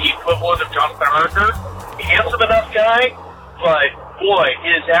played the equivalent of Jonathan Harker. Handsome enough guy, but boy,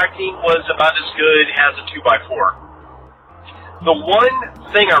 his acting was about as good as a 2x4. The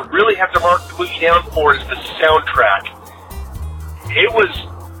one thing I really have to mark the movie down for is the soundtrack. It was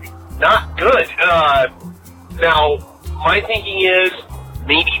not good. Now, my thinking is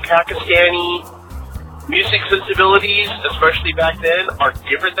maybe Pakistani music sensibilities, especially back then, are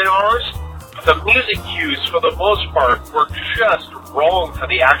different than ours. But the music cues, for the most part, were just wrong for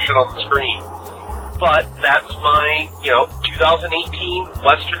the action on the screen. But that's my, 2018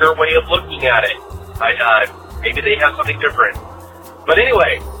 Westerner way of looking at it. Maybe they have something different. But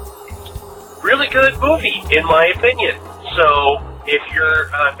anyway, really good movie, in my opinion. So, if you're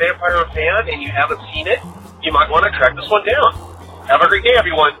a vampire fan and you haven't seen it, you might want to track this one down. Have a great day,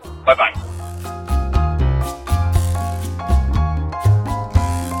 everyone. Bye-bye.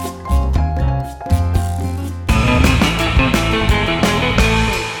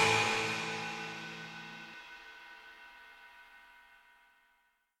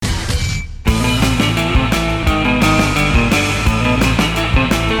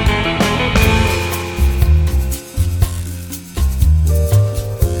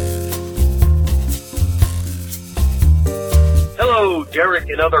 Derek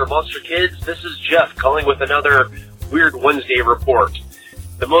and other Monster Kids, this is Jeff calling with another Weird Wednesday report.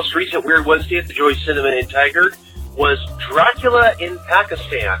 The most recent Weird Wednesday at the Joy Cinema in Tigard was Dracula in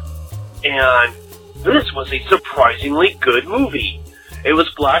Pakistan. And this was a surprisingly good movie. It was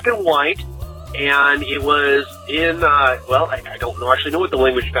black and white, and it was in, I don't actually know what the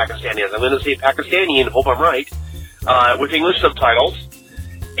language Pakistani is. I'm going to say Pakistani and hope I'm right, with English subtitles.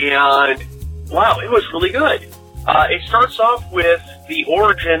 And, wow, it was really good. It starts off with the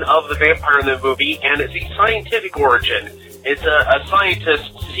origin of the vampire in the movie, and it's a scientific origin. It's a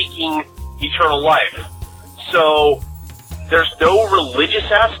scientist seeking eternal life. So, there's no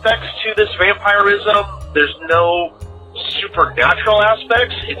religious aspects to this vampirism. There's no supernatural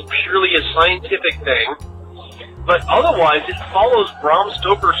aspects. It's purely a scientific thing. But otherwise, it follows Bram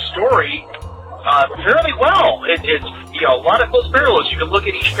Stoker's story fairly well. It's a lot of close parallels. You can look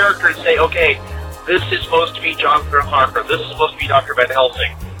at each character and say, okay, this is supposed to be Jonathan Harker. This is supposed to be Dr. Van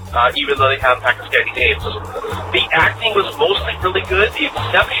Helsing, even though they have Pakistani names. The acting was mostly really good, the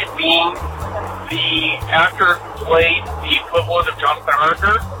exception being the actor who played the equivalent of Jonathan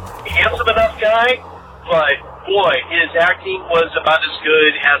Harker. Handsome enough guy, but boy, his acting was about as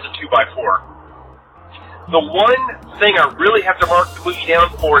good as a 2x4. The one thing I really have to mark the movie down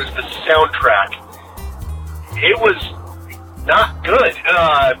for is the soundtrack. It was not good.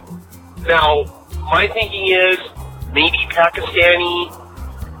 Now, my thinking is maybe Pakistani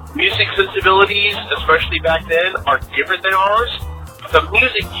music sensibilities, especially back then, are different than ours. The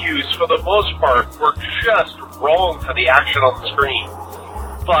music cues, for the most part, were just wrong for the action on the screen.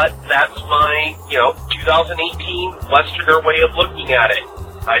 But that's my, 2018 Westerner way of looking at it.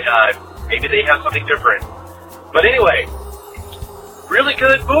 Maybe they have something different. But anyway, really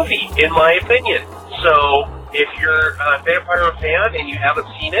good movie, in my opinion. So, if you're a Vampire fan and you haven't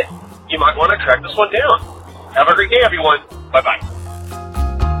seen it, you might want to track this one down. Have a great day, everyone. Bye-bye.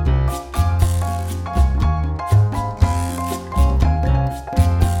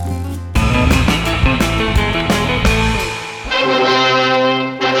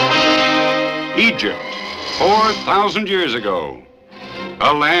 Egypt, 4,000 years ago.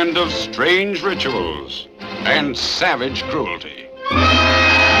 A land of strange rituals and savage cruelty.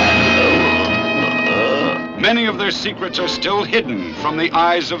 Many of their secrets are still hidden from the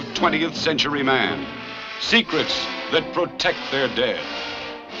eyes of 20th century man. Secrets that protect their dead.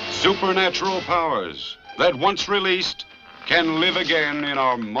 Supernatural powers that once released can live again in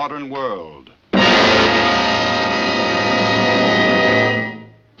our modern world.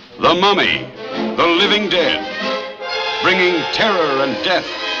 The Mummy, the living dead, bringing terror and death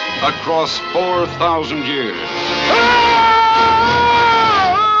across 4,000 years.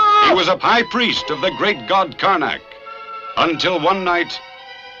 He was a high priest of the great god Karnak, until one night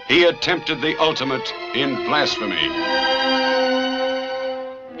he attempted the ultimate in blasphemy.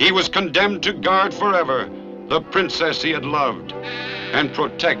 He was condemned to guard forever the princess he had loved and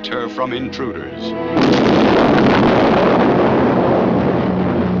protect her from intruders.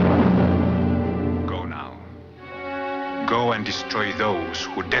 Go now. Go and destroy those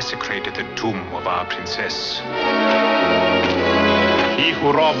who desecrated the tomb of our princess. He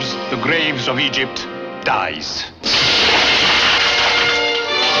who robs the graves of Egypt dies.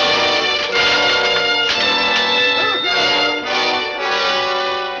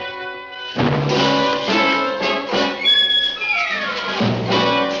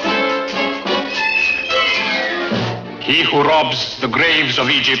 He who robs the graves of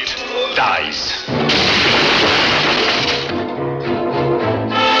Egypt dies.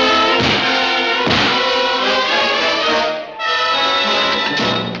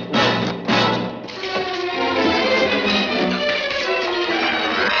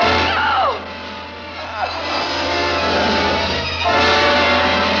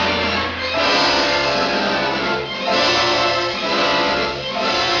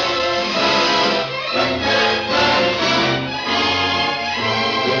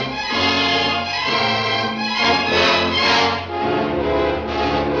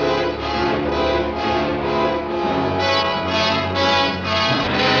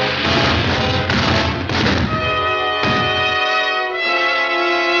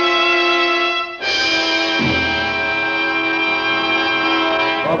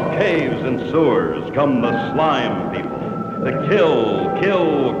 Come the slime people, the kill,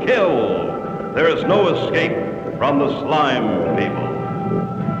 kill, kill. There is no escape from the slime people.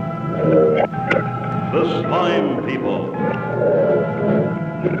 The slime people.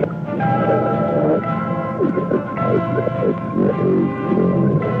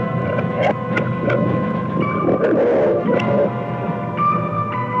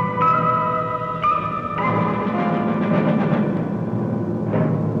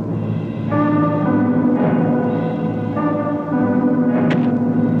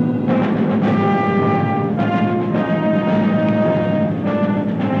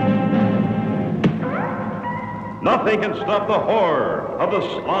 Nothing can stop the horror of the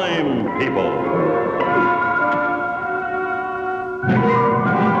slime people.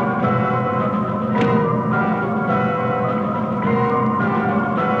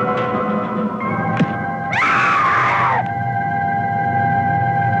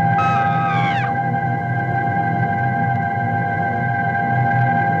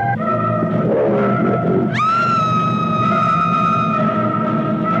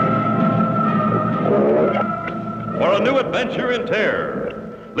 Adventure in terror.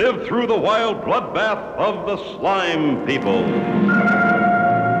 Live through the wild bloodbath of the slime people.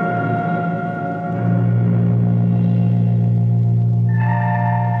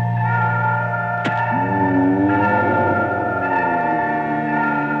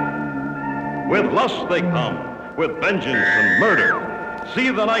 With lust they come, with vengeance and murder. See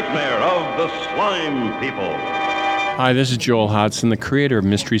the nightmare of the slime people. Hi, this is Joel Hodson, the creator of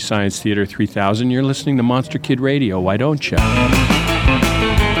Mystery Science Theater 3000. You're listening to Monster Kid Radio. Why don't you?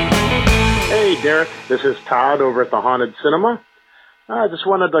 Hey, Derek. This is Todd over at the Haunted Cinema. I just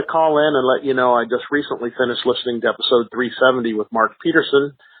wanted to call in and let you know I just recently finished listening to episode 370 with Mark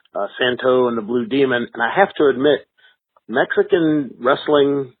Peterson, Santo and the Blue Demon. And I have to admit, Mexican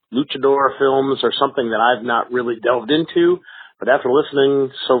wrestling luchador films are something that I've not really delved into, but after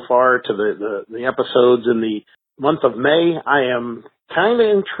listening so far to the episodes in the month of May, I am kind of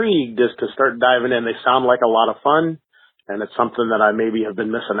intrigued as to start diving in. They sound like a lot of fun, and it's something that I maybe have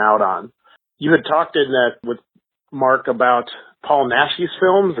been missing out on. You had talked in that with Mark about Paul Naschy's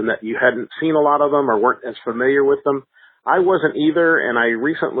films and that you hadn't seen a lot of them or weren't as familiar with them. I wasn't either, and I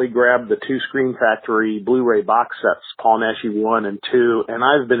recently grabbed the 2 Screen Factory Blu-ray box sets, Paul Naschy 1 and 2, and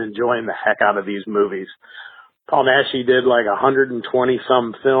I've been enjoying the heck out of these movies. Paul Naschy did like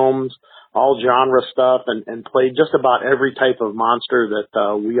 120-some films, all genre stuff, and played just about every type of monster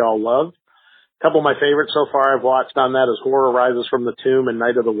that we all love. A couple of my favorites so far I've watched on that is Horror Rises from the Tomb and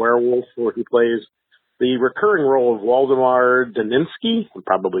Night of the Werewolf, where he plays the recurring role of Waldemar Daninsky. I'm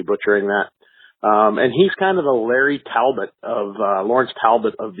probably butchering that. And he's kind of the Larry Talbot of, Lawrence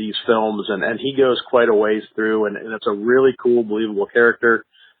Talbot of these films, and he goes quite a ways through, and it's a really cool, believable character.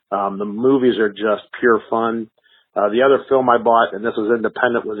 The movies are just pure fun. The other film I bought, and this was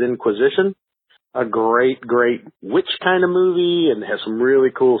independent, was Inquisition. A great witch kind of movie, and has some really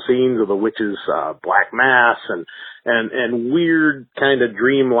cool scenes of the witch's black mass and weird kind of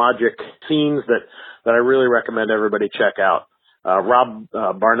dream logic scenes that I really recommend everybody check out. Rob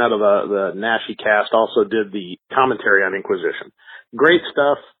Barnett of the Naschy cast also did the commentary on Inquisition. Great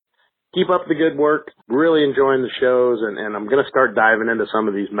stuff. Keep up the good work. Really enjoying the shows, and I'm going to start diving into some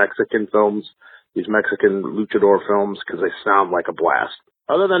of these Mexican films, these Mexican luchador films, because they sound like a blast.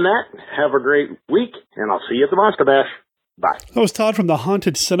 Other than that, have a great week, and I'll see you at the Monster Bash. Bye. That was Todd from the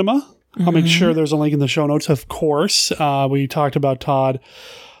Haunted Cinema. I'll make sure there's a link in the show notes, of course. We talked about Todd.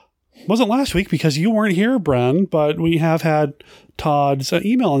 Wasn't last week because you weren't here, Bren, but we have had Todd's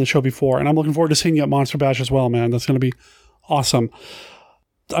email on the show before, and I'm looking forward to seeing you at Monster Bash as well, man. That's going to be awesome.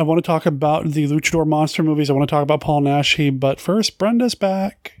 I want to talk about the Luchador monster movies. I want to talk about Paul Naschy, but first, Brenda's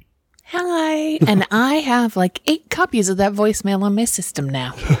back. Hi. And I have like 8 copies of that voicemail on my system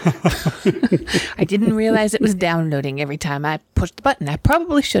now. I didn't realize it was downloading every time I pushed the button. I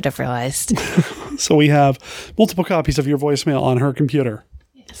probably should have realized. So we have multiple copies of your voicemail on her computer.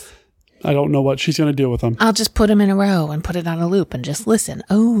 Yes. I don't know what she's going to do with them. I'll just put them in a row and put it on a loop and just listen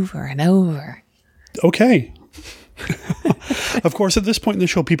over and over. Okay. Of course, at this point in the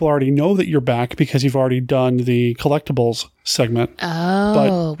show, people already know that you're back because you've already done the collectibles segment.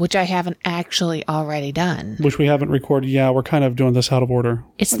 Oh, which I haven't actually already done. Which we haven't recorded. Yeah, we're kind of doing this out of order.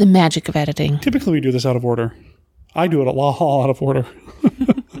 It's the magic of editing. Typically, we do this out of order. I do it all out of order.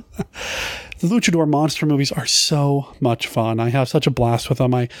 The Luchador monster movies are so much fun. I have such a blast with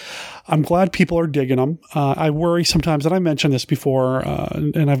them. I'm glad people are digging them. I worry sometimes, and I mentioned this before,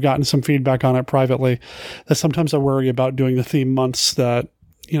 and I've gotten some feedback on it privately, that sometimes I worry about doing the theme months that,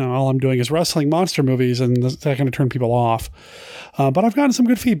 all I'm doing is wrestling monster movies, and that's going to turn people off. But I've gotten some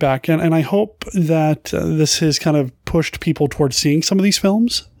good feedback, and I hope that this has kind of pushed people towards seeing some of these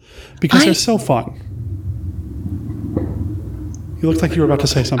films because they're so fun. You looked like you were about to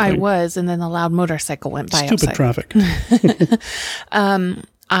say something. I was, and then the loud motorcycle went by. Stupid traffic.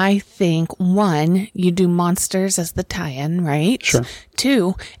 I think, 1, you do monsters as the tie-in, right? Sure.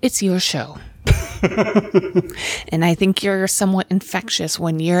 2, it's your show. And I think you're somewhat infectious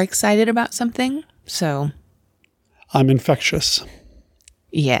when you're excited about something, so. I'm infectious.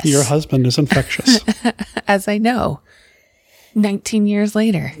 Yes. Your husband is infectious. As I know. 19 years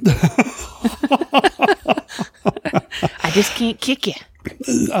later. I just can't kick you.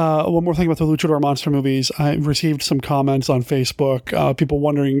 One more thing about the Luchador monster movies. I received some comments on Facebook, people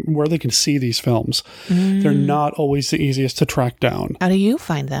wondering where they can see these films. They're not always the easiest to track down. How do you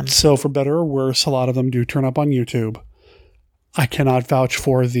find them? So for better or worse, a lot of them do turn up on YouTube. I cannot vouch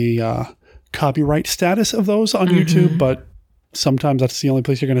for the copyright status of those on YouTube, but sometimes that's the only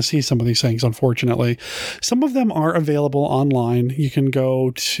place you're going to see some of these things, unfortunately. Some of them are available online. You can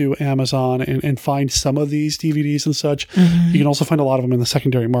go to Amazon and find some of these DVDs and such. You can also find a lot of them in the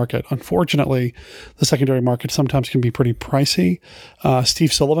secondary market. Unfortunately, the secondary market sometimes can be pretty pricey.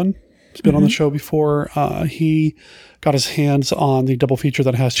 Steve Sullivan has been on the show before. He got his hands on the double feature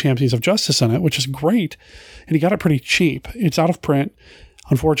that has Champions of Justice in it, which is great. And he got it pretty cheap. It's out of print.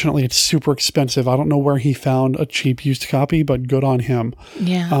 Unfortunately, it's super expensive. I don't know where he found a cheap used copy, but good on him.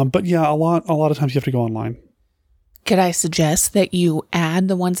 Yeah. But yeah, a lot of times you have to go online. Could I suggest that you add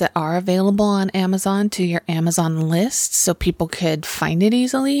the ones that are available on Amazon to your Amazon list so people could find it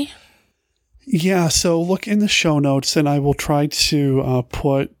easily? Yeah, so look in the show notes, and I will try to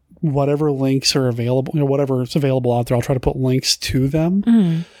put whatever links are available, whatever is available out there. I'll try to put links to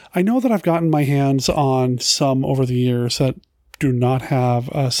them. I know that I've gotten my hands on some over the years that do not have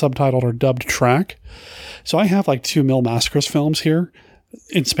a subtitled or dubbed track. So I have like 2 Mil Mascaras films here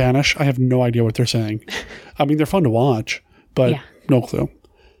in Spanish. I have no idea what they're saying. I mean, they're fun to watch, but no clue.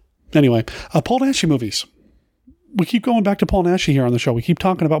 Anyway, Paul Naschy movies. We keep going back to Paul Naschy here on the show. We keep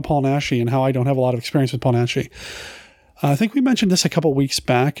talking about Paul Naschy and how I don't have a lot of experience with Paul Naschy. I think we mentioned this a couple weeks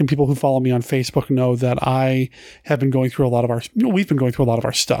back, and people who follow me on Facebook know that I have been going through a lot of our, we've been going through a lot of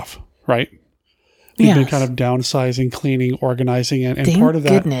our stuff, right? We've been kind of downsizing, cleaning, organizing, and part of that.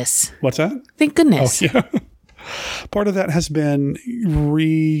 Thank goodness. What's that? Thank goodness. Oh, yeah. Part of that has been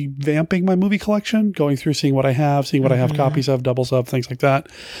revamping my movie collection, going through, seeing what I have, seeing what I have copies of, doubles of, things like that.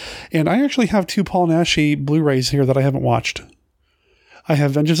 And I actually have 2 Paul Naschy Blu-rays here that I haven't watched. I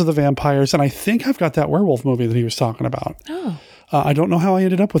have Vengeance of the Vampires, and I think I've got that werewolf movie that he was talking about. Oh. I don't know how I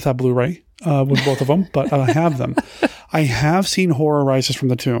ended up with that Blu-ray, with both of them, but I have them. I have seen Horror Rises from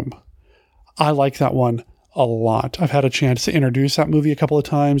the Tomb. I like that one a lot. I've had a chance to introduce that movie a couple of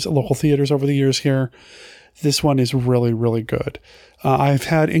times at local theaters over the years here. This one is really, really good. I've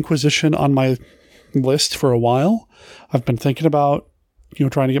had Inquisition on my list for a while. I've been thinking about,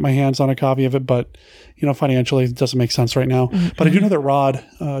 trying to get my hands on a copy of it, but, financially it doesn't make sense right now. Mm-hmm. But I do know that Rod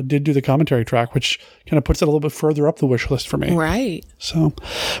did do the commentary track, which kind of puts it a little bit further up the wish list for me. Right. So,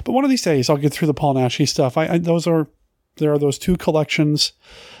 but one of these days I'll get through the Paul Naschy stuff. There are those 2 collections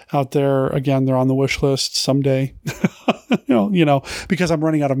out there. Again, they're on the wish list someday, because I'm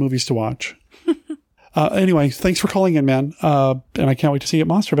running out of movies to watch. Anyway, thanks for calling in, man. And I can't wait to see you at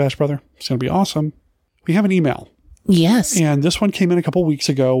Monster Bash, brother. It's going to be awesome. We have an email. Yes. And this one came in a couple weeks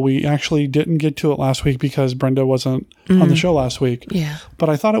ago. We actually didn't get to it last week because Brenda wasn't on the show last week. Yeah. But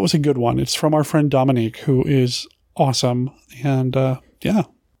I thought it was a good one. It's from our friend Dominique, who is awesome. And yeah.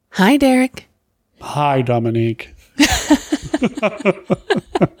 Hi, Derek. Hi, Dominique.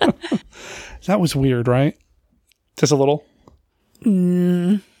 That was weird, right? Just a little?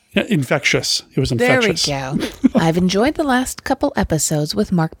 Yeah, infectious. It was infectious. There we go. I've enjoyed the last couple episodes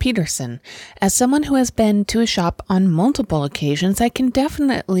with Mark Peterson. As someone who has been to a shop on multiple occasions, I can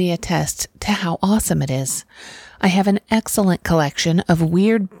definitely attest to how awesome it is. I have an excellent collection of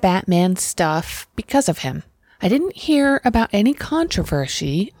weird Batman stuff because of him. I didn't hear about any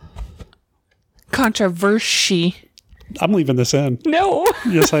controversy. I'm leaving this in. No.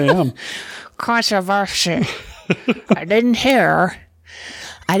 Yes, I am. Controversy. I didn't hear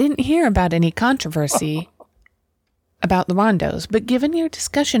about any controversy about the Rondos, but given your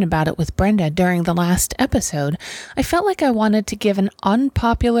discussion about it with Brenda during the last episode, I felt like I wanted to give an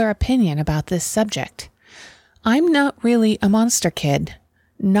unpopular opinion about this subject. I'm not really a monster kid.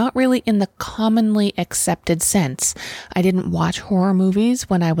 Not really in the commonly accepted sense. I didn't watch horror movies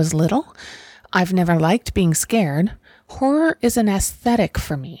when I was little. I've never liked being scared. Horror is an aesthetic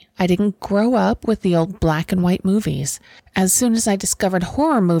for me. I didn't grow up with the old black and white movies. As soon as I discovered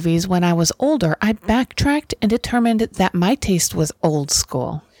horror movies when I was older, I backtracked and determined that my taste was old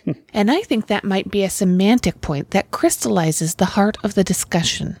school. And I think that might be a semantic point that crystallizes the heart of the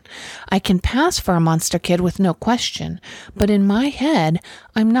discussion. I can pass for a monster kid with no question, but in my head,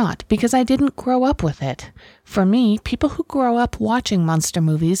 I'm not because I didn't grow up with it. For me, people who grow up watching monster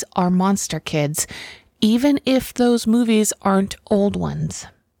movies are monster kids, even if those movies aren't old ones.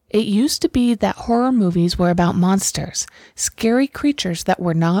 It used to be that horror movies were about monsters, scary creatures that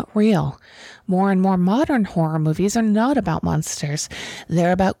were not real. More and more modern horror movies are not about monsters.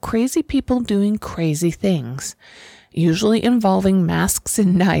 They're about crazy people doing crazy things, usually involving masks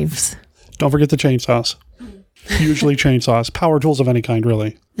and knives. Don't forget the chainsaws. Usually chainsaws, power tools of any kind,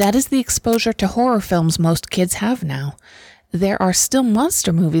 really. That is the exposure to horror films most kids have now. There are still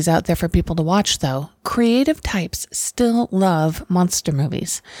monster movies out there for people to watch, though. Creative types still love monster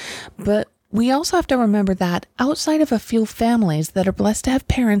movies. But we also have to remember that outside of a few families that are blessed to have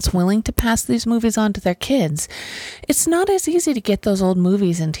parents willing to pass these movies on to their kids, it's not as easy to get those old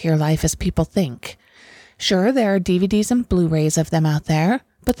movies into your life as people think. Sure, there are DVDs and Blu-rays of them out there,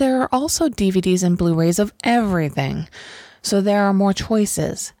 but there are also DVDs and Blu-rays of everything. So there are more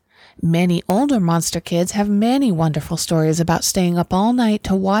choices. Many older monster kids have many wonderful stories about staying up all night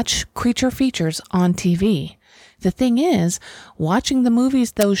to watch creature features on TV. The thing is, watching the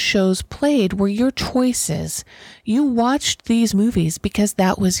movies those shows played were your choices. You watched these movies because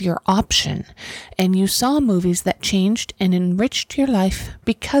that was your option, and you saw movies that changed and enriched your life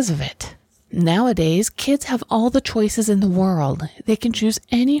because of it. Nowadays, kids have all the choices in the world. They can choose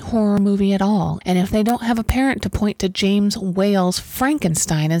any horror movie at all, and if they don't have a parent to point to James Whale's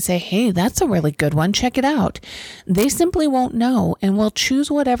Frankenstein and say, hey, that's a really good one, check it out, they simply won't know and will choose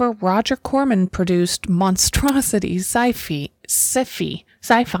whatever Roger Corman produced monstrosity, sci-fi,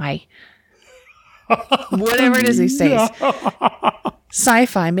 whatever it is he says,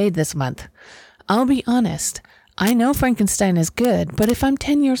 sci-fi made this month. I'll be honest, I know Frankenstein is good, but if I'm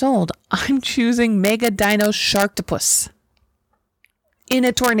 10 years old, I'm choosing Mega Dino Sharktopus in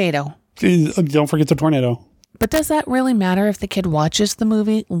a tornado. Don't forget the tornado. But does that really matter if the kid watches the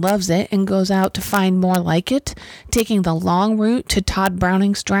movie, loves it, and goes out to find more like it, taking the long route to Todd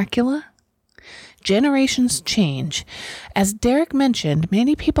Browning's Dracula? Generations change. As Derek mentioned,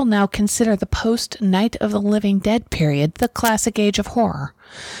 many people now consider the post-Night of the Living Dead period the classic age of horror.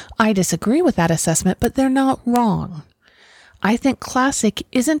 I disagree with that assessment, but they're not wrong. I think classic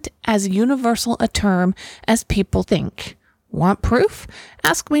isn't as universal a term as people think. Want proof?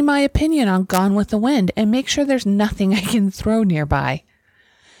 Ask me my opinion on Gone with the Wind and make sure there's nothing I can throw nearby.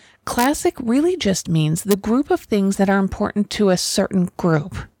 Classic really just means the group of things that are important to a certain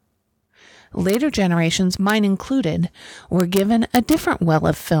group. Later generations, mine included, were given a different well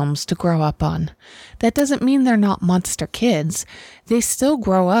of films to grow up on. That doesn't mean they're not monster kids. They still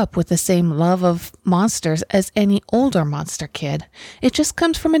grow up with the same love of monsters as any older monster kid. It just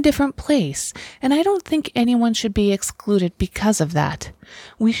comes from a different place, and I don't think anyone should be excluded because of that.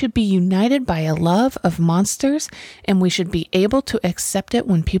 We should be united by a love of monsters, and we should be able to accept it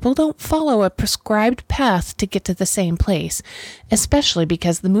when people don't follow a prescribed path to get to the same place, especially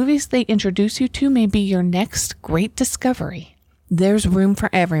because the movies they introduce you to may be your next great discovery. There's room for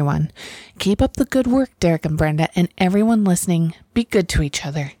everyone. Keep up the good work, Derek and Brenda, and everyone listening, be good to each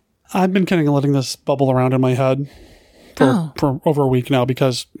other. I've been kind of letting this bubble around in my head for over a week now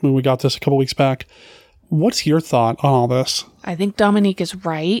because when we got this a couple weeks back. What's your thought on all this? I think Dominique is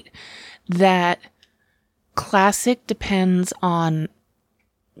right that classic depends on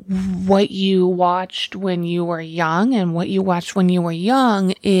what you watched when you were young, and what you watched when you were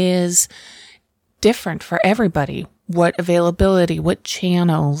young is different for everybody. What availability, what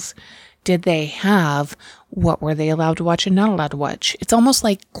channels did they have? What were they allowed to watch and not allowed to watch? It's almost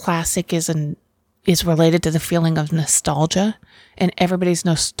like classic is related to the feeling of nostalgia, and everybody's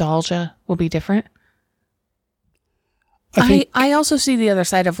nostalgia will be different. I also see the other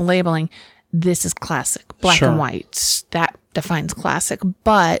side of labeling. This is classic, black and white. That defines classic.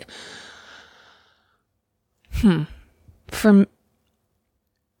 But,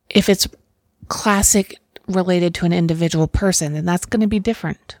 if it's classic related to an individual person, then that's going to be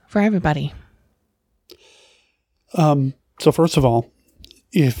different for everybody. So first of all,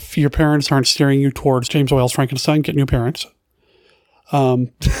 if your parents aren't steering you towards James Whale's Frankenstein, get new parents.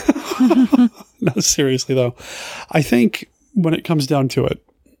 No, seriously though. I think when it comes down to it,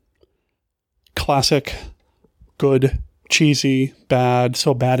 classic, good, cheesy, bad,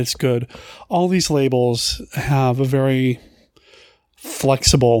 so bad it's good. All these labels have a very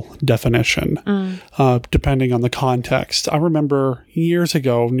flexible definition, depending on the context. I remember years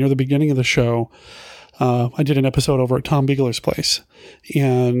ago, near the beginning of the show, I did an episode over at Tom Bigeler's place,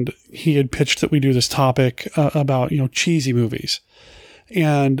 and he had pitched that we do this topic about, cheesy movies.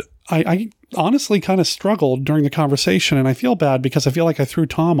 And I honestly kind of struggled during the conversation, and I feel bad because I feel like I threw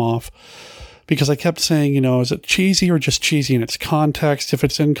Tom off because I kept saying, is it cheesy or just cheesy in its context? If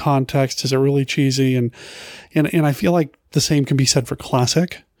it's in context, is it really cheesy? And I feel like the same can be said for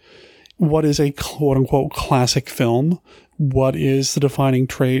classic. What is a quote unquote classic film? What is the defining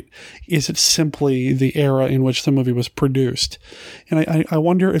trait? Is it simply the era in which the movie was produced? And I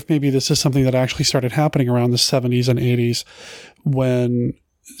wonder if maybe this is something that actually started happening around the 70s and 80s when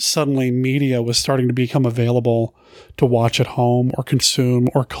suddenly media was starting to become available to watch at home or consume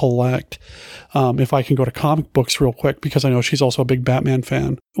or collect. If I can go to comic books real quick, because I know she's also a big Batman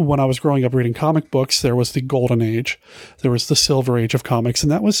fan. When I was growing up reading comic books, there was the golden age, there was the silver age of comics,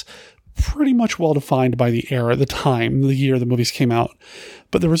 and that was pretty much well defined by the era, the time, the year the movies came out.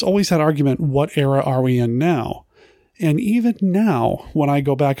 But there was always that argument, what era are we in now? And even now, when I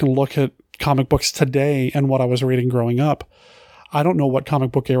go back and look at comic books today and what I was reading growing up, I don't know what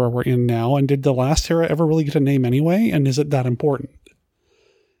comic book era we're in now. And did the last era ever really get a name anyway? And is it that important?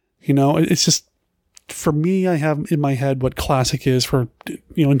 It's just, for me, I have in my head what classic is for,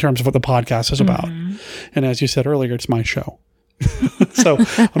 in terms of what the podcast is about. Mm-hmm. And as you said earlier, it's my show. So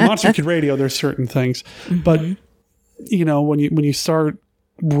on Monster Kid Radio, there's certain things, but when you start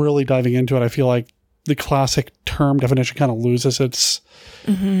really diving into it, I feel like the classic term definition kind of loses its,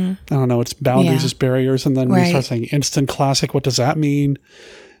 I don't know, its boundaries, its barriers. And then we start saying instant classic. What does that mean?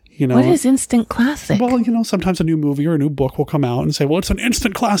 What is instant classic? Well, sometimes a new movie or a new book will come out and say, well, it's an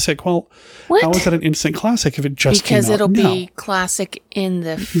instant classic. Well, how is that an instant classic if it just because came out? It'll be classic in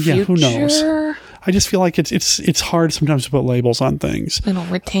the future. Yeah, who knows? I just feel like it's hard sometimes to put labels on things. It'll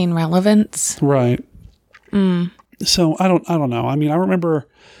retain relevance. Right. So I don't know. I mean, I remember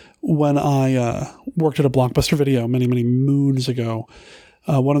when I worked at a Blockbuster Video many, many moons ago,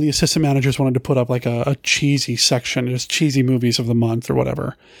 one of the assistant managers wanted to put up like a cheesy section, just cheesy movies of the month or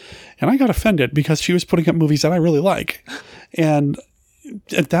whatever. And I got offended because she was putting up movies that I really like. And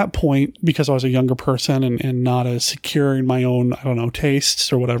at that point, because I was a younger person and not as secure in my own, I don't know,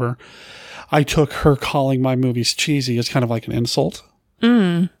 tastes or whatever, I took her calling my movies cheesy as kind of like an insult.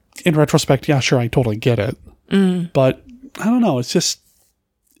 In retrospect, yeah, sure, I totally get it. But I don't know, it's just...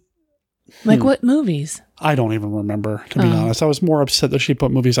 Like what movies? I don't even remember, to be honest. I was more upset that she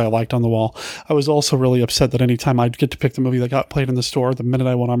put movies I liked on the wall. I was also really upset that anytime I'd get to pick the movie that got played in the store, the minute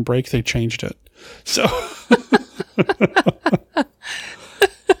I went on break, they changed it. So...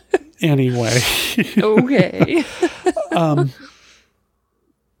 Anyway. Okay.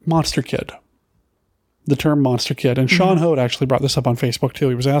 Monster Kid. The term Monster Kid. And Sean Hode actually brought this up on Facebook too.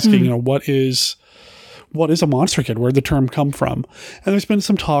 He was asking, what is a Monster Kid? Where'd the term come from? And there's been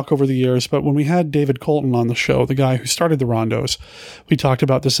some talk over the years, but when we had David Colton on the show, the guy who started the Rondos, we talked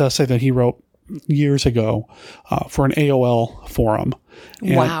about this essay that he wrote years ago for an AOL forum.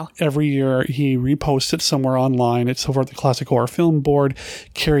 And wow. Every year he reposts it somewhere online. It's over at the Classic Horror Film Board.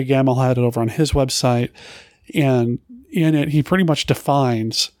 Kerry Gamble had it over on his website. And in it, he pretty much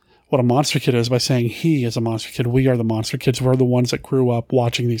defines what a monster kid is by saying he is a monster kid. We are the monster kids. We're the ones that grew up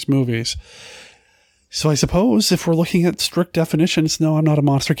watching these movies. So I suppose if we're looking at strict definitions, no, I'm not a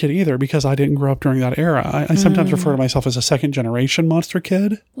monster kid either because I didn't grow up during that era. I sometimes refer to myself as a second generation monster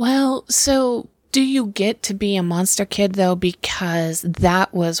kid. Well, so do you get to be a monster kid though because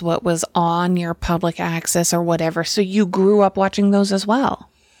that was what was on your public access or whatever? So you grew up watching those as well?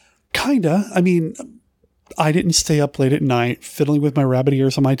 Kinda. I mean, I didn't stay up late at night fiddling with my rabbit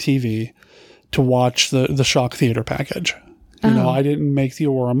ears on my TV to watch the Shock Theater package. You know, I didn't make the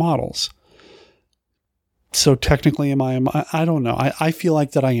Aurora models. So technically, am I? I don't know. I feel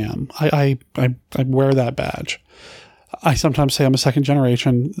like that I am. I wear that badge. I sometimes say I'm a second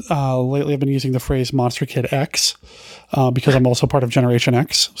generation. Lately, I've been using the phrase Monster Kid X because I'm also part of Generation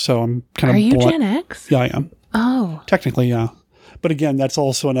X. So I'm kind of... Are you Gen X? Yeah, I am. Oh. Technically, yeah. But again, that's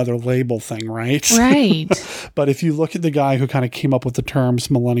also another label thing, right? Right. But if you look at the guy who kind of came up with the terms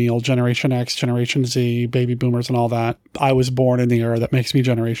Millennial, Generation X, Generation Z, Baby Boomers, and all that, I was born in the era that makes me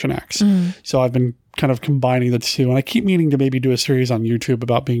Generation X. So I've been kind of combining the two. And I keep meaning to maybe do a series on YouTube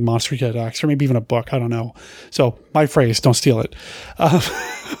about being Monster Kid X, or maybe even a book. I don't know. So my phrase, don't steal it.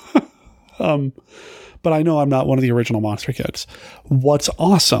 But I know I'm not one of the original Monster Kids. What's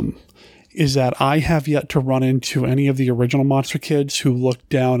awesome is that I have yet to run into any of the original Monster Kids who look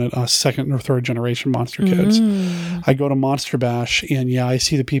down at us second or third generation Monster Kids. I go to Monster Bash and yeah, I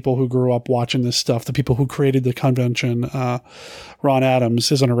see the people who grew up watching this stuff, the people who created the convention. Ron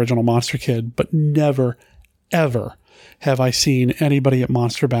Adams is an original Monster Kid, but never, ever have I seen anybody at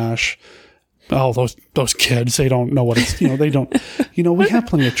Monster Bash. Oh, those kids, they don't know what it's, they don't, we have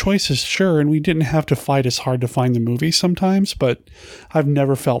plenty of choices, sure, and we didn't have to fight as hard to find the movie sometimes, but I've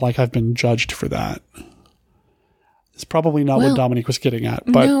never felt like I've been judged for that. It's probably not what Dominique was getting at.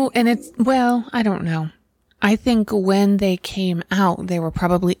 But no, and I don't know. I think when they came out, they were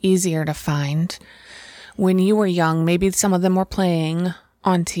probably easier to find. When you were young, maybe some of them were playing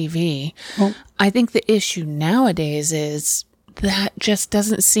on TV. Well, I think the issue nowadays is that just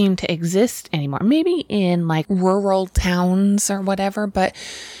doesn't seem to exist anymore. Maybe in like rural towns or whatever, but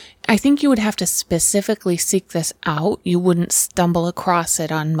I think you would have to specifically seek this out. You wouldn't stumble across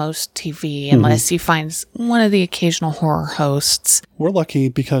it on most TV unless you find one of the occasional horror hosts. We're lucky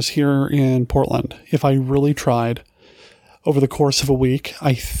because here in Portland, if I really tried, over the course of a week,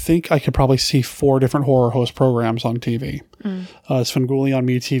 I think I could probably see 4 different horror host programs on TV. Svengoolie on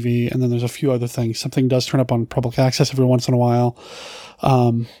MeTV, and then there's a few other things. Something does turn up on public access every once in a while.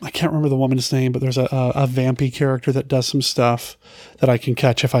 I can't remember the woman's name, but there's a vampy character that does some stuff that I can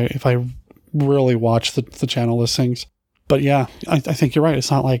catch if I really watch the channel listings. But yeah, I think you're right. It's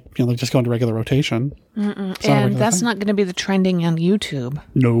not like they just go into regular rotation. And that's not going to be the trending on YouTube.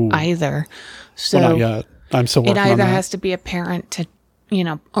 No, either. So not yet. I'm still working on that. It either has to be apparent to,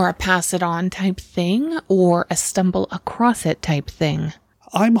 or a pass it on type thing or a stumble across it type thing.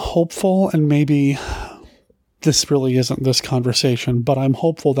 I'm hopeful, and maybe this really isn't this conversation, but I'm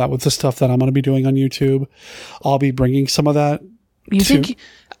hopeful that with the stuff that I'm going to be doing on YouTube, I'll be bringing some of that.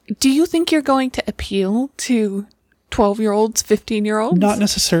 Do you think you're going to appeal to 12-year-olds, 15-year-olds? Not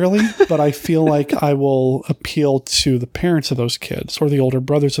necessarily, but I feel like I will appeal to the parents of those kids or the older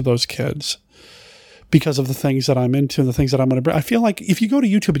brothers of those kids, because of the things that I'm into and the things that I'm going to bring. I feel like if you go to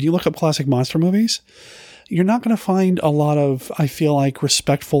YouTube and you look up classic monster movies, you're not going to find a lot of, I feel like,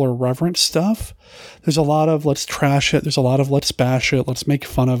 respectful or reverent stuff. There's a lot of let's trash it. There's a lot of let's bash it. Let's make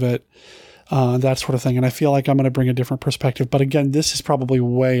fun of it. that sort of thing. And I feel like I'm going to bring a different perspective. But again, this is probably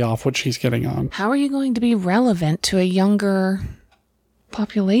way off what she's getting on. How are you going to be relevant to a younger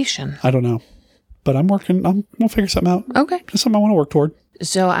population? I don't know. But I'm working. We'll figure something out. Okay. It's something I want to work toward.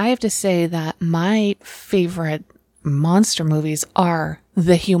 So I have to say that my favorite monster movies are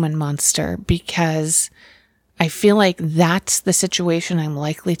The Human Monster, because I feel like that's the situation I'm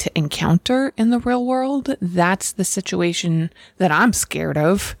likely to encounter in the real world. That's the situation that I'm scared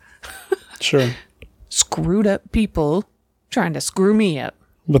of. Sure. Screwed up people trying to screw me up.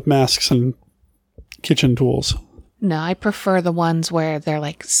 With masks and kitchen tools. No, I prefer the ones where they're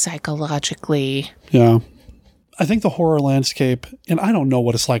like psychologically. Yeah. I think the horror landscape, and I don't know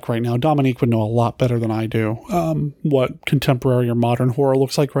what it's like right now. Dominique would know a lot better than I do what contemporary or modern horror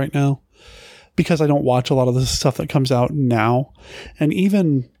looks like right now, because I don't watch a lot of the stuff that comes out now. And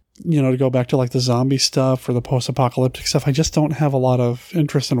even, to go back to like the zombie stuff or the post-apocalyptic stuff, I just don't have a lot of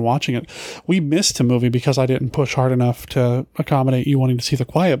interest in watching it. We missed a movie because I didn't push hard enough to accommodate you wanting to see The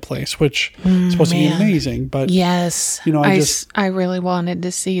Quiet Place, which is supposed to be amazing. But yes, I really wanted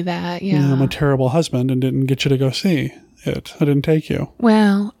to see that. Yeah, I'm a terrible husband and didn't get you to go see it. I didn't take you.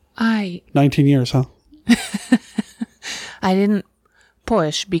 Well, 19 years, huh? I didn't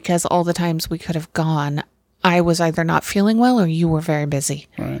push because all the times we could have gone, I was either not feeling well or you were very busy.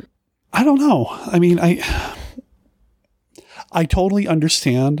 Right. I don't know. I mean, I totally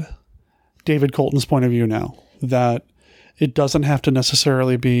understand David Colton's point of view now, that it doesn't have to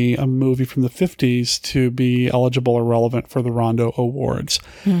necessarily be a movie from the 50s to be eligible or relevant for the Rondo Awards.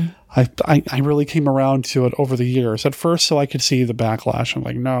 I really came around to it over the years. At first, so I could see the backlash. I'm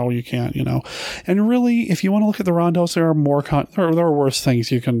like, no, you can't, And really, if you want to look at the Rondos, there are more there are worse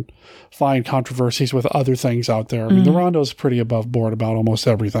things. You can find controversies with other things out there. I mean, the Rondo's pretty above board about almost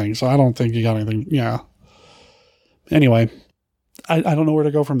everything, so I don't think you got anything. Yeah. Anyway, I don't know where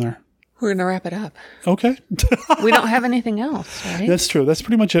to go from there. We're going to wrap it up. Okay. We don't have anything else, right? That's true. That's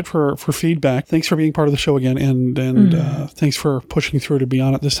pretty much it for feedback. Thanks for being part of the show again, and thanks for pushing through to be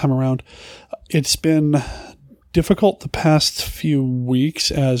on it this time around. It's been difficult the past few weeks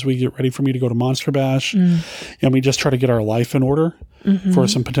as we get ready for me to go to Monster Bash, and we just try to get our life in order for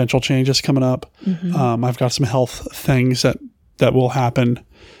some potential changes coming up. I've got some health things that will happen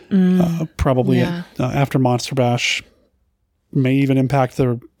probably after Monster Bash. May even impact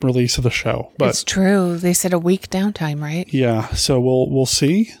the release of the show. But it's true. They said a week downtime, right? Yeah. So we'll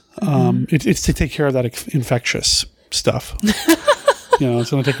see. It's to take care of that infectious stuff. It's going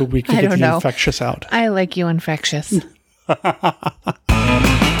to take a week to get the infectious out. I like you infectious.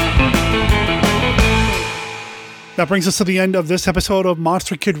 That brings us to the end of this episode of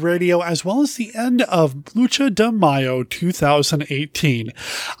Monster Kid Radio, as well as the end of Lucha de Mayo 2018.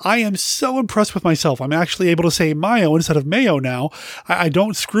 I am so impressed with myself. I'm actually able to say Mayo instead of Mayo now. I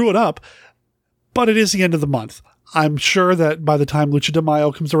don't screw it up, but it is the end of the month. I'm sure that by the time Lucha de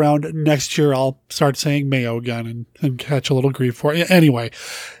Mayo comes around next year, I'll start saying Mayo again and catch a little grief for it. Anyway,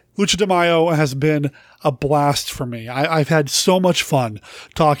 Lucha de Mayo has been a blast for me. I've had so much fun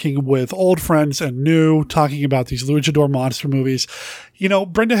talking with old friends and new, talking about these luchador monster movies.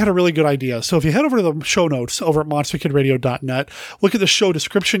 Brenda had a really good idea. So if you head over to the show notes over at monsterkidradio.net, look at the show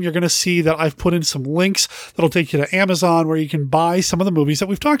description, you're going to see that I've put in some links that'll take you to Amazon where you can buy some of the movies that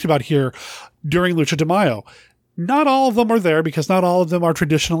we've talked about here during Lucha de Mayo. Not all of them are there because not all of them are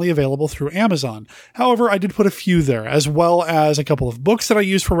traditionally available through Amazon. However, I did put a few there, as well as a couple of books that I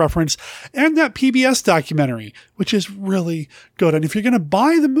used for reference and that PBS documentary, which is really good. And if you're going to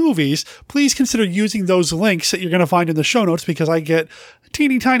buy the movies, please consider using those links that you're going to find in the show notes, because I get a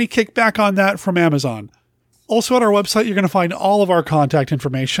teeny tiny kickback on that from Amazon. Also at our website, you're going to find all of our contact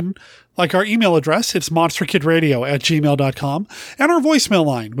information, like our email address. It's monsterkidradio@gmail.com, and our voicemail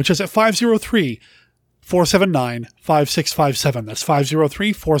line, which is at 503-479-5657. That's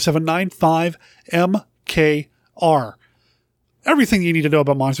 503-479-5MKR. Everything you need to know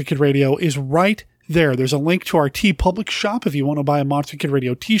about Monster Kid Radio is right there. There's a link to our TeePublic shop if you want to buy a Monster Kid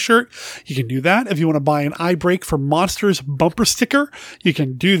Radio t-shirt. You can do that. If you want to buy an I Break for Monsters bumper sticker, you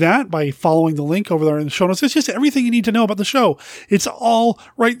can do that by following the link over there in the show notes. It's just everything you need to know about the show. It's all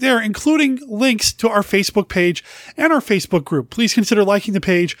right there, including links to our Facebook page and our Facebook group. Please consider liking the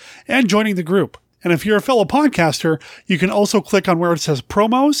page and joining the group. And if you're a fellow podcaster, you can also click on where it says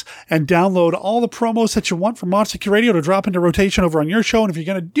promos and download all the promos that you want from Monster Kid Radio to drop into rotation over on your show. And if you're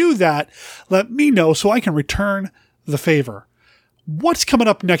going to do that, let me know so I can return the favor. What's coming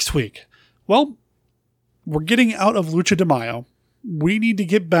up next week? Well, we're getting out of Lucha de Mayo. We need to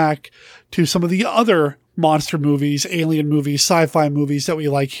get back to some of the other monster movies, alien movies, sci-fi movies that we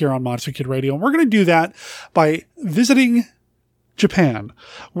like here on Monster Kid Radio. And we're going to do that by visiting Japan.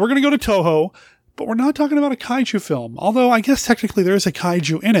 We're going to go to Toho, but we're not talking about a kaiju film, although I guess technically there is a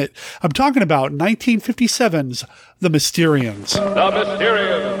kaiju in it. I'm talking about 1957's The Mysterians. The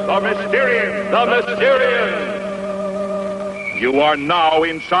Mysterians! The Mysterians! The Mysterians! You are now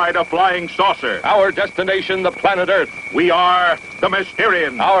inside a flying saucer. Our destination, the planet Earth. We are the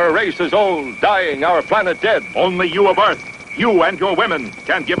Mysterians. Our race is old, dying, our planet dead. Only you of Earth, you and your women,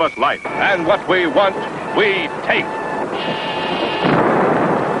 can give us life. And what we want, we take.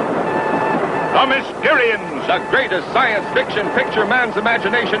 The Mysterians, the greatest science fiction picture man's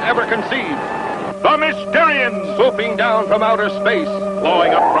imagination ever conceived. The Mysterians, swooping down from outer space,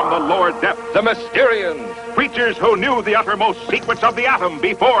 blowing up from the lower depths. The Mysterians, creatures who knew the uttermost secrets of the atom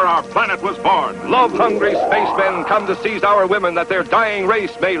before our planet was born. Love-hungry spacemen come to seize our women that their dying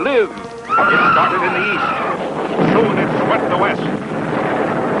race may live. It started in the east. Soon it swept the west.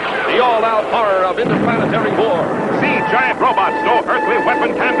 The all-out horror of interplanetary war. See giant robots no earthly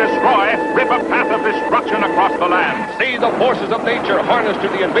weapon can destroy rip a path of destruction across the land. See the forces of nature harnessed to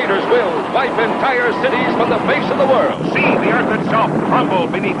the invader's will, wipe entire cities from the face of the world. See the earth itself crumble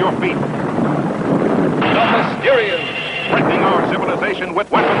beneath your feet. The Mysterians, threatening our civilization with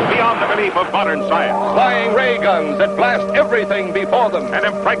weapons beyond the belief of modern science. Flying ray guns that blast everything before them. An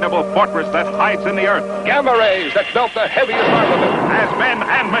impregnable fortress that hides in the earth. Gamma rays that melt the heaviest armament. As men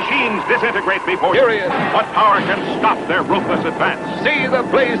and machines disintegrate before you, what power can stop their ruthless advance? See the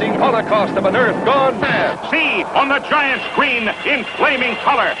blazing holocaust of an earth gone mad. See on the giant screen in flaming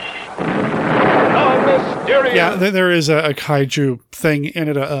color. Yeah, there is a kaiju thing in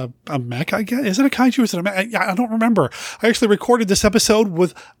it, a mech, I guess. Is it a kaiju? Is it a mech? I don't remember. I actually recorded this episode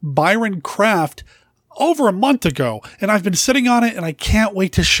with Byron Kraft over a month ago, and I've been sitting on it, and I can't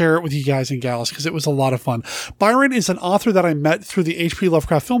wait to share it with you guys and gals because it was a lot of fun. Byron is an author that I met through the H.P.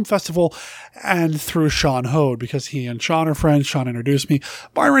 Lovecraft Film Festival and through Sean Hode because he and Sean are friends. Sean introduced me.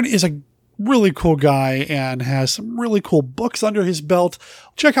 Byron is a really cool guy and has some really cool books under his belt.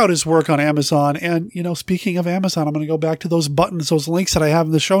 Check out his work on Amazon. And, you know, speaking of Amazon, I'm going to go back to those buttons, those links that I have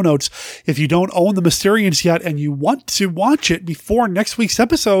in the show notes. If you don't own The Mysterians yet and you want to watch it before next week's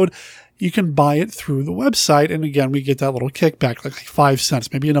episode, you can buy it through the website. And again, we get that little kickback, like 5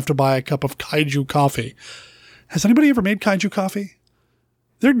 cents, maybe enough to buy a cup of kaiju coffee. Has anybody ever made kaiju coffee?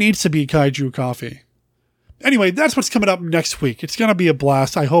 There needs to be kaiju coffee. Anyway, that's what's coming up next week. It's going to be a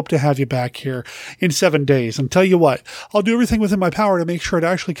blast. I hope to have you back here in 7 days. And tell you what, I'll do everything within my power to make sure it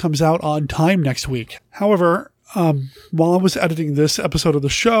actually comes out on time next week. However, while I was editing this episode of the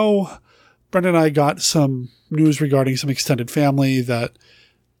show, Brenda and I got some news regarding some extended family that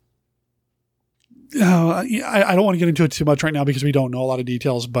I don't want to get into it too much right now because we don't know a lot of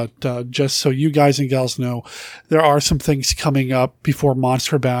details, but just so you guys and gals know, there are some things coming up before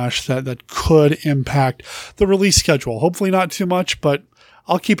Monster Bash that could impact the release schedule. Hopefully not too much, but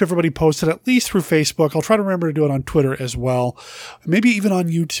I'll keep everybody posted at least through Facebook. I'll try to remember to do it on Twitter as well. Maybe even on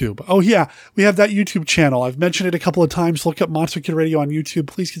YouTube. Oh yeah, we have that YouTube channel. I've mentioned it a couple of times. Look up Monster Kid Radio on YouTube.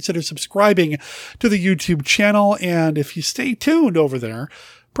 Please consider subscribing to the YouTube channel. And if you stay tuned over there,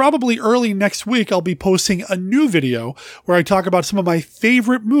 probably early next week, I'll be posting a new video where I talk about some of my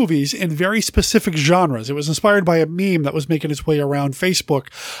favorite movies in very specific genres. It was inspired by a meme that was making its way around Facebook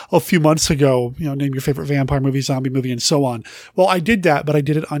a few months ago. You know, name your favorite vampire movie, zombie movie, and so on. Well, I did that, but I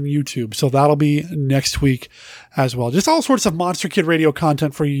did it on YouTube. So that'll be next week as well. Just all sorts of Monster Kid Radio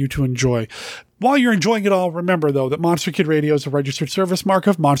content for you to enjoy. While you're enjoying it all, remember, though, that Monster Kid Radio is a registered service mark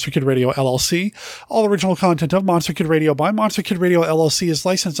of Monster Kid Radio, LLC. All original content of Monster Kid Radio by Monster Kid Radio, LLC is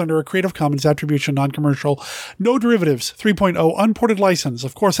licensed under a Creative Commons Attribution Non-Commercial, No Derivatives 3.0 unported license.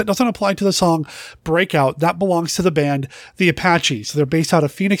 Of course, that doesn't apply to the song Breakout. That belongs to the band The Apaches. They're based out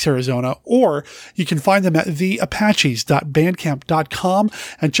of Phoenix, Arizona, or you can find them at theapaches.bandcamp.com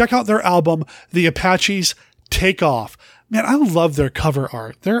and check out their album, The Apaches Take Off. Man, I love their cover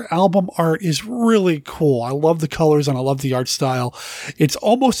art. Their album art is really cool. I love the colors and I love the art style. It's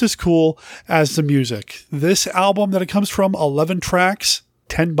almost as cool as the music. This album that it comes from, 11 tracks,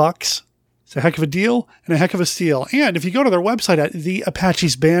 $10. It's a heck of a deal and a heck of a steal. And if you go to their website at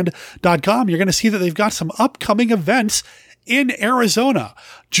theapachesband.com, you're going to see that they've got some upcoming events in Arizona.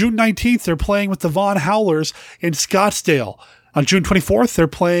 June 19th, they're playing with the Von Howlers in Scottsdale. On June 24th, they're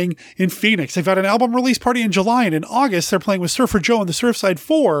playing in Phoenix. They've got an album release party in July, and in August, they're playing with Surfer Joe and the Surfside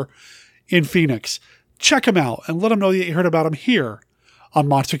 4 in Phoenix. Check them out and let them know that you heard about them here on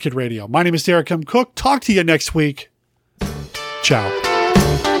Monster Kid Radio. My name is Derek M. Cook. Talk to you next week. Ciao.